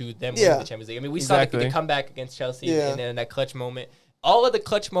contributor to them winning the Champions League. I mean, we saw the comeback against Chelsea and then that clutch moment. All of the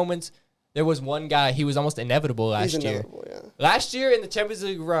clutch moments, there was one guy, he was almost inevitable last year. Last year in the Champions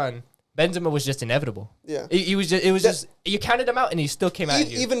League run, Benzema was just inevitable. Yeah. It was just you counted him out and he still came out.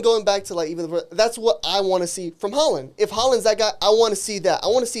 Even going back to that's what I want to see from Haaland. If Haaland's that guy, I want to see that. I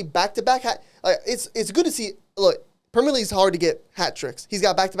want to see back-to-back it's good to see. Look, Premier League's hard to get hat tricks. He's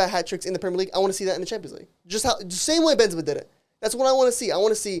got back-to-back hat tricks in the Premier League. I want to see that in the Champions League. Just same way Benzema did it. That's what I want to see. I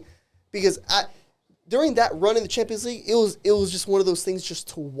want to see because during that run in the Champions League, it was just one of those things just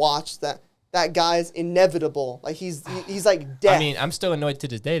to watch that guy's inevitable. Like he's like death. I mean, I'm still annoyed to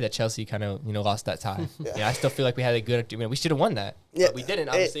this day that Chelsea kind of lost that tie. I still feel like we had a good. We should have won that. Yeah, but we didn't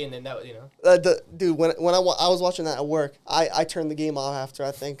obviously, and then that dude, when I was watching that at work, I turned the game off after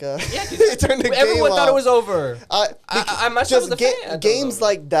I think. Yeah, everyone thought it was over. I'm just games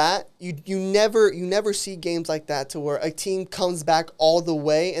like that. You never see games like that to where a team comes back all the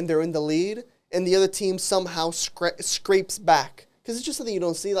way and they're in the lead, and the other team somehow scrapes back. Because it's just something you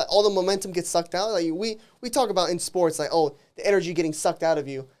don't see. Like, all the momentum gets sucked out. Like, we talk about in sports, like, the energy getting sucked out of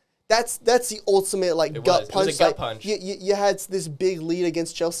you. That's the ultimate, gut punch. It was a gut punch. You had this big lead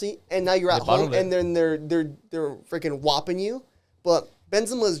against Chelsea, and now you're at home, and then they're freaking whopping you. But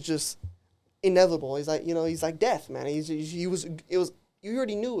Benzema's just inevitable. He's like, he's like death, man. You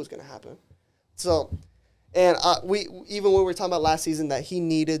already knew it was going to happen. So, And we even when we were talking about last season that he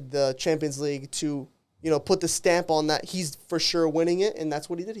needed the Champions League to, put the stamp on that he's for sure winning it, and that's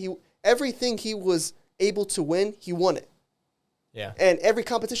what he did. Everything he was able to win, he won it. Yeah. And every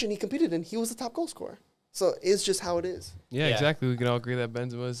competition he competed in, he was the top goal scorer. So it's just how it is. Yeah, exactly. We can all agree that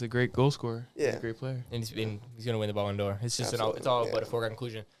Benzema is a great goal scorer. Yeah. He's a great player. And he's going to win the Ballon d'Or. It's just it's all but a foregone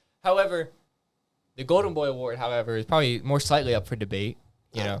conclusion. However, the Golden Boy Award, however, is probably more slightly up for debate.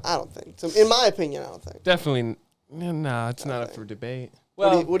 I don't think. So in my opinion, I don't think. Definitely. Nah, it's not up for debate.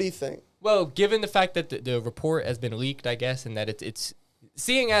 Well, what do you think? Well, given the fact that the report has been leaked, I guess, and that it's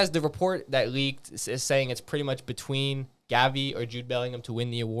seeing as the report that leaked is saying it's pretty much between Gavi or Jude Bellingham to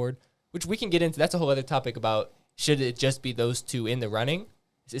win the award, which we can get into. That's a whole other topic about should it just be those two in the running.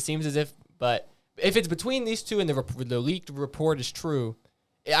 It seems as if, but if it's between these two and the leaked report is true,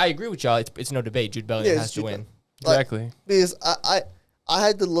 I agree with y'all. It's no debate. Jude Bellingham has to win. Exactly. Because I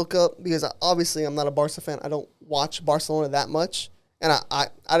had to look up, because obviously I'm not a Barca fan. I don't watch Barcelona that much, and I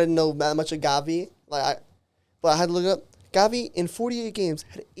didn't know that much of Gavi. But I had to look up. Gavi in 48 games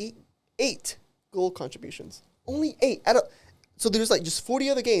had eight goal contributions. Only 8. So there's just 40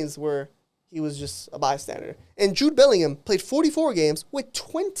 other games where he was just a bystander. And Jude Bellingham played 44 games with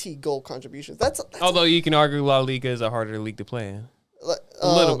 20 goal contributions. That's Although you can argue La Liga is a harder league to play in.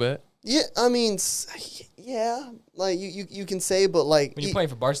 A little bit. Yeah, I mean, yeah. You can say, but when you're playing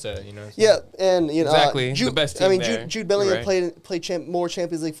for Barca, Yeah, and exactly Jude, the best team there. Jude Bellingham played more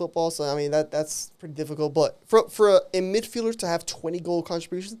Champions League football, so I mean that's pretty difficult. But for a midfielder to have 20 goal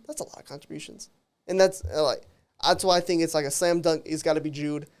contributions, that's a lot of contributions, and that's why I think it's like a slam dunk. It's got to be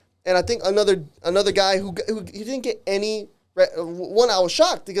Jude, and I think another guy who he didn't get any. One, I was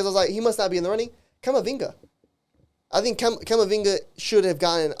shocked because I was like, he must not be in the running. Camavinga. I think Camavinga should have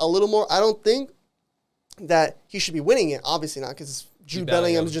gotten a little more. I don't think that he should be winning it. Obviously not, because Jude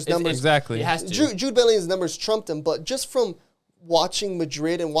Bellingham's just numbers. Exactly. He has to. Jude Bellingham's numbers trumped him, but just from watching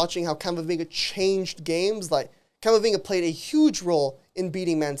Madrid and watching how Camavinga changed games, Camavinga played a huge role in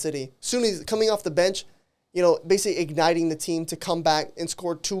beating Man City. Soon as coming off the bench, basically igniting the team to come back and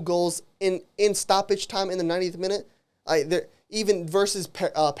score 2 goals in stoppage time in the 90th minute. Even versus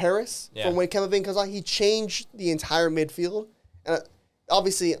Paris, from when Camavinga comes on, he changed the entire midfield. And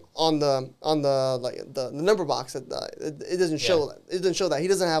obviously on the number box, it doesn't show that. It doesn't show that. He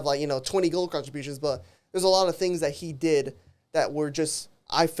doesn't have 20 goal contributions, but there's a lot of things that he did that were just,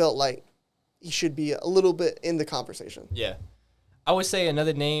 I felt like he should be a little bit in the conversation. Yeah. I would say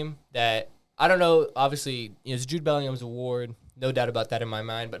another name that, I don't know, obviously, it's Jude Bellingham's award, no doubt about that in my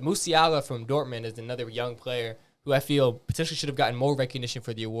mind, but Musiala from Dortmund is another young player who I feel potentially should have gotten more recognition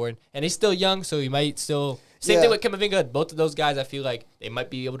for the award. And he's still young, so he might still... Same thing with Camavinga. Both of those guys, I feel like they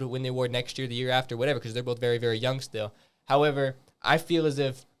might be able to win the award next year, the year after, whatever, because they're both very, very young still. However, I feel as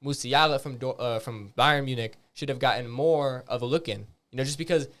if Musiala from Bayern Munich should have gotten more of a look in. Just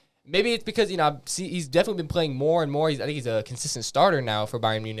because... Maybe it's because, he's definitely been playing more and more. I think he's a consistent starter now for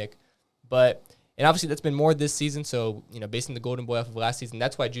Bayern Munich. And obviously that's been more this season, so, based on the Golden Boy off of last season,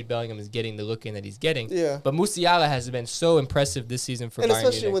 that's why Jude Bellingham is getting the look in that he's getting. Yeah. But Musiala has been so impressive this season for Bayern Munich. And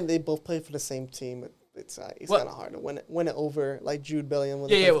especially when they both play for the same team, it's kind of hard to win it over, like Jude Bellingham when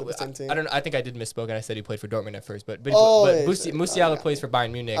they play for the same team. I think I did misspoke, and I said he played for Dortmund at first, but Musiala plays for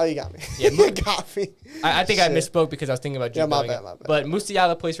Bayern Munich. Oh, you got me. Yeah, you got me. I think I misspoke because I was thinking about Jude Bellingham. My bad. But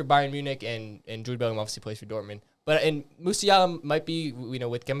Musiala plays for Bayern Munich, and Jude Bellingham obviously plays for Dortmund. And Musiala might be,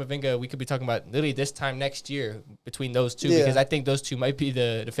 with Camavinga, we could be talking about literally this time next year between those two, because I think those two might be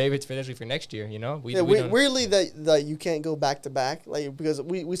the favorites for next year. Weirdly that you can't go back to back, because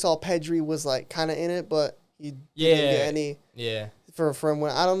we saw Pedri was kind of in it, but he didn't get any. Yeah. From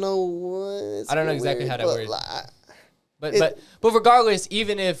when I don't know. I don't know exactly how that works. But regardless,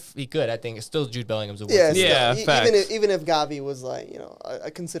 even if he could, I think it's still Jude Bellingham's award. Yeah, even if Gavi was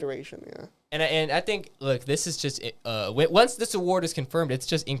a consideration, yeah. And I think, look, this is just once this award is confirmed, it's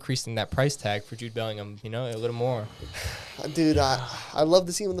just increasing that price tag for Jude Bellingham, a little more. Dude, I love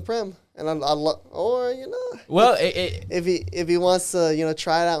to see him in the Prem, and I love, Well, if he wants to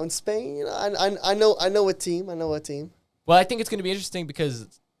try it out in Spain, I know a team. Well, I think it's going to be interesting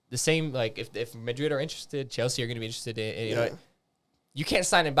because the same, if Madrid are interested, Chelsea are going to be interested in, you can't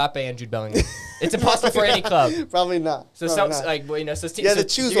sign Mbappe and Jude Bellingham. It's impossible for any club. Probably not. So you have to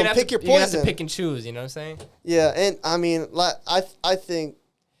choose one. Pick your poison. You have to pick and choose. You know what I'm saying? Yeah, and I mean, I think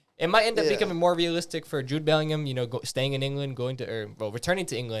it might end up becoming more realistic for Jude Bellingham, staying in England, returning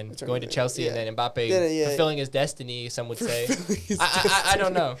to England, going to Chelsea, and then Mbappe fulfilling his destiny. Some would say. I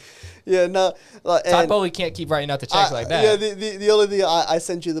don't know. Yeah, no. Todd Bowley can't keep writing out the checks like that. Yeah, the only thing I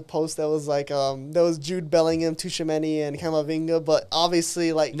sent you the post that was that was Jude Bellingham, Tchouaméni, and Camavinga, but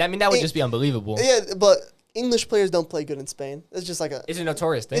obviously that would just be unbelievable. Yeah, but English players don't play good in Spain. It's just like it's a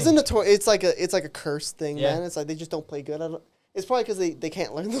notorious thing. It's like a cursed thing, Yeah. man. It's like they just don't play good. It's probably because they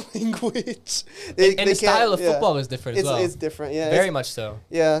can't learn the language. And the style of football is different as well. It's different, yeah. Very much so.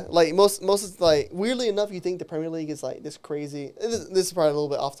 Yeah, like most is like weirdly enough, you think the Premier League is like this crazy. This is probably a little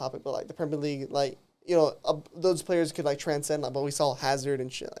bit off topic, but like the Premier League, like those players could like transcend. Like, but we saw Hazard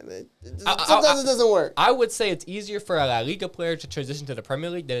and shit like that. Sometimes it doesn't work. I would say it's easier for a La Liga player to transition to the Premier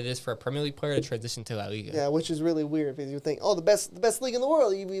League than it is for a Premier League player to transition to La Liga. Yeah, which is really weird because you think, oh, the best league in the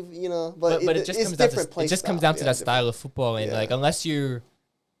world, but it just comes down to, to that style of football, and like unless you're,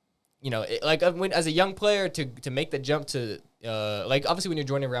 when as a young player to make the jump to like obviously when you're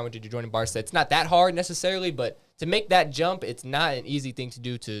joining Real Madrid, you're joining Barca, it's not that hard necessarily, but to make that jump, it's not an easy thing to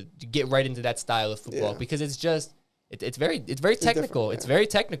do to get right into that style of football because it's just it's very technical. It's very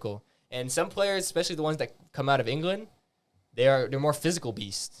technical, and some players, especially the ones that come out of England, they're more physical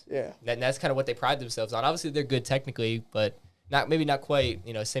beasts. Yeah, and that's kind of what they pride themselves on. Obviously, they're good technically, but maybe not quite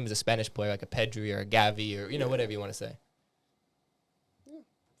same as a Spanish player like a Pedri or a Gavi or whatever you want to say. Yeah,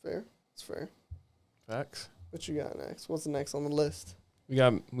 fair. It's fair. Facts. What you got next? What's the next on the list? We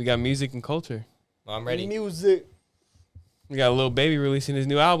got music and culture. Well, I'm ready. Music. We got Lil Baby releasing his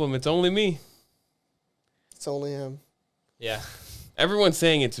new album. It's Only Me. It's only him. Yeah. Everyone's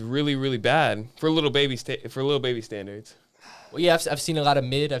saying it's really, really bad for Lil Baby standards. Well, yeah, I've seen a lot of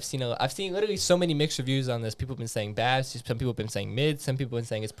mid. I've seen literally so many mixed reviews on this. People have been saying bad. Some people have been saying mid. Some people have been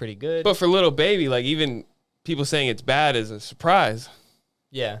saying it's pretty good. But for Lil Baby, like even people saying it's bad is a surprise.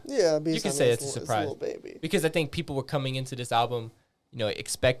 Yeah. Yeah, you can say it's a surprise. Lil Baby. Because I think people were coming into this album,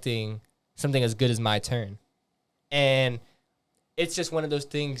 expecting something as good as My Turn. And it's just one of those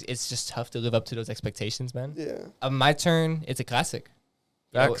things. It's just tough to live up to those expectations, man. Yeah. My Turn, it's a classic.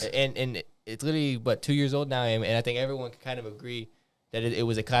 Facts. And it's literally, 2 years old now, and I think everyone can kind of agree that it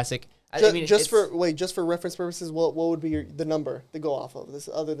was a classic. Just for reference purposes, what would be the number to go off of this,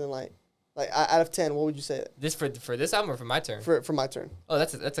 other than like out of 10, what would you say? This for this album or for My Turn? For My Turn. Oh,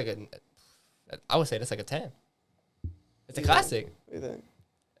 that's like I would say that's like a 10. It's a classic. What do you think?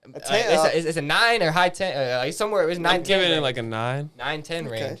 A 10, it's a 9 or high 10. Somewhere it was 9. I'm giving it like a 9.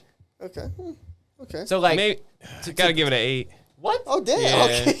 9-10 range. Okay. Okay. So like, maybe gotta give it an 8. What? Oh damn! Yeah.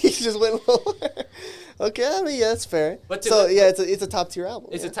 Okay, he just went lower. Okay, I mean that's fair. But it's a top tier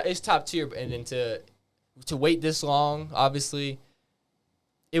album. It's top tier, and then to wait this long, obviously,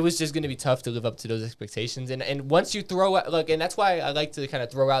 it was just going to be tough to live up to those expectations. And once you throw out, and that's why I like to kind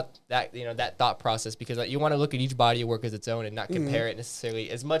of throw out that that thought process, because you want to look at each body of work as its own and not compare it necessarily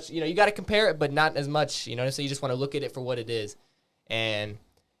as much. You got to compare it, but not as much. So you just want to look at it for what it is. And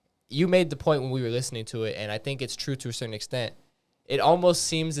you made the point when we were listening to it, and I think it's true to a certain extent. It almost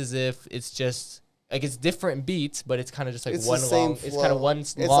seems as if it's just like it's different beats, but it's kind of just like one long. It's kind of one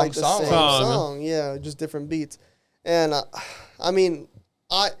long like song. The same song, yeah, just different beats. And I mean,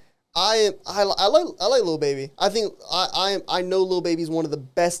 I like Lil Baby. I think I know Lil Baby's one of the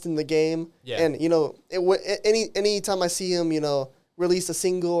best in the game. Yeah. And any time I see him, release a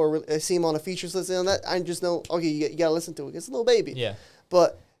single or see him on a features list and that, I just know, okay, you gotta listen to it. It's Lil Baby. Yeah.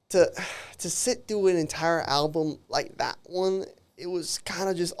 But to sit through an entire album like that one, it was kind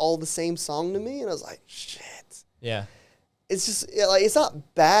of just all the same song to me, and I was like, shit. Yeah. It's just it's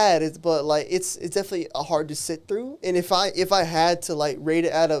not bad, but it's definitely hard to sit through. And if I had to rate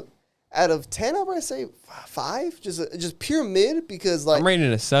it out of 10, I would say 5, just pure mid, because I'm rating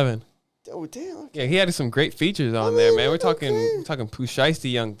it a 7. Oh damn. Okay. Yeah, he had some great features on there, man. We're talking Pooh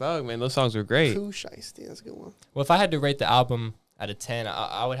Shiesty, Young Thug, man. Those songs were great. Pooh Shiesty, that's a good one. Well, if I had to rate the album out of 10,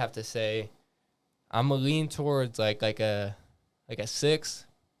 I would have to say I'm gonna lean towards like a 6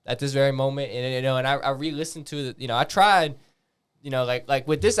 at this very moment. And and I re-listened to it. I tried, like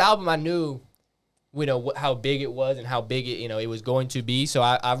with this album, I knew, how big it was and how big it was going to be. So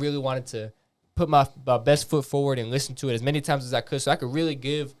I really wanted to put my best foot forward and listen to it as many times as I could, so I could really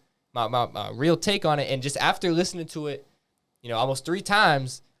give my real take on it. And just after listening to it, almost 3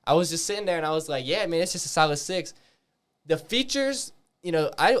 times, I was just sitting there and I was like, yeah, man, it's just a solid 6. The features,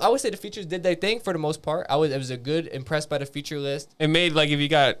 I would say the features did their thing for the most part. I was impressed by the feature list. It made if you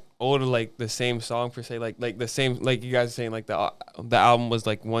got older, the same song per se, like the same, like you guys are saying, the album was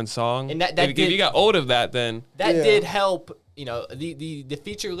one song. And if you got old of that, then that did help. The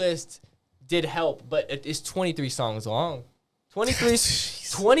feature list did help, but it's 23 songs long. 23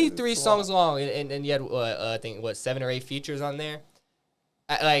 songs long, and you had I think 7 or 8 features on there.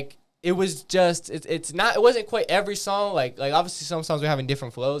 It was just it wasn't quite every song, like obviously some songs were having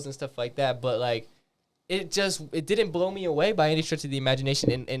different flows and stuff like that, but it didn't blow me away by any stretch of the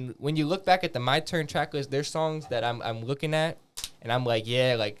imagination. And when you look back at the My Turn track list, there's songs that I'm looking at and I'm like,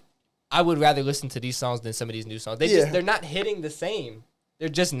 yeah, I would rather listen to these songs than some of these new songs. They're not hitting the same. They're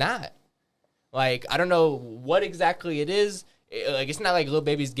just not. Like, I don't know what exactly it is. Like, it's not like Lil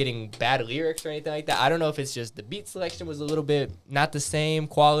Baby's getting bad lyrics or anything like that. I don't know if it's just the beat selection was a little bit not the same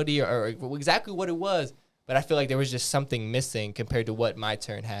quality or exactly what it was. But I feel like there was just something missing compared to what My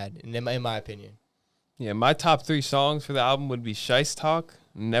Turn had, in my opinion. Yeah, my top 3 songs for the album would be Shice Talk,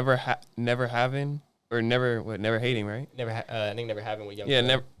 Never Having, or Never Hating, right? I think Never Having with Young.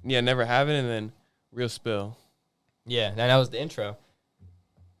 Yeah, Never Having, and then Real Spill. Yeah, and that was the intro.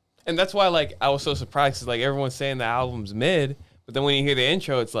 And that's why, like, I was so surprised because, like, everyone's saying the album's mid, but then when you hear the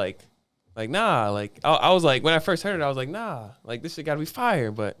intro, it's like nah. Like, I was like, when I first heard it, I was like, nah. Like, this shit got to be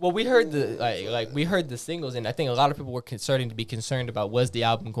fire. But well, we heard we heard the singles, and I think a lot of people were starting to be concerned about was the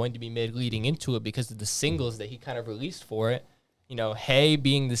album going to be mid leading into it because of the singles that he kind of released for it. You know, Hey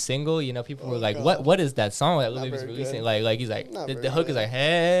being the single, you know, people were like, God. what is that song that Lil Baby's releasing? Good. Like he's like, Not the very hook is good. like,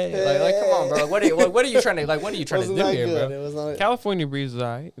 hey. Like, come on, bro. What are you trying to, like, what are you trying to do Wasn't that here, good. bro? It was not. California Breeze was all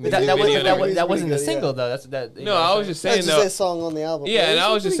right. But that wasn't pretty the good, single, yeah. though. That's that. No, I was just saying, That's just though. a song on the album. Yeah, and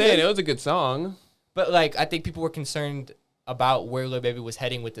I was just saying, pretty it was a good song. But, like, I think people were concerned about where Lil Baby was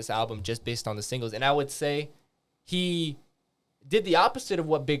heading with this album just based on the singles. And I would say he did the opposite of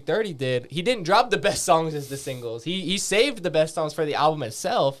what Big 30 did. He didn't drop the best songs as the singles. He saved the best songs for the album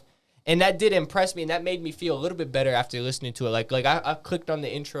itself. And that did impress me, and that made me feel a little bit better after listening to it. Like I clicked on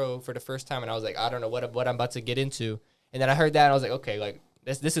the intro for the first time, and I was like, I don't know what I'm about to get into. And then I heard that, and I was like, okay, like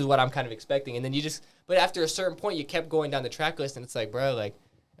this is what I'm kind of expecting. And then but after a certain point, you kept going down the track list, and it's like, bro, like,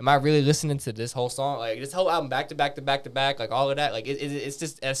 am I really listening to this whole song? Like, this whole album back to back to back to back, like, all of that? Like, it's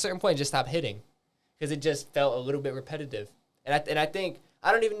just, at a certain point, it just stopped hitting. Because it just felt a little bit repetitive. And I think,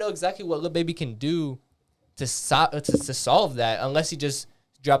 I don't even know exactly what Lil Baby can do to solve that, unless he just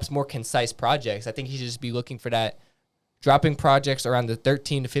drops more concise projects. I think he should just be looking for that, dropping projects around the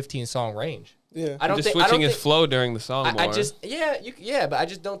 13 to 15 song range. Yeah. I don't think Switching his flow during the song more. I just, but I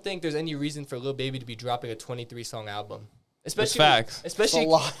just don't think there's any reason for Lil Baby to be dropping a 23 song album. Especially, facts. Especially, It's a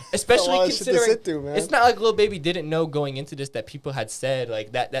lot. especially It's a lot of shit to considering sit through, man. it's not like Lil Baby didn't know going into this that people had said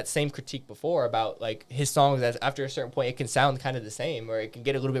like that same critique before about like his songs that after a certain point it can sound kind of the same or it can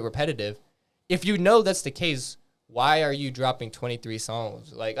get a little bit repetitive. If you know that's the case, why are you dropping 23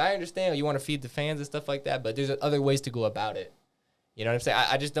 songs? Like, I understand you want to feed the fans and stuff like that, but there's other ways to go about it. You know what I'm saying?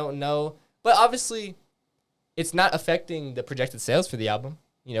 I just don't know. But obviously, it's not affecting the projected sales for the album.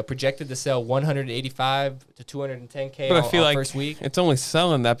 You know, projected to sell 185 to 210K But I feel on like first week. it's only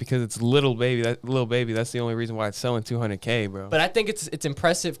selling that because it's Lil Baby. That's the only reason why it's selling 200K, bro. But I think it's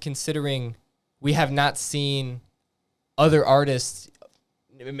impressive considering we have not seen other artists,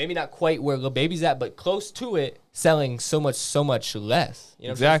 maybe not quite where Lil Baby's at, but close to it, selling so much less. You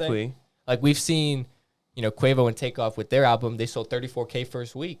know what I'm saying? Exactly. Like we've seen, you know, Quavo and Takeoff with their album, they sold 34K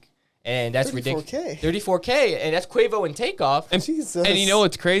first week. And that's 34K. ridiculous. 34K, and that's Quavo and Takeoff. And, Jesus. and you know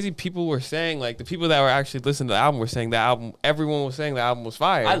what's crazy? People were saying, like, the people that were actually listening to the album were saying the album, everyone was saying the album was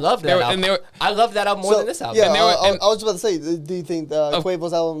fire. I love that album. I love that album more than this album. Yeah, And they were- I was about to say, do you think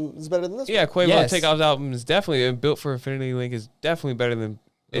Quavo's album is better than this Yeah, Quavo Yes. and Takeoff's album is definitely, and Built for Infinity Link is definitely better than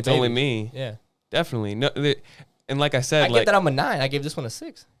It's Baby. Only Me. Yeah. Definitely. No, and like I said, I like, give that album a 9. I gave this one a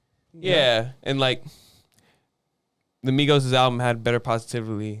 6. yeah, and like, the Migos' album had better positive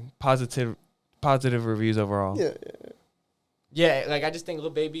reviews overall. Yeah. Yeah, like I just think Lil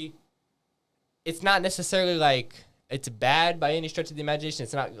Baby, it's not necessarily like it's bad by any stretch of the imagination.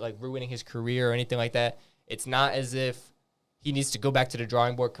 It's not like ruining his career or anything like that. It's not as if he needs to go back to the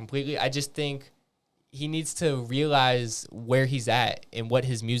drawing board completely. I just think he needs to realize where he's at and what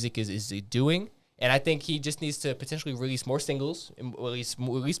his music is doing. And I think he just needs to potentially release more singles and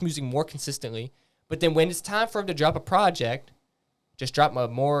release music more consistently. But then when it's time for him to drop a project, just drop a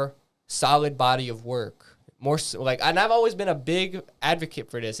more solid body of work. More like, and I've always been a big advocate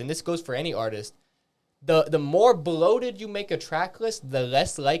for this, and this goes for any artist. The more bloated you make a track list, the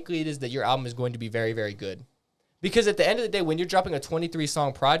less likely it is that your album is going to be very, very good. Because at the end of the day, when you're dropping a 23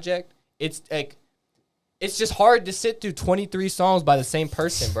 song project, it's like, it's just hard to sit through 23 songs by the same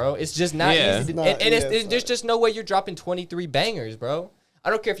person, bro. It's just not Yeah. easy. It's There's just no way you're dropping 23 bangers, bro. I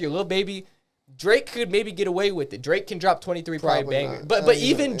don't care if you're Lil Baby. Drake could maybe get away with it. Drake can drop 23 probably Probably bangers. not. But Yeah.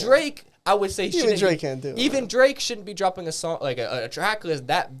 even Drake, I would say, Even Drake can't do it, Even man. Drake shouldn't be dropping a song, like a track list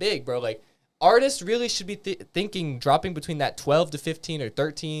that big, bro. Like, artists really should be thinking dropping between that 12 to 15 or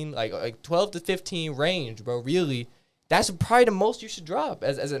 13, like 12 to 15 range, bro. Really, that's probably the most you should drop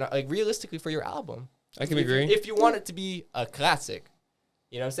as an, like, realistically for your album. I can If agree. if you want it to be a classic,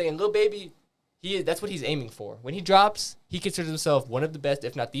 you know what I'm saying? Lil Baby, that's what he's aiming for. When he drops, he considers himself one of the best,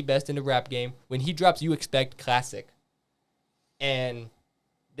 if not the best, in the rap game. When he drops, you expect classic. And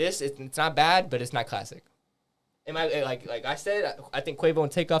it's not bad, but it's not classic. Am I like I said? I think Quavo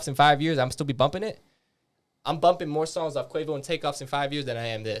and Takeoffs in 5 years, I'm still be bumping it. I'm bumping more songs off Quavo and Takeoffs in 5 years than I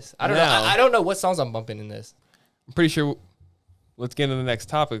am this. I don't know. I don't know what songs I'm bumping in this. I'm pretty sure. Let's get into the next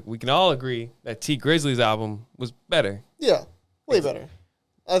topic. We can all agree that T Grizzly's album was better. Yeah, way better.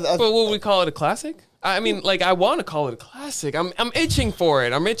 But would we call it a classic? I mean, like, I want to call it a classic. I'm itching for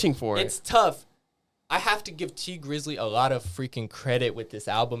it. It's tough. I have to give T Grizzly a lot of freaking credit with this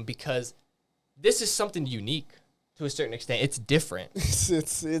album because this is something unique to a certain extent. It's different.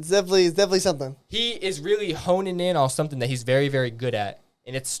 It's definitely something. He is really honing in on something that he's very, very good at,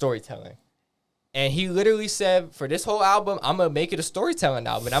 and it's storytelling. And he literally said, for this whole album, I'm going to make it a storytelling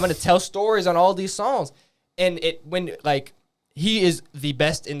album. And I'm going to tell stories on all these songs. And he is the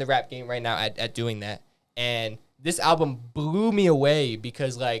best in the rap game right now at doing that. And this album blew me away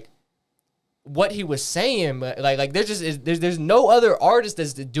because, like, what he was saying, like there's no other artist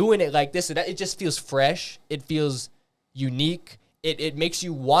that's doing it like this. So that it just feels fresh. It feels unique. It makes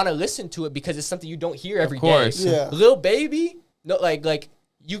you want to listen to it because it's something you don't hear every day. Of course. Yeah. Lil Baby, no, like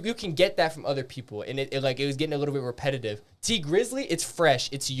you can get that from other people, and it was getting a little bit repetitive. T Grizzly, it's fresh,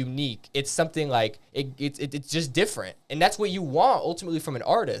 it's unique, it's something like it's just different, and that's what you want ultimately from an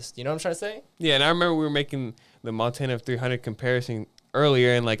artist. You know what I'm trying to say? Yeah, and I remember we were making the Montana 300 comparison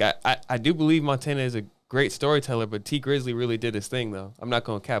earlier, and like I do believe Montana is a great storyteller, but T Grizzly really did his thing though. I'm not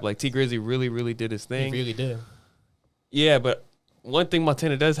gonna cap. Like T Grizzly really did his thing. He really did. Yeah, but one thing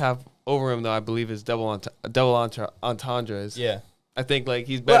Montana does have over him though, I believe, is double entendres. Yeah. I think like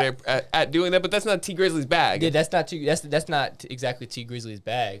he's better at doing that, but that's not T Grizzly's bag. Yeah, that's not exactly T Grizzly's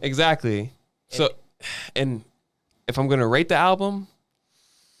bag. Exactly. So, and if I'm gonna rate the album,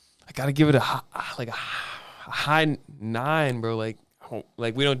 I gotta give it a high 9, bro. Like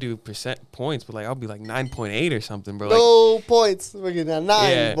we don't do points, but like I'll be like 9.8 or something, bro. No points. We're getting a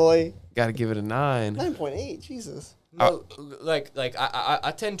 9, boy. Gotta give it a 9. 9.8. Jesus. No,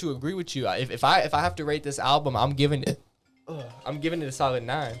 I tend to agree with you. If I have to rate this album, I'm giving it a solid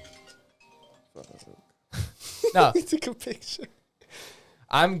 9. No, He took a picture.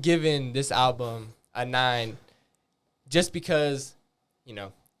 I'm giving this album a 9 just because,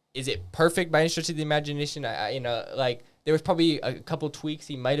 is it perfect by any stretch of the imagination? Like there was probably a couple tweaks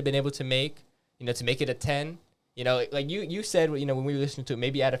he might have been able to make, to make it a 10. Like you said, when we were listening to it,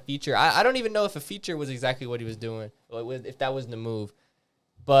 maybe add a feature. I don't even know if a feature was exactly what he was doing, if that was the move.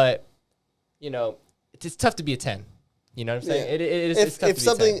 But, it's tough to be a 10. You know what I'm saying? Yeah. It's tough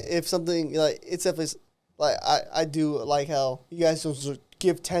to be a 10. If something like it's definitely like I do like how you guys don't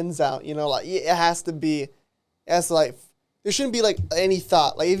give 10s out. Like it has to like there shouldn't be like any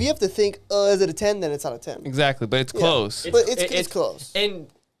thought. Like if you have to think, is it a 10? Then it's not a 10. Exactly, but it's close. But it's close. And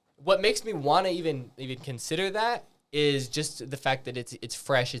what makes me want to even consider that is just the fact that it's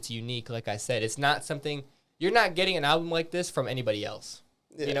fresh, it's unique. Like I said, it's not something you're not getting an album like this from anybody else.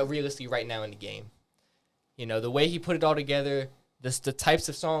 Yeah. Realistically, right now in the game. The way he put it all together, the types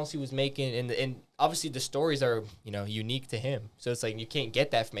of songs he was making, and obviously the stories are, unique to him. So it's like you can't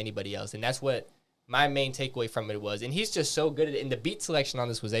get that from anybody else. And that's what my main takeaway from it was. And he's just so good at it. And the beat selection on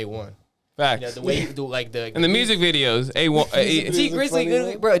this was A1. Facts. The way he do and the music videos, A1. T Grizzly,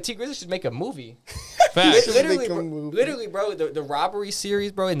 literally, T Grizzly should make a movie. Facts. literally, bro, the robbery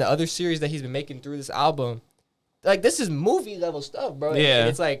series, bro, and the other series that he's been making through this album. Like, this is movie level stuff, bro. Yeah. And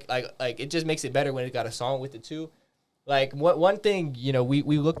it's like it just makes it better when it got a song with it too. Like one thing,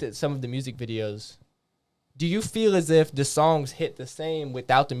 we looked at some of the music videos. Do you feel as if the songs hit the same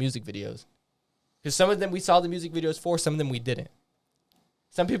without the music videos? Because some of them we saw the music videos for, some of them we didn't.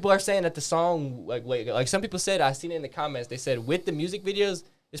 Some people are saying that the song, like some people said, I seen it in the comments. They said with the music videos,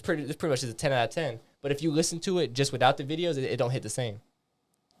 it's pretty much a 10 out of 10. But if you listen to it just without the videos, it don't hit the same.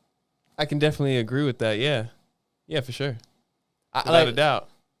 I can definitely agree with that. Yeah, for sure. Without a doubt.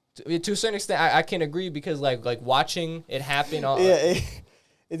 To a certain extent, I can agree because like watching it happen. It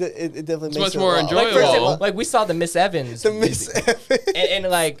definitely It's makes much more enjoyable. Like, for example, like we saw the Miss Evans. The Miss Evans. And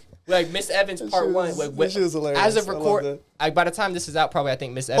like Miss Evans part 1. That shit was hilarious. As of record, by the time this is out, probably I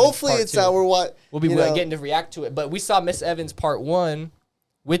think Miss Evans. Hopefully part it's 2, out. We'll be getting to react to it. But we saw Miss Evans part 1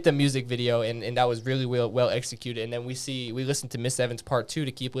 with the music video, and that was really well executed. And then we listened to Miss Evans part 2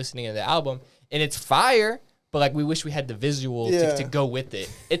 to keep listening to the album, and it's fire. But like we wish we had the visual to go with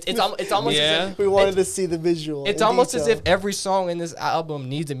it. It's almost as if we wanted to see the visual. It's almost as if every song in this album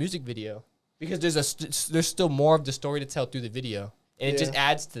needs a music video because there's still more of the story to tell through the video, and it just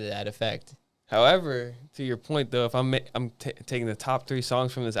adds to that effect. However, to your point though, if I'm taking the top 3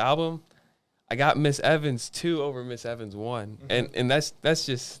 songs from this album, I got Miss Evans 2 over Miss Evans 1, and that's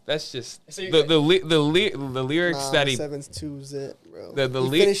just So the lyrics that he 7-2's it, bro.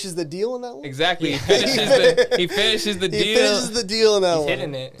 he finishes the deal in that one. Exactly, he finishes the He deal. finishes the deal in that He's one.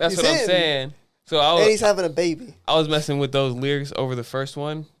 hitting it. That's He's what I'm hitting. saying. So And he's having a baby. I was messing with those lyrics over the first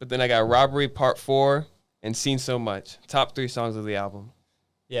one, but then I got Robbery Part 4 and Seen So Much. Top 3 songs of the album.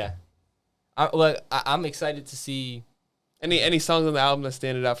 Yeah. I'm excited to see. Any songs on the album that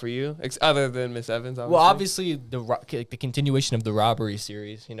standed out for you, other than Miss Evans? Obviously? Well, obviously the continuation of the Robbery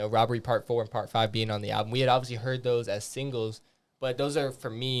series, Robbery Part 4 and Part 5 being on the album. We had obviously heard those as singles, but those are for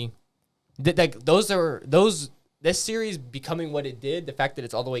me, this series becoming what it did, the fact that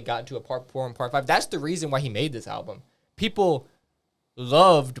it's all the way gotten to a Part 4 and Part 5, that's the reason why he made this album. People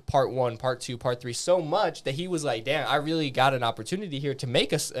loved Part 1, Part 2, Part 3 so much that he was like, damn, I really got an opportunity here to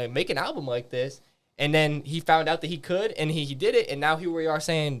make an album like this. And then he found out that he could, and he did it, and now here we are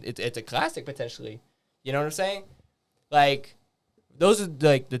saying it's a classic potentially. You know what I'm saying? Like, those are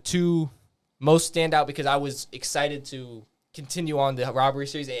like the two most stand out because I was excited to continue on the Robbery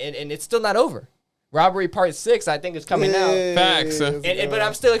series, and it's still not over. Robbery Part 6, I think, is coming out. Facts. But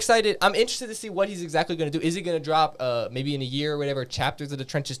I'm still excited. I'm interested to see what he's exactly going to do. Is he going to drop, maybe in a year or whatever, Chapters of the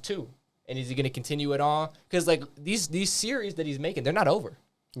Trenches 2? And is he going to continue it on? Because, like, these series that he's making, they're not over.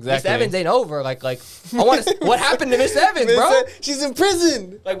 Exactly. Miss Evans ain't over. Like I want to. What happened to Miss Evans, bro? She's in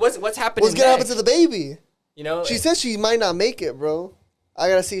prison. Like, what's happening? What's gonna happen to the baby? She said she might not make it, bro. I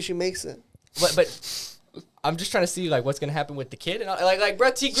gotta see if she makes it. But I'm just trying to see like what's gonna happen with the kid and all, like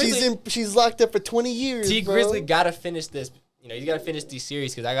bro, T Grizzly. She's locked up for 20 years. T Grizzly gotta finish this. He's gotta finish these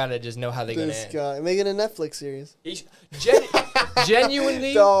series because I gotta just know how they're gonna end. Guy make it a Netflix series.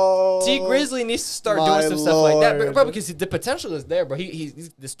 Genuinely, T Grizzly needs to start doing some stuff like that, bro. Because the potential is there, bro.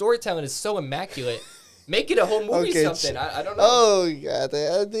 He's the storytelling is so immaculate. Make it a whole movie, something. I don't know. Oh god,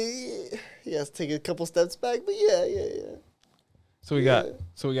 he has to take a couple steps back, but yeah. So we got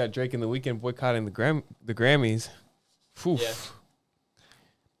Drake and The Weeknd boycotting the Grammys. Whew. Yeah.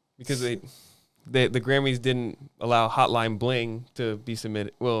 Because the Grammys didn't allow Hotline Bling to be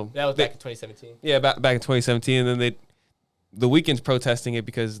submitted. Well, that was back in 2017. Yeah, back in 2017, and then The Weeknd's protesting it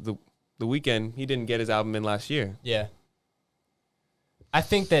because the Weeknd, he didn't get his album in last year. Yeah. I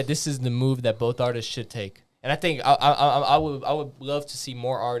think that this is the move that both artists should take, and I think I would love to see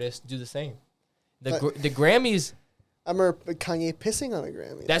more artists do the same. The Grammys. I remember Kanye pissing on a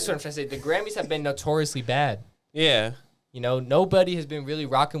Grammy. That's what I'm trying to say. The Grammys have been notoriously bad. Yeah. Nobody has been really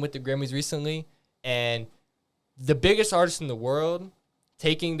rocking with the Grammys recently, and the biggest artists in the world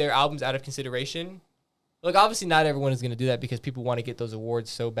taking their albums out of consideration. Look, obviously not everyone is going to do that because people want to get those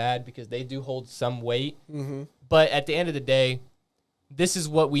awards so bad because they do hold some weight. Mm-hmm. But at the end of the day, this is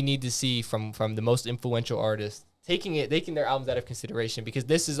what we need to see from the most influential artists, taking their albums out of consideration because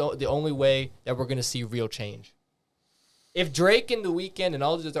this is the only way that we're going to see real change. If Drake and The Weeknd and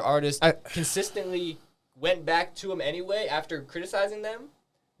all these other artists consistently went back to him anyway after criticizing them,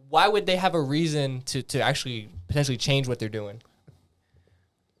 why would they have a reason to actually potentially change what they're doing?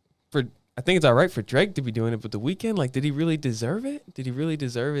 I think it's all right for Drake to be doing it, but The Weeknd, like, did he really deserve it? Did he really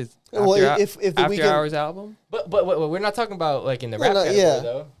deserve his After Hours album? But we're not talking about like in the rap category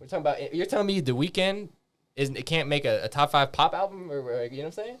though. We're talking about you're telling me The Weeknd it can't make a top 5 pop album or you know what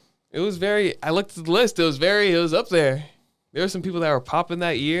I'm saying? It was I looked at the list. It was up there. There were some people that were popping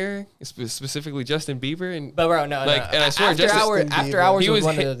that year, specifically Justin Bieber. And And I swear, After Hours was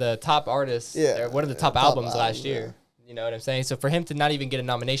one of the top artists. Yeah, one of the top albums last year. Yeah. You know what I'm saying? So for him to not even get a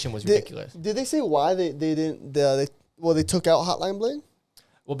nomination was ridiculous. Did they say why they didn't? They took out Hotline Bling?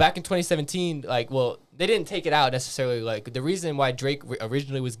 Well, back in 2017, they didn't take it out necessarily. Like the reason why Drake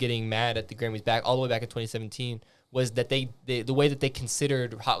originally was getting mad at the Grammys all the way back in 2017 was that the way that they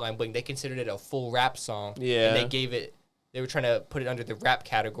considered Hotline Bling, they considered it a full rap song. Yeah, and they were trying to put it under the rap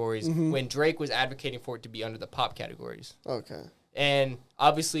categories when Drake was advocating for it to be under the pop categories. Okay. And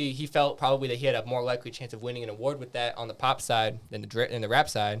obviously, he felt probably that he had a more likely chance of winning an award with that on the pop side than the rap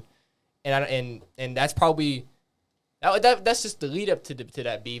side, and that's probably that's just the lead up to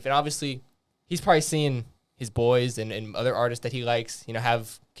that beef. And obviously, he's probably seeing his boys and other artists that he likes,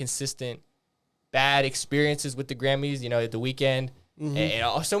 have consistent bad experiences with the Grammys. The Weeknd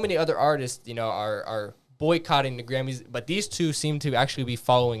and so many other artists, are boycotting the Grammys, but these two seem to actually be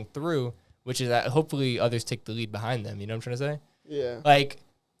following through, which is that hopefully others take the lead behind them. You know what I'm trying to say? Yeah. Like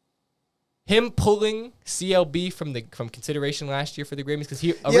him pulling CLB from consideration last year for the Grammys because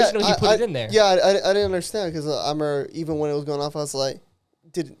he originally put it in there. Yeah, I didn't understand because I remember even when it was going off, I was like,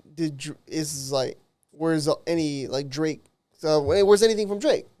 where's any like Drake? So where's anything from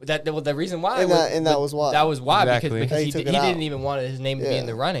Drake? The reason why that was why because exactly. he didn't even want his name to be in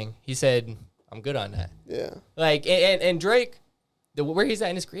the running. He said, I'm good on that. Yeah. Like, and Drake, where he's at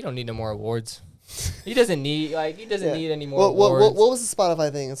in his career, he don't need no more awards. He doesn't need need any more awards. What was the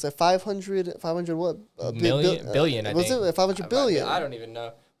Spotify thing? It's like 500 what? Billion, I think. Was it 500 billion? I don't even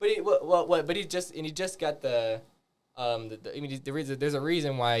know. But he just got the I mean, there's a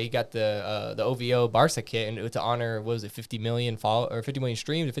reason why he got the OVO Barca kit, and to honor, what was it, 50 million streams, or 50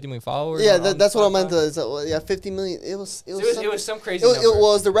 million followers. Yeah, that's what I meant. Yeah, 50 million. It was some crazy number. It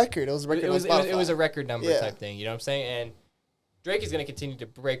was the record. It was a record. It was a record number type thing. You know what I'm saying? And Drake is going to continue to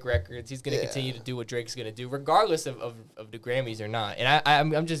break records. He's going to continue to do what Drake's going to do, regardless of the Grammys or not. And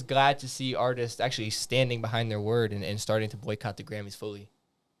I'm just glad to see artists actually standing behind their word and starting to boycott the Grammys fully.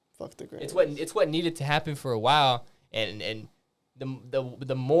 Fuck the Grammys. It's what needed to happen for a while. And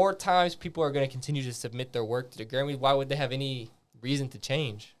the more times people are going to continue to submit their work to the Grammys, why would they have any reason to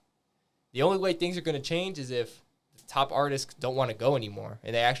change? The only way things are going to change is if the top artists don't want to go anymore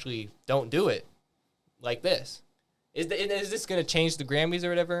and they actually don't do it like this. Is this going to change the Grammys or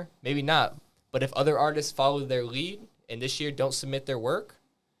whatever? Maybe not. But if other artists follow their lead and this year don't submit their work,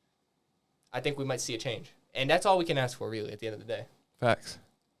 I think we might see a change. And that's all we can ask for, really, at the end of the day. Facts.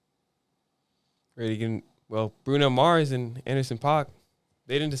 Well, Bruno Mars and Anderson .Paak,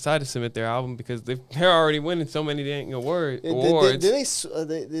 they didn't decide to submit their album because they're already winning so many dang awards. They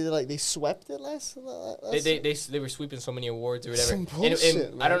swept it last? They were sweeping so many awards or whatever. Some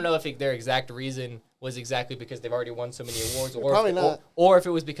bullshit, and I don't know if their exact reason was exactly because they've already won so many awards, or if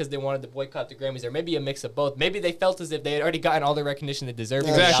it was because they wanted to boycott the Grammys, or maybe a mix of both. Maybe they felt as if they had already gotten all the recognition they deserved.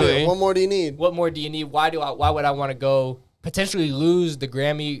 Exactly. What more do you need? What more do you need? Why would I want to go potentially lose the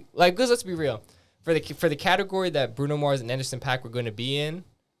Grammy? Like, because let's be real. For the category that Bruno Mars and Anderson .Paak were going to be in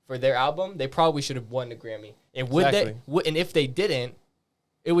for their album, they probably should have won the Grammy. And and if they didn't,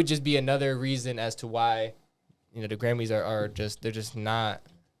 it would just be another reason as to why, the Grammys they're just not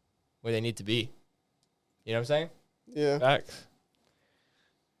where they need to be. You know what I'm saying? Yeah. Facts.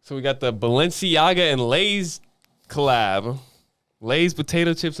 So we got the Balenciaga and Lay's collab. Lay's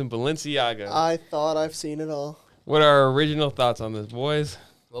potato chips and Balenciaga. I thought I've seen it all. What are our original thoughts on this, boys?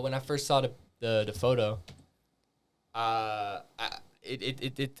 Well, when I first saw the photo, I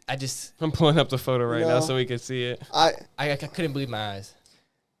just... I'm pulling up the photo right now so we can see it. I couldn't believe my eyes.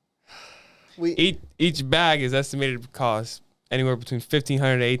 Each bag is estimated to cost anywhere between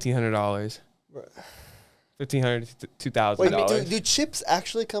 $1,500 to $1,800. $1,500 to $2,000. Wait, do chips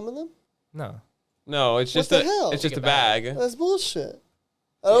actually come in them? No, it's just a bag. That's bullshit.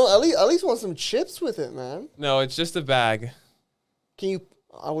 I at least want some chips with it, man. No, it's just a bag.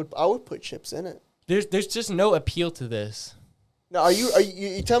 I would put chips in it. There's just no appeal to this. No, are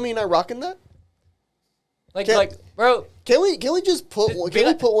you telling me you're not rocking that? Like, bro. Can we just put one? Can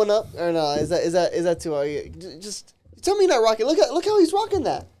we put one up or no? Is that too? Just tell me you're not rocking. Look how he's rocking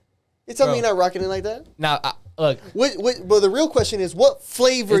that. You tell me you're not rocking it like that. Now, look. But the real question is, what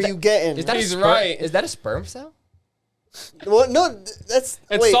flavor are you getting? Is that Is that a sperm cell? Well, no, it's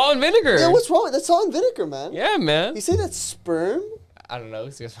salt and vinegar. Yeah, what's wrong? That's salt and vineger, man. Yeah, man. You say that's sperm? I don't know.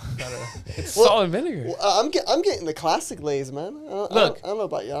 It's salt and vinegar. I'm getting the classic Lays, man. I don't know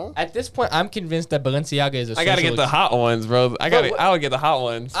about y'all. At this point, I'm convinced that Balenciaga is a social... I gotta get the hot ones, bro. I would get the hot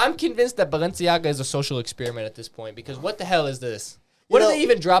ones. I'm convinced that Balenciaga is a social experiment at this point, because what the hell is this? What are they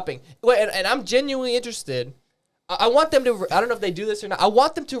even dropping? Wait, and I'm genuinely interested. I want them to... I don't know if they do this or not. I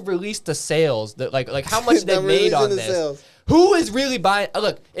want them to release the sales, like how much they made on this. Sales. Who is really buying?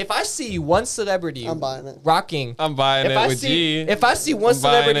 Look, if I see one celebrity rocking... I'm buying it with G. If I see one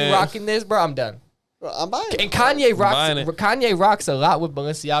celebrity rocking this, bro, I'm done. Bro, I'm buying it. And Kanye rocks a lot with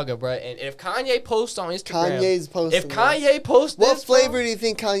Balenciaga, bro. And if Kanye posts on Instagram... Kanye's posting. If Kanye posts what this, flavor do you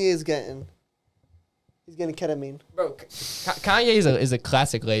think Kanye is getting? He's getting ketamine. Bro, Kanye is a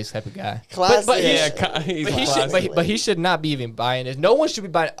classic Lays type of guy. Classic. But he should not be even buying this. No one should be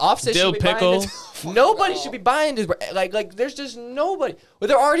buying it. Offset Dill should be pickle. buying this. Nobody should be buying this, bro. Like there's just nobody. Well,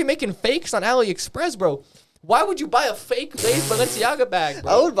 they're already making fakes on AliExpress, bro. Why would you buy a fake Lays Balenciaga bag,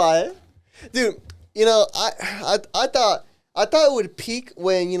 bro? I would buy it. Dude, I thought it would peak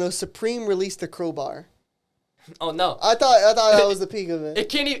when, Supreme released the crowbar. Oh no! I thought that was the peak of it. It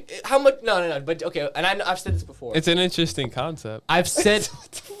can't even. How much? No. But okay, and I've said this before. It's an interesting concept. I've said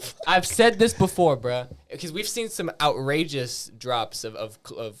this before, bruh. Because we've seen some outrageous drops of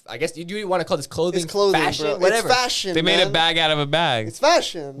I guess you want to call this clothing? It's clothing, fashion, bro. whatever. It's fashion. They made a bag out of a bag. It's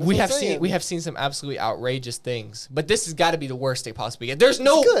fashion. We have seen some absolutely outrageous things, but this has got to be the worst they possibly get. There's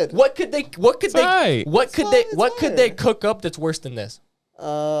no. It's good. What could they cook up that's worse than this?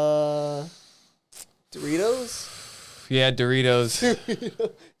 Doritos? Yeah, Doritos.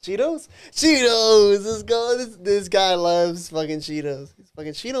 Cheetos? Cheetos! Let's go. This guy loves fucking Cheetos. He's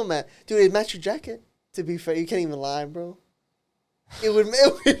fucking Cheeto man. Dude, it matched your jacket. To be fair, you can't even lie, bro. It would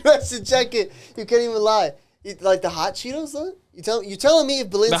match your jacket. You can't even lie. Like the hot Cheetos, though? You telling me if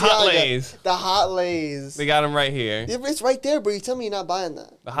Balenciaga... The hot Lays. The hot Lays. They got them right here. It's right there, bro. You tell me you're not buying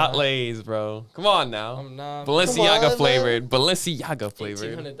that. The hot Lays, bro. Come on now. I'm not. Balenciaga flavored. Balenciaga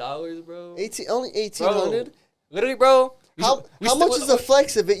flavored. $1,800, bro. Only $1,800? Literally, bro. How much is the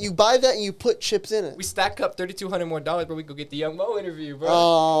flex of it? You buy that and you put chips in it. We stack up $3,200 more, bro. We go get the Young Mo interview, bro.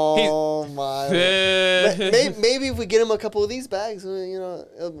 Oh my! Maybe if we get him a couple of these bags,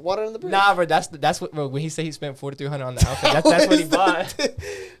 water in the bridge. Nah, bro. That's what, bro. When he said he spent $4,300 on the outfit, that's what he bought.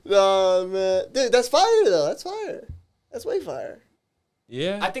 No, man, dude, that's fire though. That's fire. That's way fire.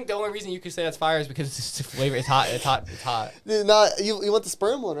 Yeah. I think the only reason you could say that's fire is because it's the flavor. It's hot. It's hot. It's hot. Dude, you want the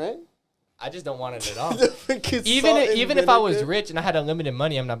sperm one, right? I just don't want it at all. even if I was rich and I had unlimited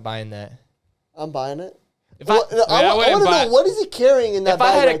money, I'm not buying that. I'm buying it. I want to know what is he carrying in that. If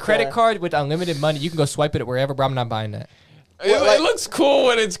I had a right credit there? card with unlimited money, you can go swipe it wherever, bro. I'm not buying that. It looks cool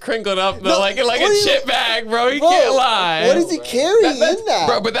when it's crinkled up, though, No, like a chip bag, bro. You can't lie. What is he carrying in that?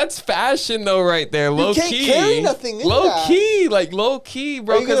 Bro, but that's fashion, though, right there. Low can't key. carry nothing in low that. key,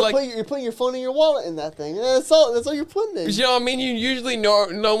 bro. You're putting your phone in your wallet in that thing. That's all you're putting in. You know what I mean? You usually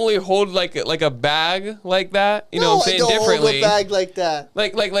normally hold like a bag like that. You know what I'm saying? I don't Differently. hold a bag like that.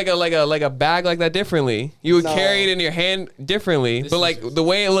 Like a bag like that differently. You would carry it in your hand differently. But like the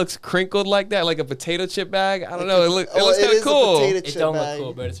way it looks crinkled like that, like a potato chip bag, I don't know. It looks kind of cool. It don't look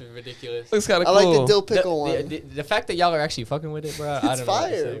cool, but it's ridiculous. Looks kind of cool. I like the dill pickle one. The fact that y'all are actually fucking with it, bro. I don't know what to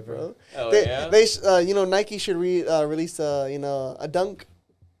fire, say, bro. They Nike should release a dunk.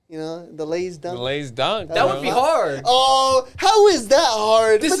 The Lay's dunk. The Lay's dunk. That would be hard. Oh, how is that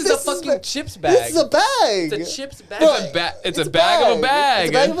hard? This is a fucking chips bag. This is a bag. It's a chips bag. It's a bag of a bag. It's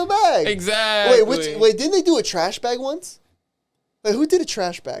a bag of a bag. Exactly. Wait, didn't they do a trash bag once? Wait, who did a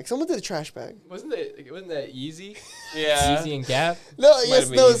trash bag? Someone did a trash bag. Wasn't that Yeezy? Yeah. Yeezy and Gap.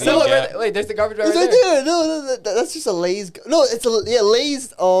 Wait, there's the garbage bag right right there. No, that's just a Lay's. No, it's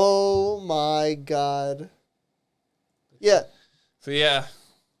Lay's. Oh my god. Yeah. So yeah.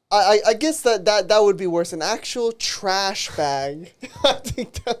 I guess that would be worse. An actual trash bag. I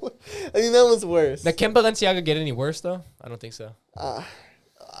think that was worse. Now, can Balenciaga get any worse though? I don't think so.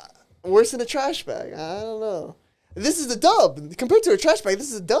 Worse than a trash bag. I don't know. This is the dub compared to a trash bag.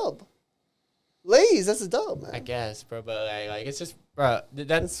 This is a dub. Lay's, that's a dub, man. I guess, bro, but like it's just, bro.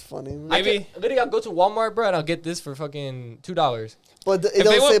 That's funny. Man. Maybe literally, I'll go to Walmart, bro, and I'll get this for fucking $2. But if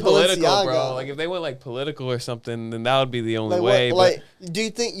they went political, bro, like if they went like political or something, then that would be the only way. Do you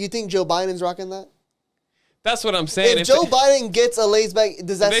think Joe Biden's rocking that? That's what I'm saying. If Joe Biden gets a Lay's bag,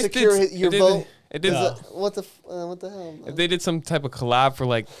 does that secure your vote? It did. What the hell? Man? If they did some type of collab for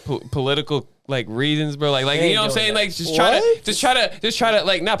like political like reasons, bro, like you know what I'm saying, like just try to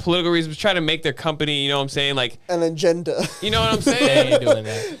like not political reasons, but try to make their company, you know what I'm saying, like an agenda. You know what I'm saying? They ain't doing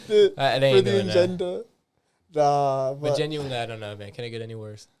that. They ain't doing agenda. That. Nah, but genuinely, I don't know, man. Can it get any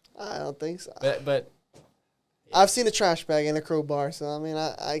worse? I don't think so. But I've seen a trash bag and a crowbar, so I mean,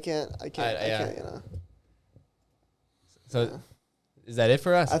 I can't, you know. So. Is that it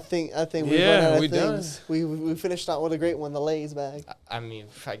for us? I think we run out of things. We finished out with a great one, the Lay's bag. I mean,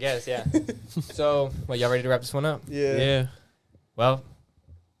 I guess, yeah. So, y'all ready to wrap this one up? Yeah. Well,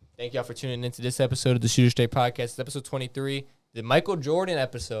 thank y'all for tuning into this episode of the Shooter Straight Podcast. It's episode 23, the Michael Jordan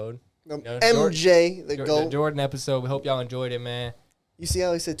episode. MJ, the GOAT. The Jordan episode. We hope y'all enjoyed it, man. You see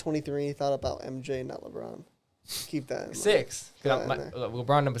how he said 23? He thought about MJ, not LeBron. Keep that in mind. 6.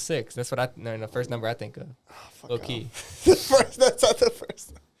 LeBron number 6. That's what the first number I think of. Low key. That's not the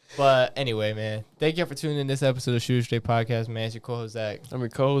first. But anyway, man. Thank y'all for tuning in this episode of Shooter Straight Podcast, man. It's your co-host, Zach. I'm your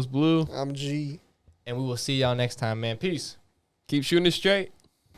co-host, Blue. I'm G. And we will see y'all next time, man. Peace. Keep shooting it straight.